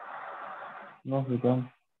 No, we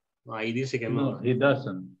don't. Ahí dice que No, no. he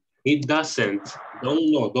doesn't. He doesn't.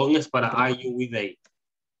 Don't no. Don't es para I, you, we, they.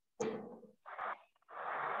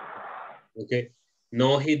 Okay.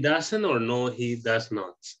 No, he doesn't or no, he does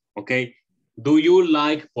not. Okay. Do you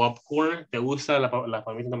like popcorn? ¿Te gusta la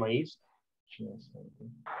palomitas de maíz? Yes, I do.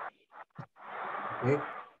 Okay.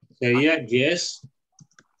 Sería yes,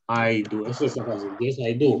 I do. Eso es fácil. Yes,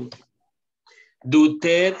 I do. Do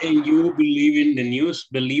Ted and you believe in the news?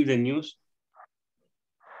 Believe the news?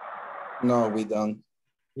 No, we don't.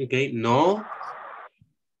 Okay. No.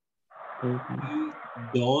 We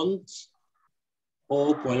don't.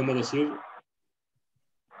 O podemos decir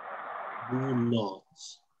do not.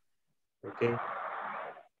 Okay.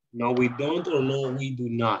 No, we don't, or no, we do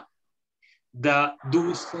not.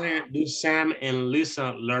 Do Sam and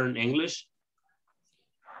Lisa learn English?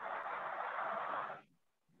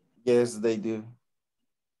 Yes, they do.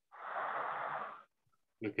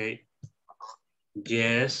 Okay.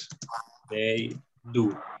 Yes, they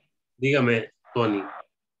do. Dígame, Tony.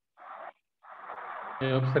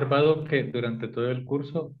 He observado que durante todo el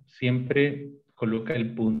curso siempre coloca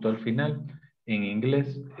el punto al final en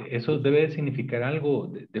inglés. ¿Eso debe de significar algo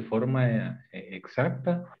de forma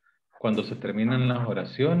exacta cuando se terminan las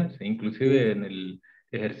oraciones? Inclusive en el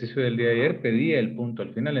ejercicio del día de ayer pedía el punto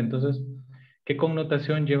al final. Entonces, ¿qué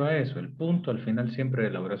connotación lleva eso? El punto al final siempre de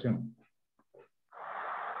la oración.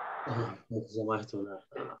 ¿Cómo se llama esto?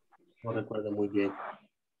 No recuerdo muy bien.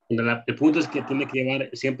 El punto es que tiene que llevar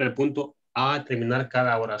siempre el punto a terminar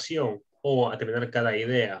cada oración o a terminar cada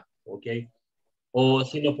idea, ¿ok? O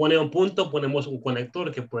si nos pone un punto, ponemos un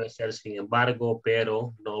conector que puede ser sin embargo,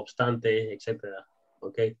 pero, no obstante, etcétera,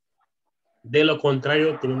 ¿ok? De lo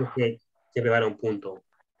contrario, tenemos que llevar un punto.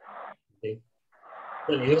 ¿Okay?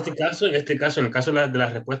 Bueno, en este caso, en el caso de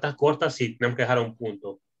las respuestas cortas, sí tenemos que dejar un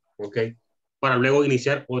punto, ¿ok? Para luego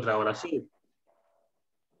iniciar otra oración.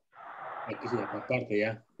 Aquí sí, aparte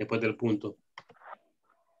ya, después del punto.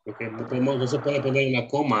 Okay. No se puede poner una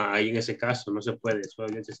coma ahí en ese caso, no se puede,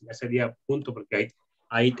 solamente ya sería punto porque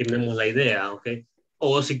ahí tenemos la idea, ¿ok?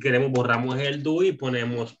 O si queremos borramos el do y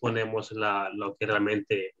ponemos lo que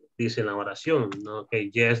realmente dice la oración, ¿no? Ok,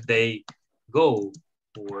 yes, they go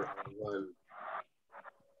for one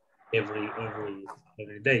every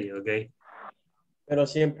day, ¿ok? Pero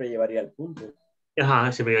siempre llevaría el punto.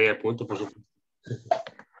 Ajá, siempre llegaría al punto, por supuesto.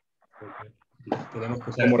 Okay. Tenemos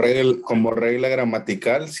que Como regla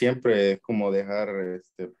gramatical, siempre es como dejar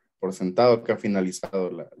por sentado que ha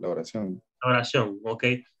finalizado la oración. La oración, ¿ok?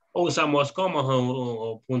 O usamos comas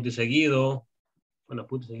o punto y seguido. Bueno,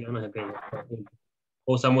 punto y seguido no se pega.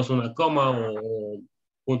 O usamos una coma o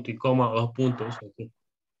punto y coma o dos puntos, ¿okay?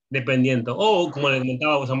 Dependiendo. O, como les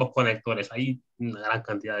comentaba, usamos conectores. Hay una gran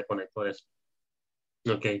cantidad de conectores,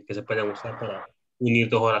 ¿ok? Que se pueden usar para unir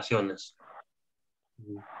dos oraciones.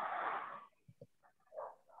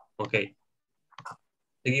 Ok.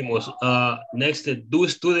 Seguimos. Next, do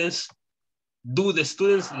the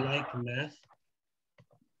students like math?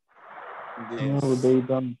 Yes. No, they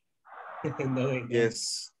don't. No, they don't.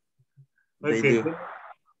 Yes, Okay. they do.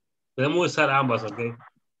 Podemos usar ambas, ¿ok?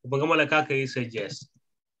 Pongámosle acá que dice yes.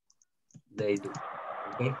 They do.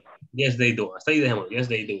 ¿Ok? Yes, they do. Hasta ahí dejemos. Yes,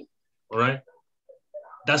 they do. All right.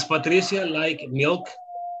 Does Patricia like milk?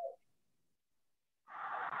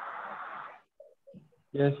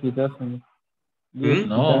 Yes, she doesn't. Yes,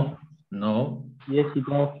 No, no. Yes, she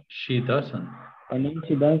does. She doesn't. I mean,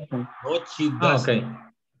 she doesn't. No, she doesn't.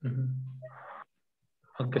 Ah, ok.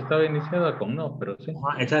 Aunque estaba iniciada con no, pero sí.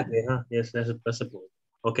 Exactly. Yes, that's the point.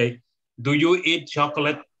 Okay. Do you eat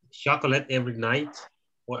chocolate every night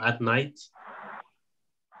or at night?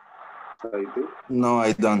 I do. No,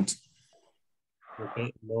 I don't.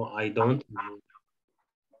 Okay. No, I don't.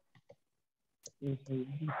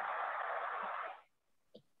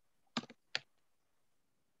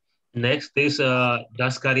 Next is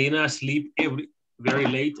does Karina sleep very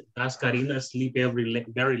late? Does Karina sleep very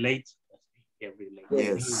late? Every late.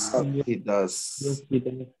 Yes, he does.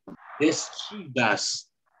 Yes, she does.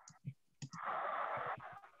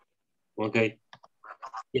 Okay.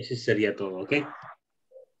 Y así sería todo, ok.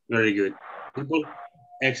 Very good. People,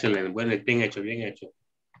 excellent. Bueno, bien hecho, bien hecho.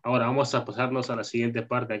 Ahora vamos a pasarnos a la siguiente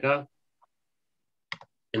parte acá.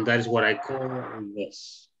 And that is what I call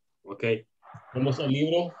this. Ok. Vamos al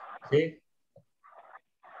libro. ¿Sí?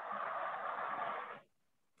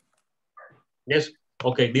 Yes.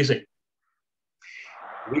 Ok, dice.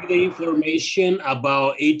 Read the information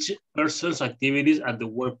about each person's activities at the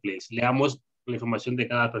workplace. Leamos la información de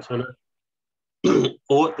cada persona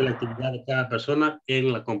o de la actividad de cada persona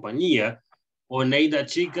en la compañía. Oneida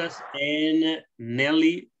Chicas en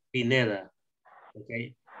Nelly Pineda.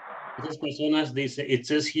 Okay. Estas personas dice, it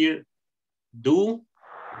says here, do,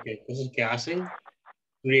 okay, cosas que hacen,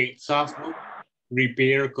 create software,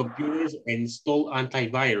 repair computers, and install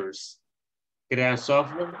antivirus. Crean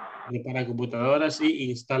software, reparan computadoras y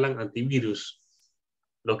instalan antivirus.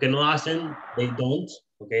 Lo que no hacen, they don't,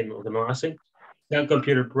 okay, lo que no hacen, sell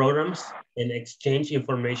computer programs and exchange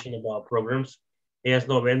information about programs. Ellas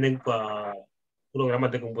no venden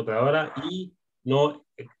programas de computadora y no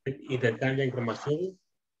intercambian información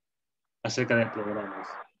acerca de programas.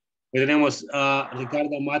 Hoy tenemos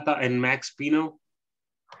Ricardo Mata and Max Pino.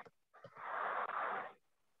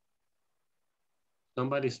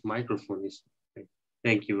 Somebody's microphone is.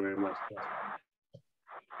 Thank you very much.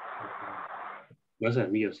 No es el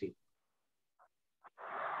mío, sí.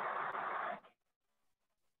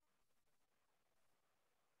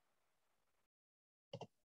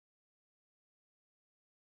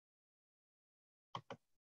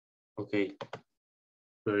 Okay.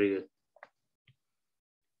 Very good.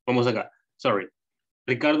 Vamos acá. Sorry.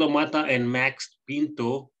 Ricardo Mata and Max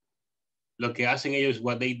Pinto. Lo que hacen ellos,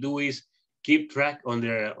 what they do is keep track on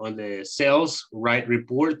the sales, write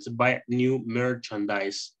reports, buy new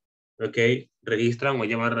merchandise. Ok. Registran o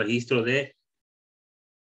llevan registro de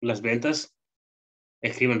las ventas,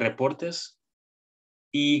 escriben reportes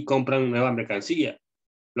y compran nueva mercancía.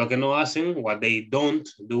 Lo que no hacen, what they don't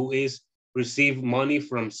do is receive money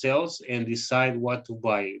from sales and decide what to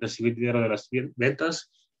buy. Recibir dinero de las ventas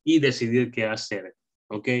y decidir qué hacer.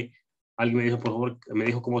 ¿Ok? Alguien me dijo, por favor, me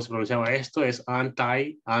dijo cómo se pronunciaba esto. Es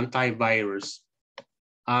antivirus.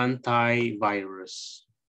 Antivirus.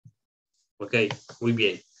 Ok, muy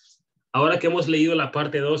bien. Ahora que hemos leído la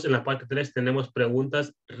parte 2, en la parte 3 tenemos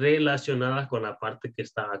preguntas relacionadas con la parte que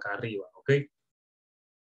está acá arriba. ¿Ok?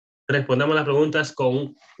 Respondamos las preguntas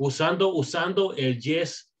usando el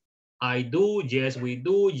yes, I do, yes, we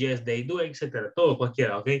do, yes, they do, etcétera. Todo,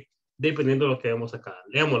 cualquiera, ¿ok? Dependiendo de lo que vemos acá.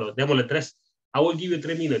 Leámoslo, démosle 3. I will give you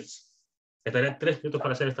 3 minutes. Estaré 3 minutos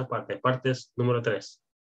para hacer esta parte. Partes número 3.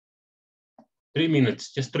 3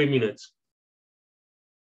 minutes, just 3 minutes.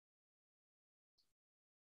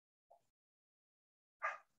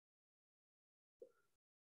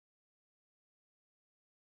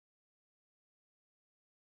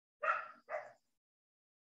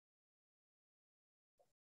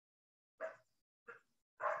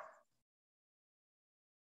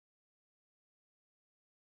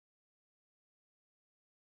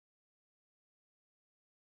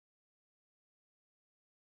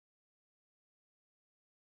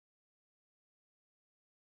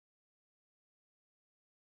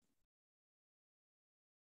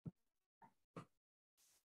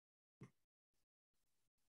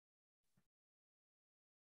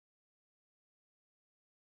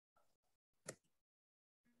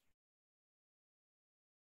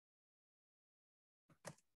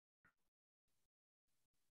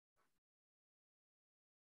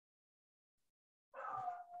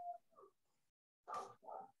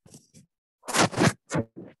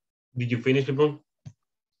 Did you finish, people?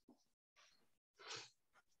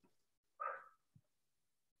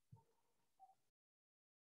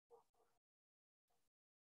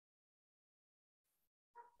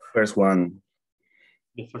 First one.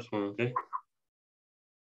 The first one, okay.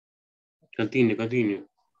 Continue.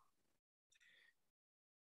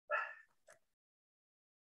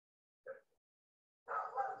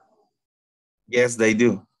 Yes, they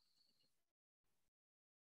do.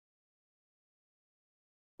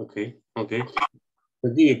 Okay.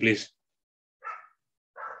 Continue, please.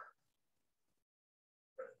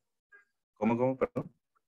 ¿Cómo, perdón?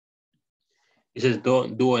 It says,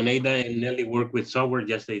 do Oneida and Nelly work with software?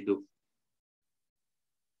 Yes, they do.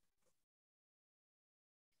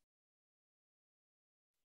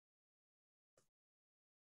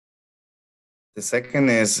 The second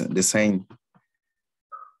is the same.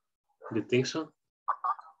 You think so?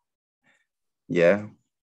 Yeah.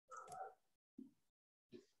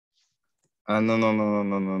 No.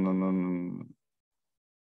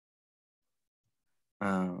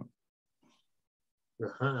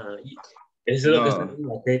 Ajá. Eso es lo que está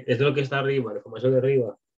arriba, ¿ok? Eso es lo que está arriba, la información de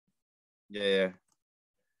arriba. Yeah.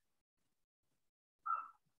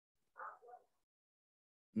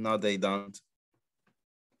 No, they don't.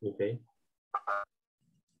 Okay.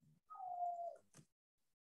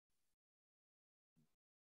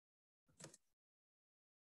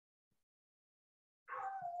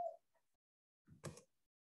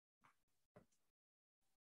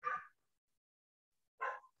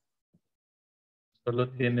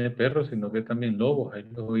 Solo tiene perros, sino que también lobos. Ahí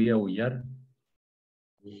los oí aullar.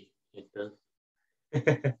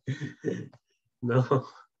 No.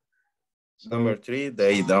 Number 3,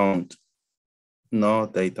 they don't. No,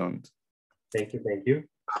 they don't. Thank you.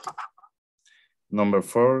 Number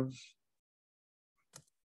 4.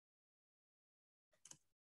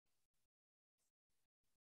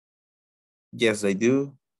 Yes, they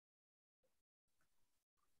do.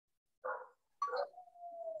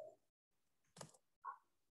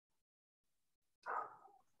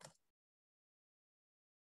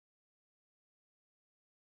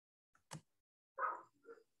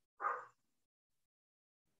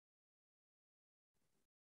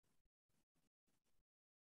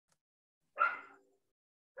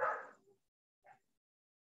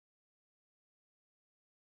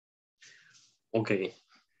 Okay.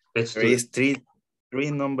 Let's do There is it. three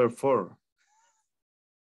number 4.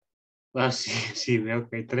 Ah, sí, veo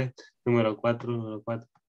que hay 3. Número 4.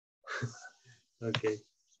 Ok,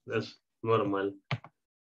 es normal.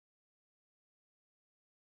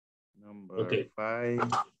 Number 5.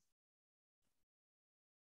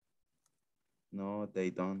 No,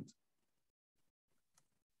 they don't.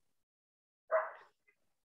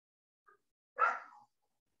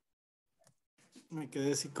 Me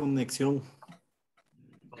quedé sin conexión.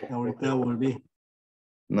 Ahorita volví.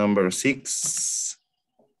 Number 6.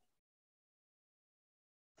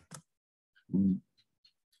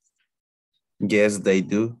 Yes, they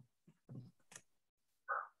do.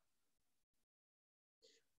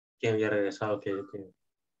 ¿Quién había regresado? Que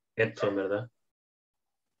Edson, ¿verdad?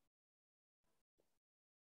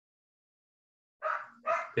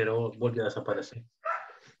 Pero volvió a desaparecer.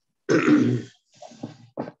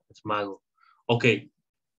 Es mago. Ok,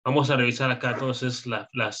 vamos a revisar acá entonces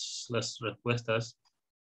las respuestas.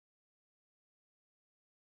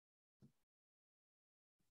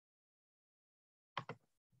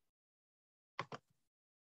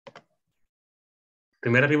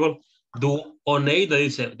 Primera rival, do Oneida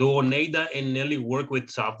dice, do Oneida and Nelly work with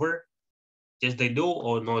software? Yes, they do,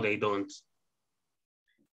 or no, they don't?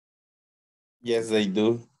 Yes, they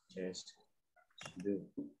do. Yes, do.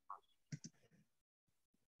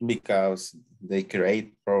 Because they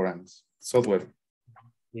create programs, software.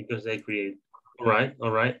 Because they create. All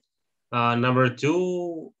right. Number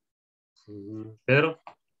 2, Pedro.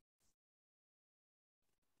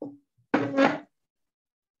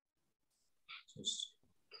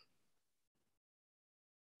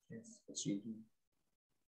 Yes, you do.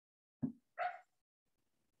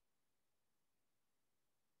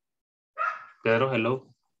 Pedro,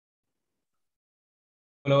 hello.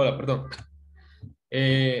 Hola, perdón.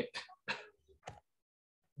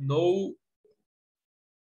 No,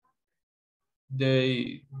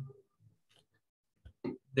 they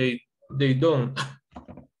don't.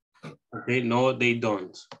 Okay, no, they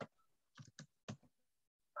don't.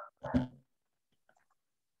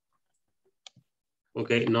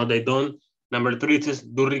 Okay, no, they don't. Number 3, it says,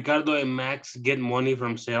 do Ricardo and Max get money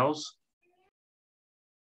from sales?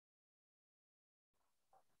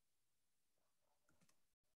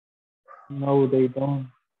 No, they don't.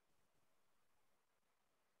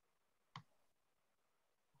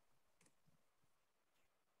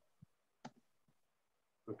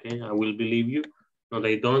 Okay, I will believe you. No,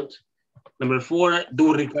 they don't. Number 4,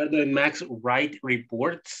 do Ricardo and Max write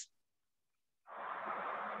reports?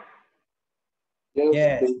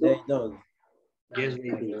 Yes, they don't. Yes, they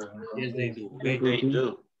do. Yes, they do. Okay. They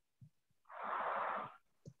do.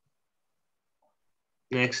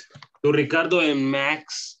 Next, do Ricardo and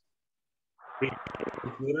Max read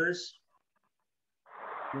computers?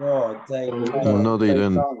 No, they don't. No, they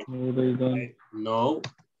don't. No, they don't. Okay. No.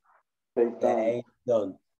 They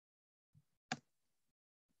don't.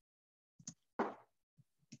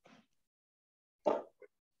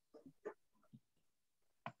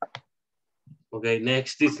 Okay,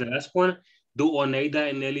 next is the last one. Do Oneida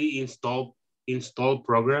and Nelly install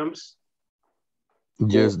programs?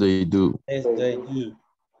 Yes, they do. Yes, they do.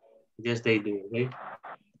 Yes, they do. Okay.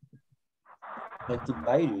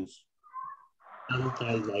 Antivirus.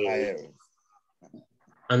 Antivirus.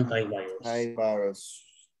 Antivirus. Antivirus.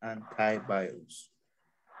 Antivirus.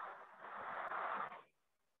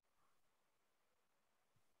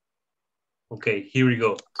 Okay, here we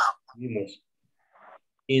go. Vimos.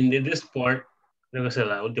 In this part, creo que es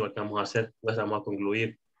la última que vamos a hacer, pues vamos a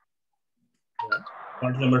concluir.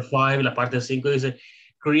 Part number 5, la parte 5 dice,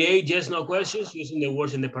 create yes, no questions using the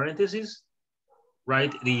words in the parentheses.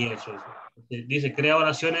 Write the answers. Dice, crea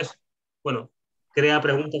oraciones, bueno, crea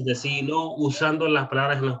preguntas de sí y no usando las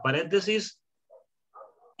palabras en los paréntesis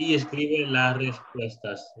y escribe las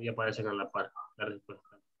respuestas. Y aparecen a la par, las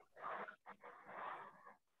respuestas.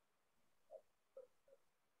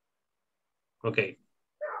 Ok.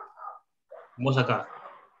 Vamos acá.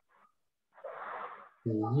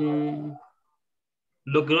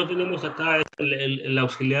 Lo que no tenemos acá es el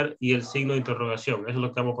auxiliar y el signo de interrogación. Eso es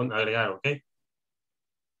lo que vamos a agregar, ¿ok?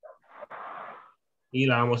 Y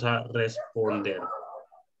la vamos a responder.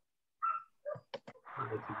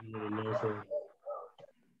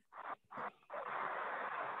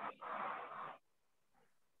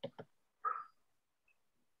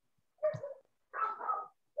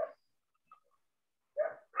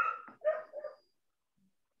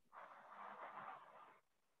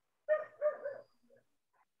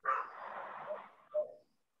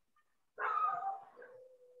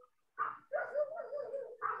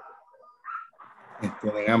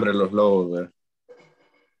 Tienen hambre los lobos, ¿verdad?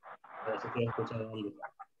 Parece que he escuchado algo.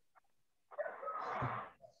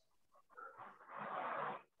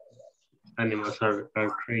 Animals are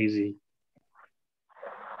crazy.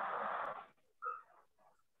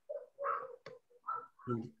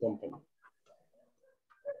 Company.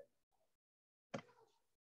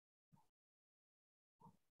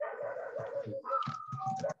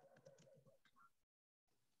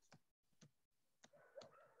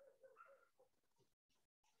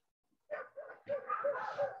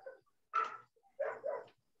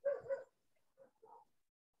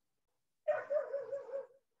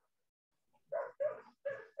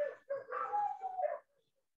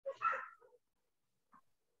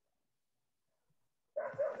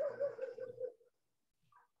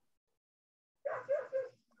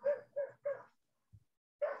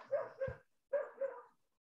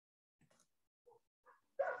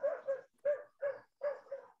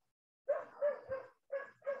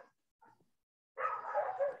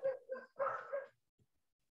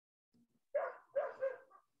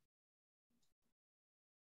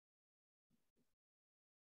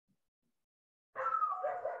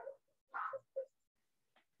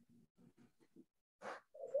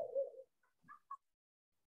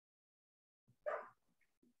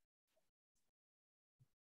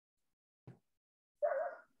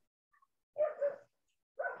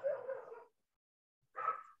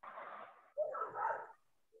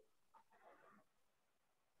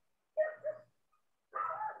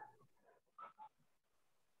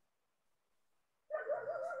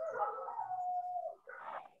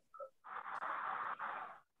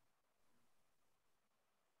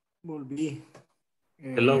 Volví.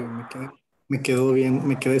 Hello. Me quedó bien,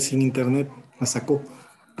 me quedé sin internet, me sacó.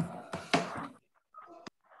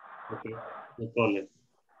 Ok, no problem.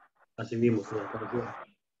 Así mismo, sí, apareció.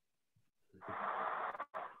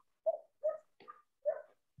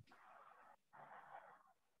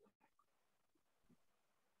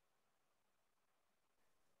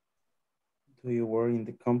 Do you work in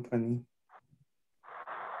the company?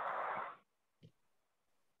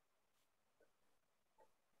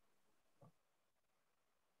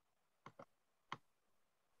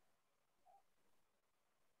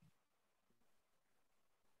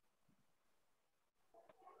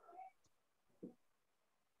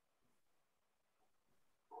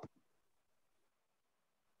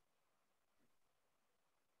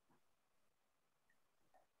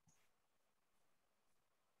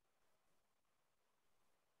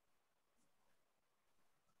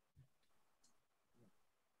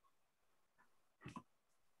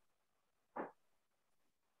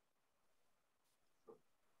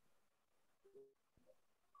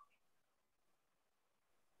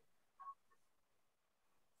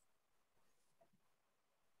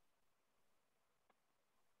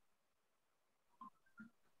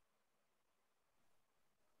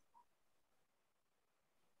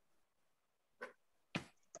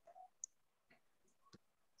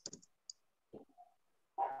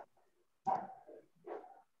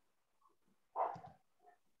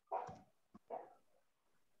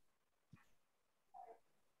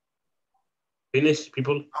 Finish,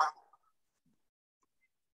 people.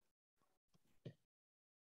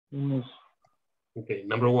 Ok,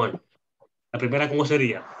 number one. La primera, ¿cómo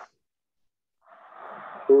sería?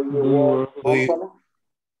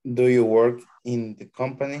 Do you work in the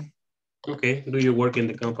company? Okay, do you work in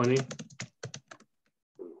the company?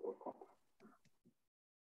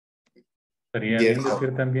 Sería bien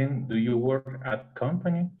decir también, do you work at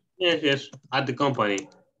company? Yes, yes, at the company.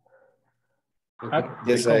 Okay.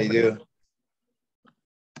 Yes, I do.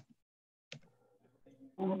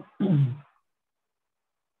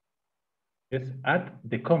 Es at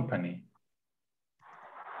the company.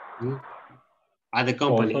 At the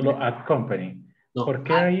company. O solo at company. No, ¿Por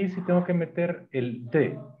qué ahí sí tengo que meter el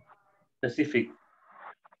de? Specific.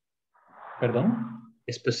 ¿Perdón?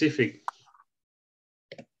 Specific.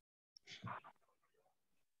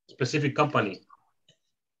 Specific company.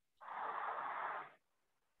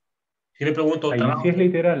 Si le pregunto, ahí sí es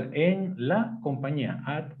literal, en la compañía,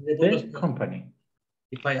 at the company.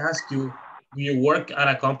 If I ask you, do you work at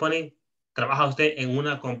a company? ¿Trabaja usted en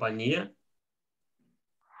una compañía?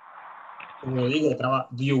 Como digo,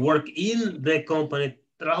 do you work in the company?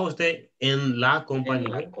 ¿Trabaja usted en la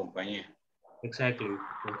compañía? En la compañía. Exactly.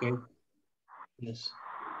 Okay. Yes.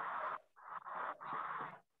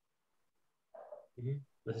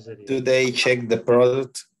 Do they check the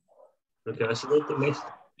product? Okay,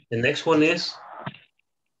 the next one is,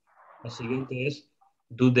 la siguiente es,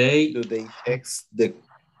 do they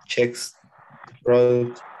checks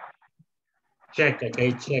product? Check,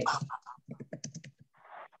 okay, check.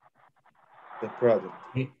 The product.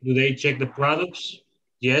 Do they check the products?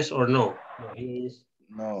 Yes or no?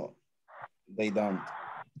 No, they don't.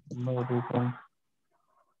 No, they don't.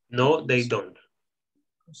 No, they don't.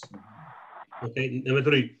 Okay, number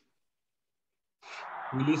three.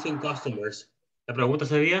 We listen customers. La pregunta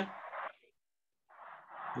sería.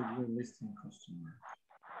 Do we listen customers?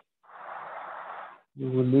 You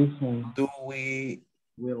will listen. Do we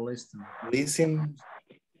listen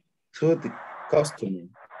to the customer?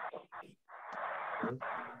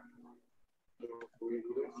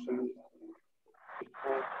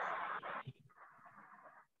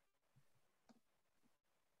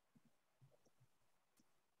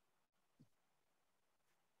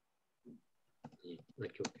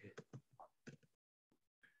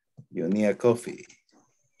 You need a coffee.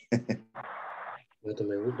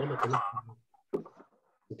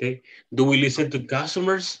 Okay. Do we listen to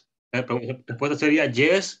customers? La respuesta sería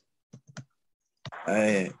yes.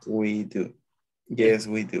 We do. Yes,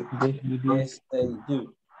 we do. Yes, they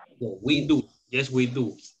do. No, we do. Yes, we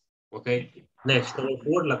do. Okay. Next, number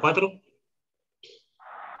four, la 4.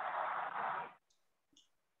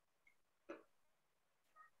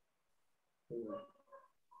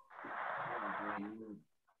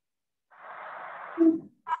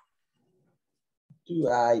 Do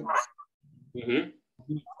I?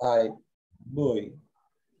 Do I buy?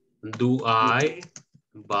 Do I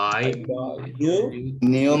buy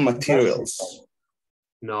new materials?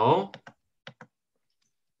 No.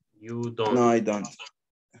 You don't. No, I don't.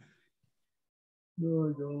 No,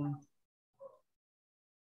 I don't.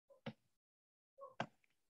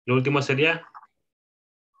 La última sería.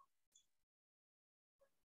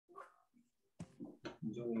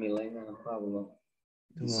 Yo, Milena, Pablo.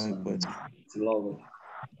 It's logo.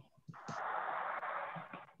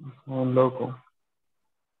 Un loco.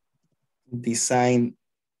 Design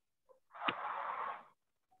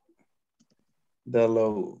the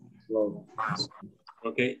logo.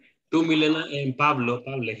 Okay. Tú, Milena, en Pablo,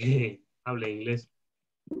 hable inglés.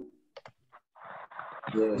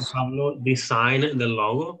 Yes. Pablo design the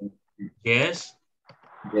logo. Yes.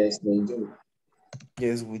 Yes, they do.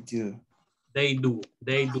 Yes, we do. They do.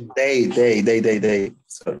 They do. They.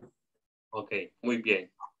 Sorry. Ok, muy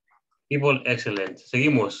bien. People, excellent.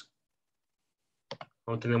 Seguimos.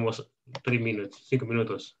 Aún tenemos 5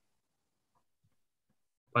 minutos.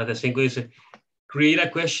 Parte 5 dice, create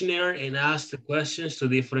a questionnaire and ask the questions to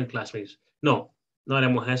different classmates. No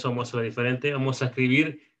haremos eso, vamos a hacerlo diferente. Vamos a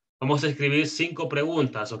escribir 5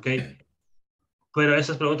 preguntas, ¿ok? Pero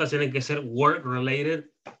esas preguntas tienen que ser work related.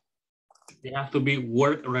 They have to be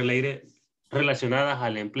work related, relacionadas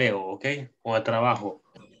al empleo, ¿ok? O al trabajo,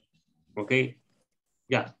 ¿ok?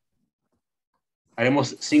 Ya.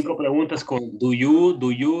 Haremos 5 preguntas con do you,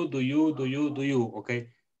 ¿ok?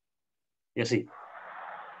 Y así.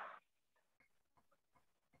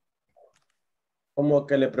 Como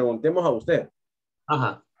que le preguntemos a usted.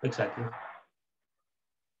 Ajá, exacto.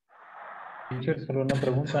 Teacher, solo una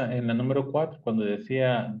pregunta. En la número 4, cuando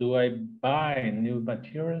decía, do I buy new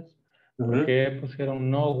materials? ¿Por qué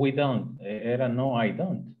pusieron no, we don't? Era no, I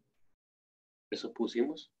don't. Eso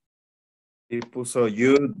pusimos. Y puso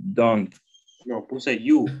you don't. No, puse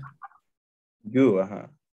you. You,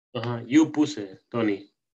 ajá. Ajá, you puse,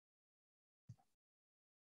 Tony.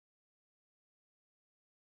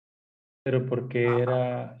 Pero porque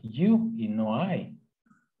era you y no I.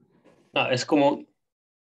 Ah, es como,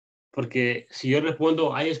 porque si yo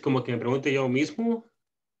respondo I es como que me pregunte yo mismo.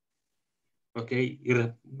 Ok,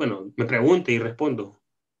 bueno, me pregunte y respondo.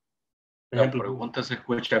 Por La ejemplo, pregunta se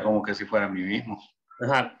escucha como que si fuera a mí mismo.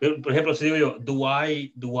 ajá, por ejemplo, si digo yo, do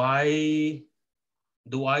I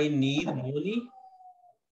need money?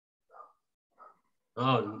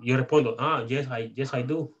 Yo respondo, yes, I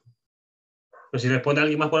do. Pero si responde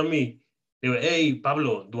alguien más por mí, digo, hey,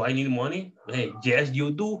 Pablo, do I need money? Hey, yes, you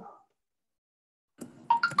do.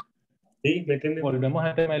 ¿Sí? ¿Me entiendes? Volvemos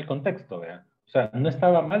al tema del contexto, ¿vea? O sea, no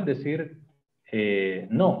estaba mal decir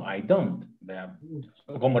no, I don't, ¿vea?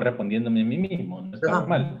 Como respondiéndome a mí mismo, no estaba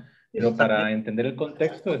mal. Pero para entender el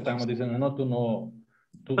contexto, estábamos diciendo, no, tú no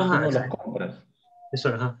los compras. Eso,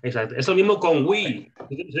 ajá, exacto. Es lo mismo con we.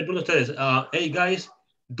 Le pregunto a ustedes, hey guys,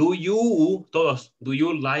 todos, do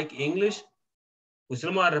you like English? Usted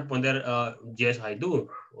no me va a responder, yes, I do,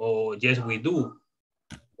 o yes, we do.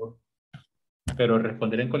 Pero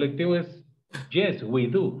responder en colectivo es, yes, we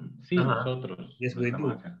do. Sí, Ajá. nosotros. Yes, we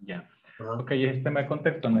do. Ya. Ajá. Ok, es tema de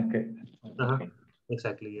contexto, no es que... Ajá, okay.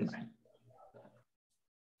 exactly, yes. Vale.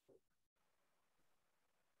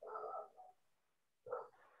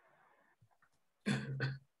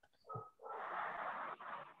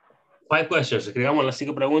 5 questions. Escribamos las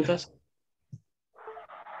 5 preguntas.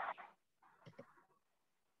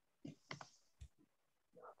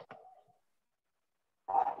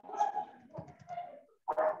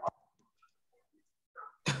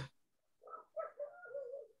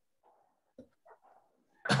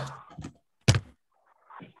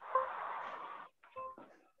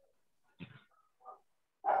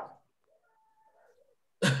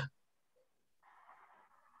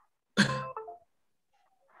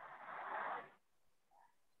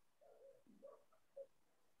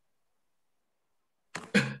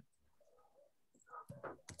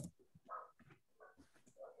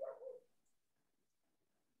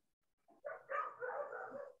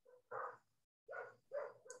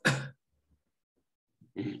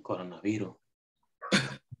 Coronavirus.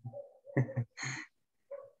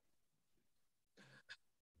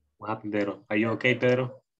 What happened, Pedro? Are you okay,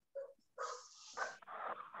 Pedro?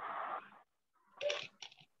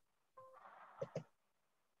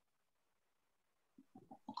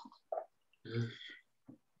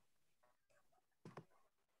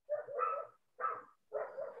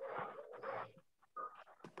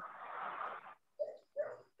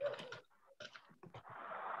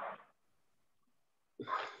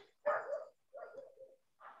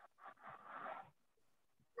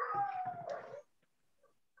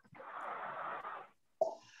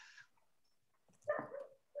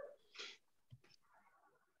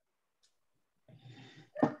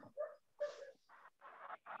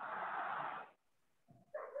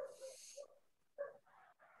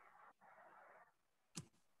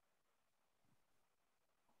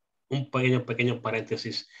 Un pequeño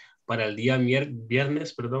paréntesis. Para el día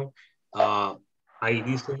viernes, perdón, ahí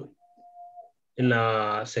dice, en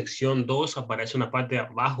la sección 2 aparece una parte de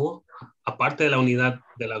abajo, aparte de la unidad,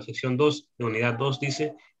 de la sección 2, de unidad 2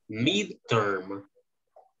 dice midterm.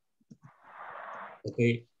 Ok,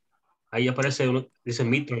 ahí aparece, dice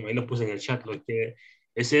midterm, ahí lo puse en el chat.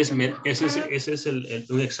 Ese es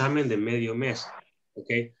un examen de medio mes, ok,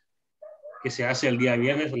 que se hace el día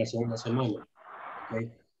viernes de la segunda semana.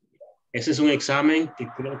 Okay. Ese es un examen que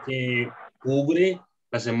creo que cubre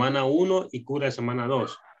la semana 1 y cubre la semana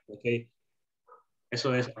 2. Okay.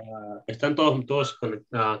 Eso es, están todos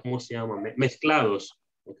 ¿cómo se llama? Mezclados.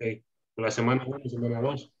 Okay. La semana 1 y semana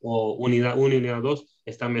 2, o unidad 1 y unidad 2,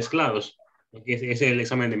 están mezclados. Okay. Ese es el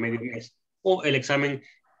examen de medio mes, o el examen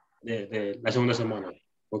de la segunda semana.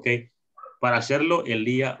 Okay. Para hacerlo el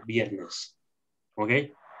día viernes. Ok.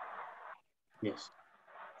 Yes.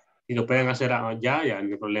 Y lo pueden hacer ya, no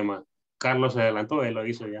hay problema. Carlos se adelantó, él lo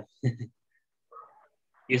hizo ya.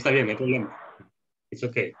 Y está bien, no hay problema. It's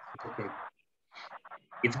okay. It's okay.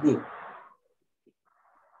 It's good.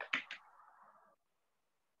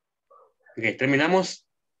 Ok, ¿terminamos?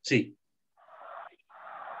 Sí.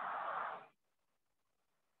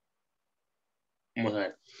 Vamos a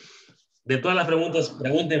ver. De todas las preguntas,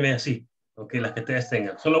 pregúntenme así. Ok, las que ustedes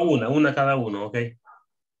tengan. Solo una cada uno, ok.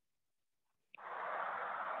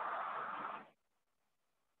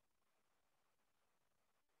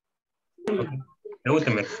 Okay.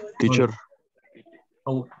 Pregúntenme. Teacher.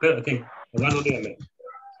 Oh, ok, Eduardo, dígame.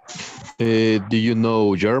 Do you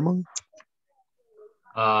know German?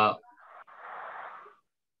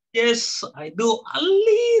 Yes, I do a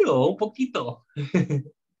little, un poquito.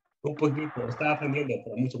 Un poquito, estaba aprendiendo,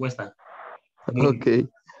 pero mucho cuesta. Okay.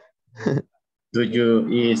 Do you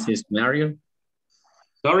is married?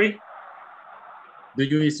 Sorry? Do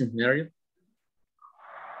you is married?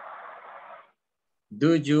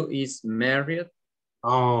 Do you is married?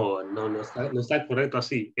 Oh, no está correcto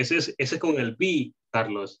así. Ese es con el be,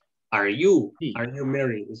 Carlos. Are you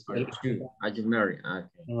married? Are you married?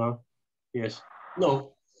 Okay. Yes.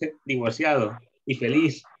 No, divorciado y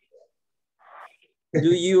feliz.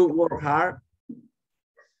 Do you work hard?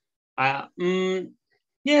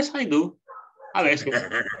 Yes, I do. A veces.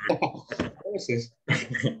 A veces.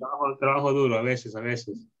 Trabajo duro, a veces.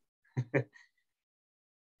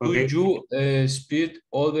 Okay. Do you speak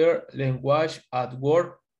other language at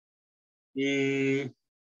work?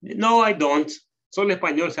 No, I don't. Solo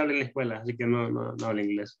español se habla en la escuela, así que no hablo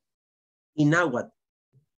inglés. Inahuat.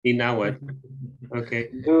 Okay.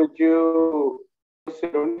 Do you use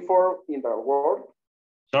uniform in the work?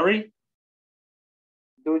 Sorry?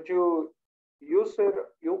 Do you use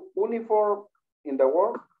your uniform in the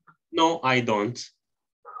work? No, I don't.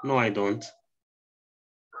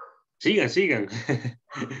 Sigan.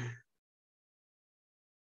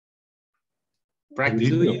 Practice.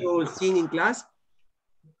 Do you sing in class?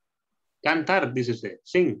 Cantar, dice usted.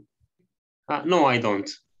 Sing. No, I don't.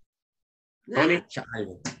 Tony?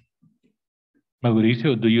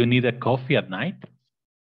 Mauricio, do you need a coffee at night?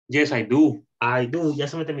 Yes, I do. Ya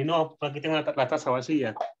se me terminó. Aquí tengo la taza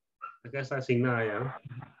vacía. Acá está sin nada ya.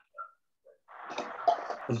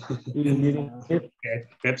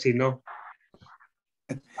 Pepsi no.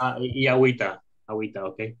 Y agüita,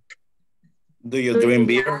 ok. Do you drink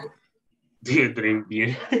beer? Do you drink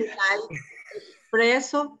beer?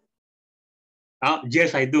 Espresso.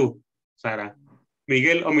 Yes, I do, Sara.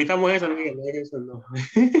 Miguel, omitamos eso, Miguel. Eso no.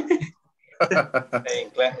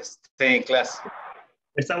 Stay in class.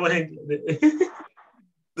 Estamos en...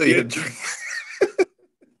 Do you drink?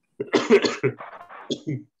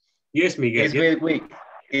 Yes, Miguel. This week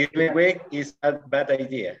is a bad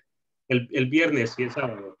idea. El viernes y el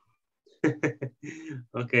sábado.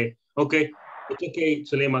 Okay. It's okay,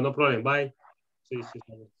 Suleiman, no problem. Bye. Sí,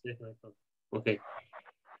 no problem. Okay.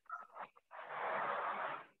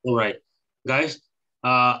 All right. Guys,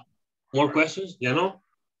 more questions? ¿Ya no?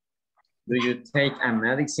 Do you take a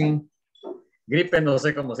medicine? Gripe no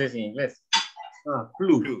sé cómo se dice en inglés.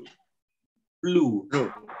 Flu.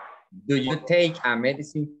 Do you take a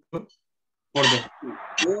medicine? For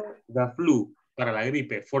the flu. Para la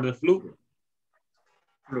gripe. For the flu?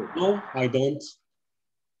 No, I don't.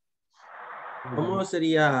 ¿Cómo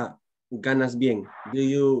sería ganas bien? Do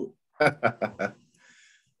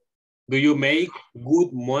you make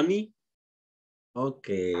good money?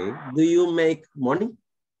 Okay. Do you make money?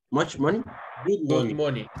 Much money? Good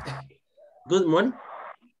money. Good money?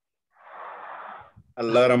 A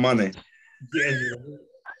lot of money.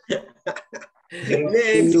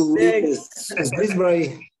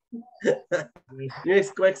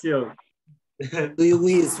 Next question. Do you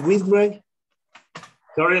eat sweet bread?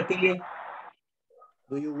 Sorry, Atilio.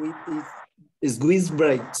 Do you eat sweet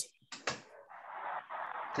bread?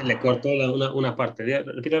 Se le cortó una parte.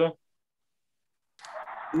 Repítalo.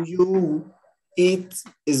 Do you eat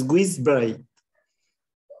sweet bread?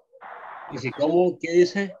 ¿Y si cómo? ¿Qué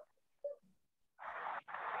dice?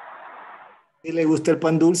 Si le gusta el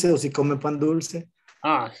pan dulce o si come pan dulce.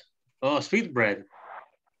 Sweet bread.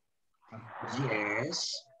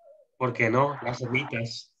 Yes. ¿Por qué no? Las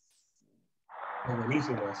semitas. Son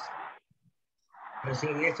buenísimas.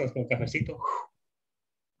 Recién hechas con cafecito.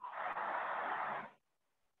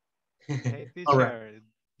 Hey, teacher, All right.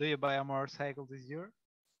 do you buy a motorcycle this year?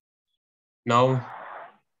 No,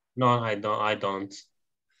 I don't.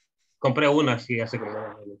 Compré una así hace como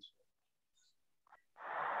 2 años.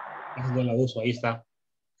 Esa no la uso, ahí está.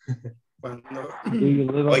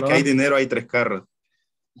 Hoy que hay dinero, hay 3 carros.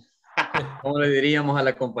 ¿Cómo le diríamos a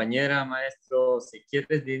la compañera, maestro? Si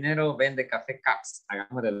quieres dinero, vende café caps.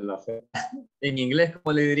 Hagámosle la oferta. En inglés,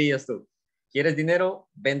 ¿cómo le dirías tú? ¿Quieres dinero?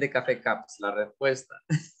 Vende café caps. La respuesta.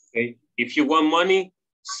 Okay. If you want money,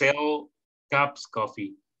 sell caps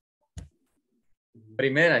coffee.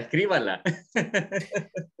 Primera, escríbala.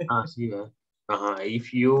 Sí, ¿verdad? Ajá,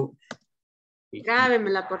 if you...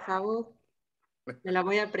 Grábemela, por favor. Me la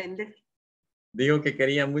voy a aprender. Digo que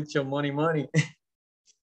quería mucho money.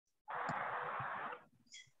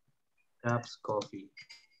 Caps coffee.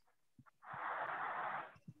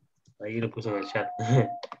 Ahí lo puse en el chat.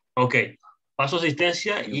 Ok. Paso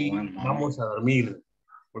asistencia y vamos a dormir.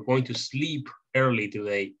 We're going to sleep early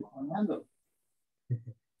today.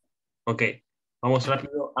 Ok. Vamos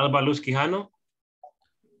rápido. Alba Luz Quijano.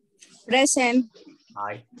 Present.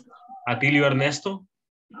 Hi. Atilio Ernesto.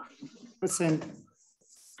 Present.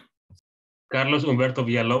 Carlos Humberto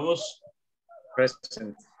Villalobos.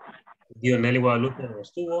 Present. Dionelli Guadalupe no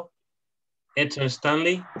estuvo. Edson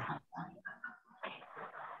Stanley.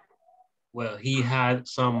 Well, he had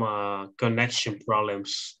some connection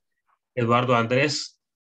problems. Eduardo Andrés.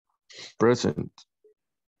 Present.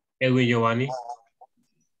 Edwin Giovanni.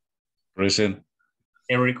 Present.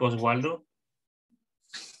 Eric Oswaldo.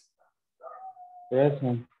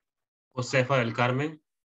 Present. Josefa del Carmen.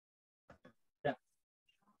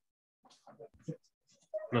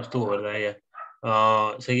 No estuvo, ¿verdad? Ella.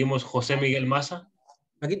 Seguimos José Miguel Maza.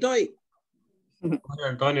 Aquí estoy. Juan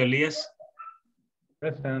Antonio Elías.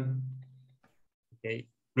 Present. Okay.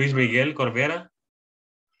 Luis Miguel Corvera.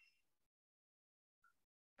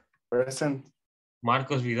 Present.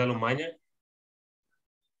 Marcos Vidal Umaña.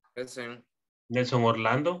 Present. Nelson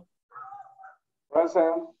Orlando.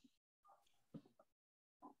 Present.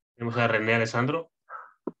 Tenemos a René Alessandro.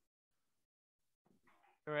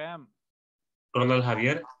 Here I am. Ronald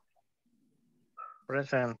Javier.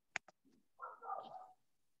 Present.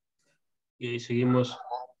 Y seguimos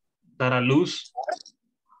Sara Luz.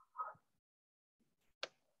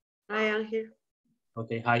 I am here.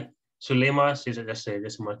 Ok, hi. Zulema ya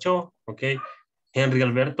se marchó. Ok. Henry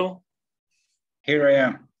Alberto. Here I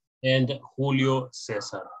am. And Julio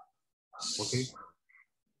César. Ok.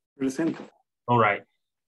 Present. All right.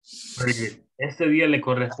 Very good. Este día le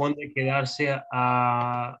corresponde quedarse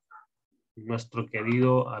a nuestro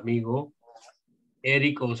querido amigo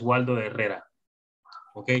Eric Oswaldo Herrera.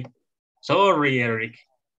 Ok. Sorry, Eric.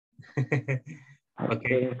 Ok.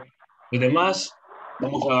 Los demás,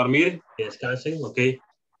 vamos a dormir, que descansen, ok.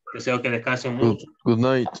 Deseo que descansen mucho. Good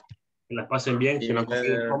night. Que la pasen bien. Si no han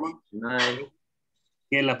cogido en coma,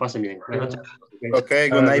 que la pasen bien. Buenas noches. Okay,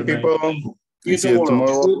 good night, people. See See you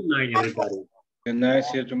tomorrow. Good night, everybody. Good night.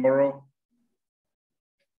 See you tomorrow.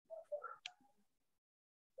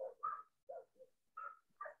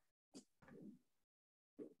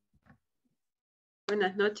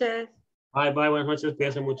 Buenas noches. Bye, bye. Buenas noches.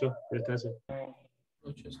 Cuídense mucho. Descansen.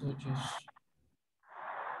 Noches.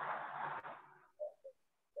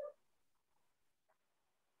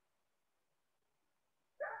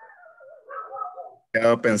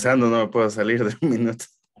 Quedaba pensando, no me puedo salir de un minuto.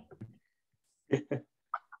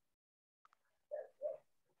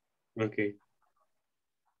 Ok.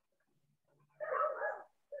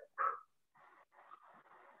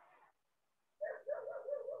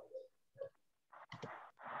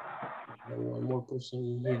 One more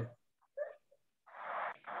person here.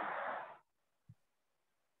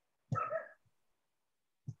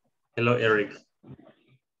 Hello, Eric.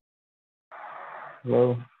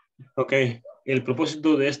 Hello. Ok, el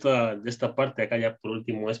propósito de esta parte acá ya por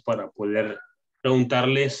último es para poder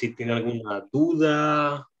preguntarle si tiene alguna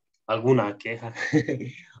duda, alguna queja,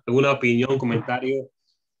 alguna opinión, comentario,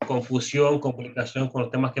 confusión, complicación con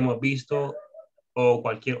los temas que hemos visto o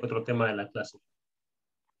cualquier otro tema de la clase.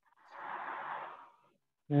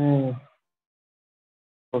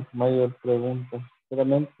 Mayor pregunta,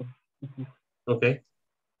 sinceramente. Ok,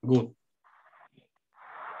 good.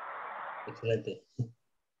 Excelente.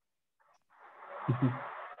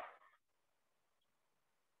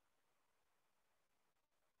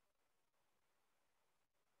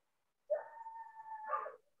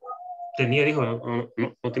 Dijo,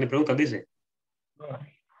 no tiene preguntas, dice.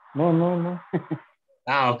 No.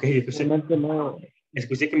 Ah, ok. Realmente no.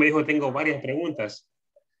 Escuché que me dijo tengo varias preguntas.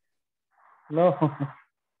 No,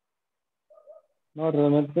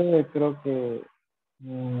 realmente creo que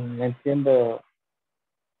entiendo.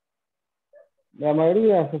 La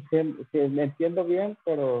mayoría me entiendo bien,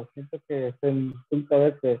 pero siento que se me dificulta a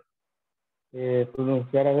veces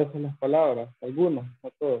pronunciar a veces las palabras, algunas,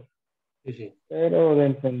 no todas. Sí. Pero de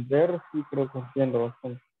entender sí creo que entiendo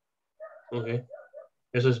bastante. Ok.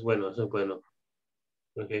 Eso es bueno.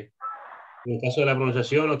 Ok. En el caso de la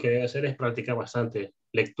pronunciación, lo que debe hacer es practicar bastante.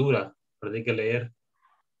 Lectura, practique leer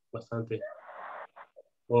bastante.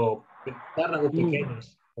 O párrafos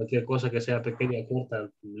pequeños. Cualquier cosa que sea pequeña, corta,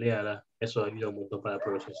 léala. Eso ayuda un montón para la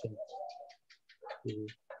pronunciación. Okay.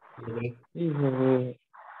 Sí,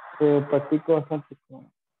 practico bastante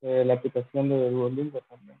con la aplicación de Duolingo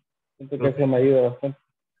también. Siento que eso me ayuda bastante.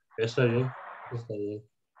 Está bien.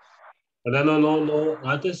 ¿Verdad? No.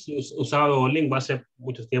 Antes usaba Duolingo hace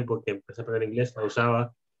mucho tiempo que empecé a aprender inglés, la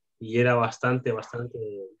usaba y era bastante, ¿cómo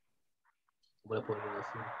le puedo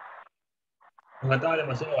decir? Me faltaba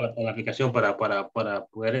demasiado la aplicación para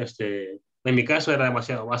poder, en mi caso era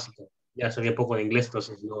demasiado básica. Ya sabía poco de inglés,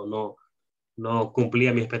 entonces no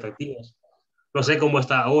cumplía mis expectativas. No sé cómo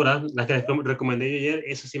está ahora. La que recomendé yo ayer,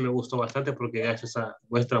 esa sí me gustó bastante porque ya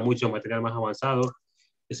muestra mucho material más avanzado.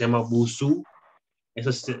 que se llama Busuu.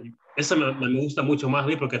 Esa me gusta mucho más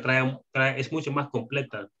porque es mucho más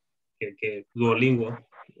completa que Duolingo.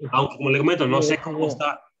 Aunque como le comento, no sé cómo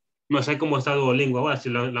está Duolingo ahora, si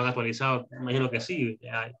lo han actualizado, imagino que sí,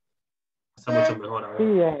 ya está mucho mejor ahora.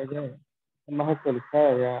 Sí, ya está más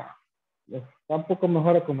actualizada, ya está un poco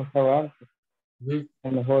mejor como estaba antes. A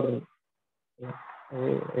lo mejor,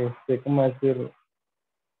 ¿cómo decir?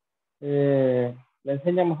 Le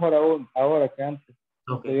enseña mejor aún ahora que antes.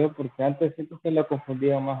 Okay. Porque antes siento que lo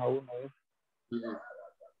confundía más a uno.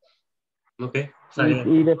 Ok, está bien.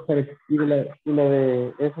 Y la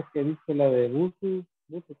de esa que dice, la de Busuu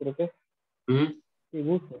creo que es. Sí,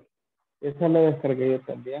 Busuu. Esa la descargué yo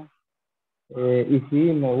también. Y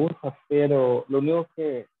sí, me gusta, pero lo único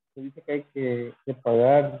que se dice que hay que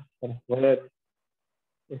pagar para poder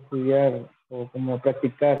estudiar o como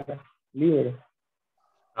practicar libre.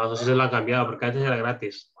 No sé si se lo ha cambiado, porque antes era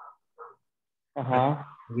gratis. Ajá.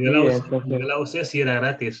 Yo la usé, sí era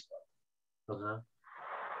gratis. Ajá.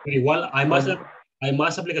 Pero igual hay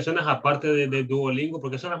más aplicaciones aparte de Duolingo,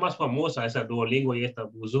 porque son las más famosas, esa Duolingo y esta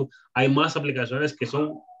Busuu. Hay más aplicaciones que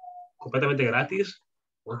son completamente gratis.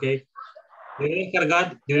 Ok. Debe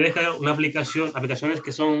descargar una aplicaciones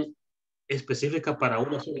que son específicas para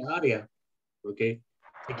una sola área. Ok.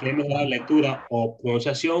 Si quieren mejorar lectura o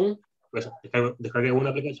pronunciación, pues descargue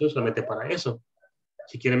una aplicación solamente para eso.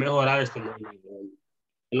 Si quieren mejorar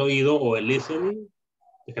el oído o el listening,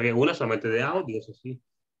 descargue una solamente de audio, eso sí.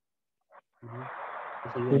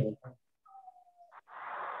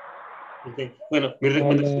 Okay. Bueno, mi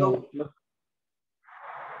recomendación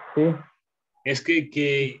es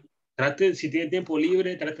que trate, si tiene tiempo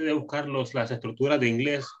libre, trate de buscar las estructuras de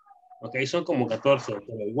inglés. Okay, son como 14,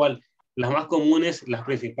 pero igual, las más comunes, las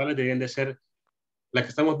principales deberían de ser las que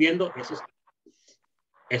estamos viendo.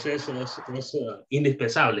 Eso es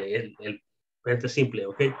indispensable, el presente simple,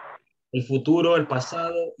 ¿ok? El futuro, el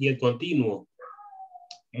pasado y el continuo.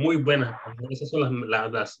 Muy buenas. Esas son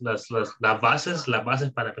las bases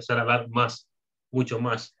para empezar a hablar más, mucho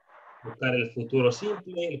más. Buscar el futuro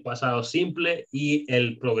simple, el pasado simple y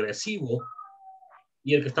el progresivo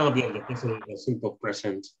y el que estamos viendo, que es el simple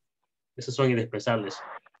present. Esos son indispensables.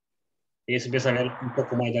 Y se empieza a ver un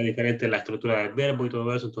poco más ya diferente la estructura del verbo y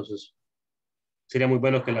todo eso, entonces sería muy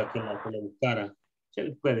bueno que la buscara. Se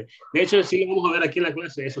les puede. De hecho, sí lo vamos a ver aquí en la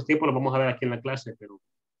clase, esos tiempos los vamos a ver aquí en la clase, pero...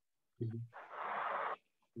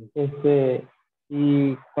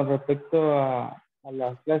 Y con respecto a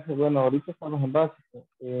las clases, bueno, ahorita estamos en básico.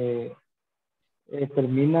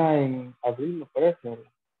 Termina en abril, me parece.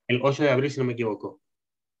 El 8 de abril, si no me equivoco.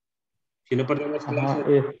 Si no perdemos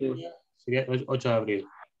clases, sería el 8 de abril.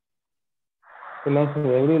 El 11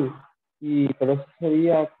 de abril. Pero eso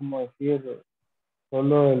sería, como decir,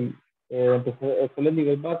 solo el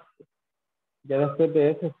nivel básico. ¿Ya después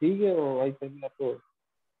de eso sigue o ahí termina todo?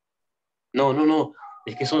 No.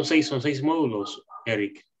 Es que son seis módulos,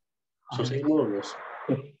 Eric. Son 6 módulos.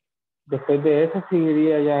 Después de eso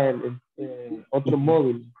seguiría ya el otro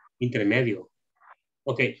módulo. Intermedio.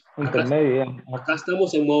 Ok. Intermedio. Acá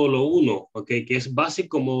estamos en módulo 1, ok, que es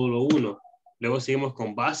básico módulo 1. Luego seguimos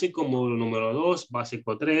con básico módulo número 2,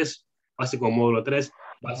 básico 3, básico módulo 3,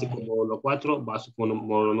 básico módulo 4, básico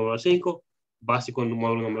módulo número 5, básico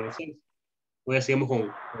módulo número 6. Luego seguimos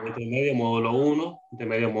con intermedio módulo 1,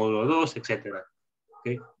 intermedio módulo 2, etcétera.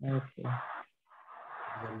 Okay.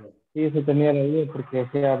 Sí, eso tenía la idea porque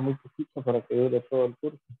sea muy poquito para que dure todo el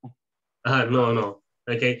curso. No.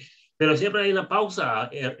 Okay. Pero siempre hay una pausa,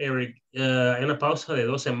 Eric. Hay una pausa de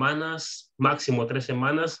 2 semanas, máximo 3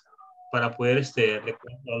 semanas, para poder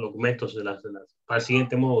recoger los documentos para el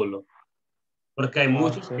siguiente módulo. Porque hay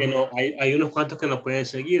muchos que no, hay unos cuantos que no pueden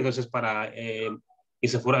seguir. Entonces, para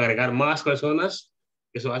INSAFORP agregar más personas,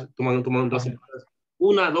 eso toman 2 semanas,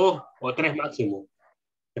 1, 2 o 3 máximo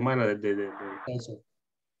semanas de descanso.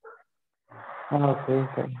 Ok.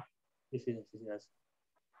 Sí.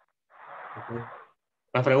 Okay.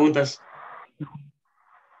 ¿Más preguntas?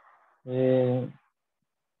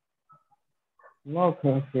 No,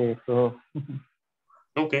 creo que todo.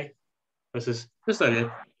 Ok, entonces está bien.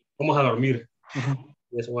 Vamos a dormir.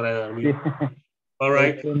 Es hora de dormir. All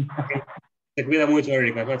right. Okay. Te cuida mucho,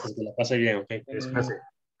 Eric. Entonces, que la pase bien, ok. Descanse.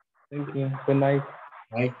 Thank you. Good night.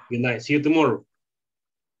 Bye. Good night. See you tomorrow.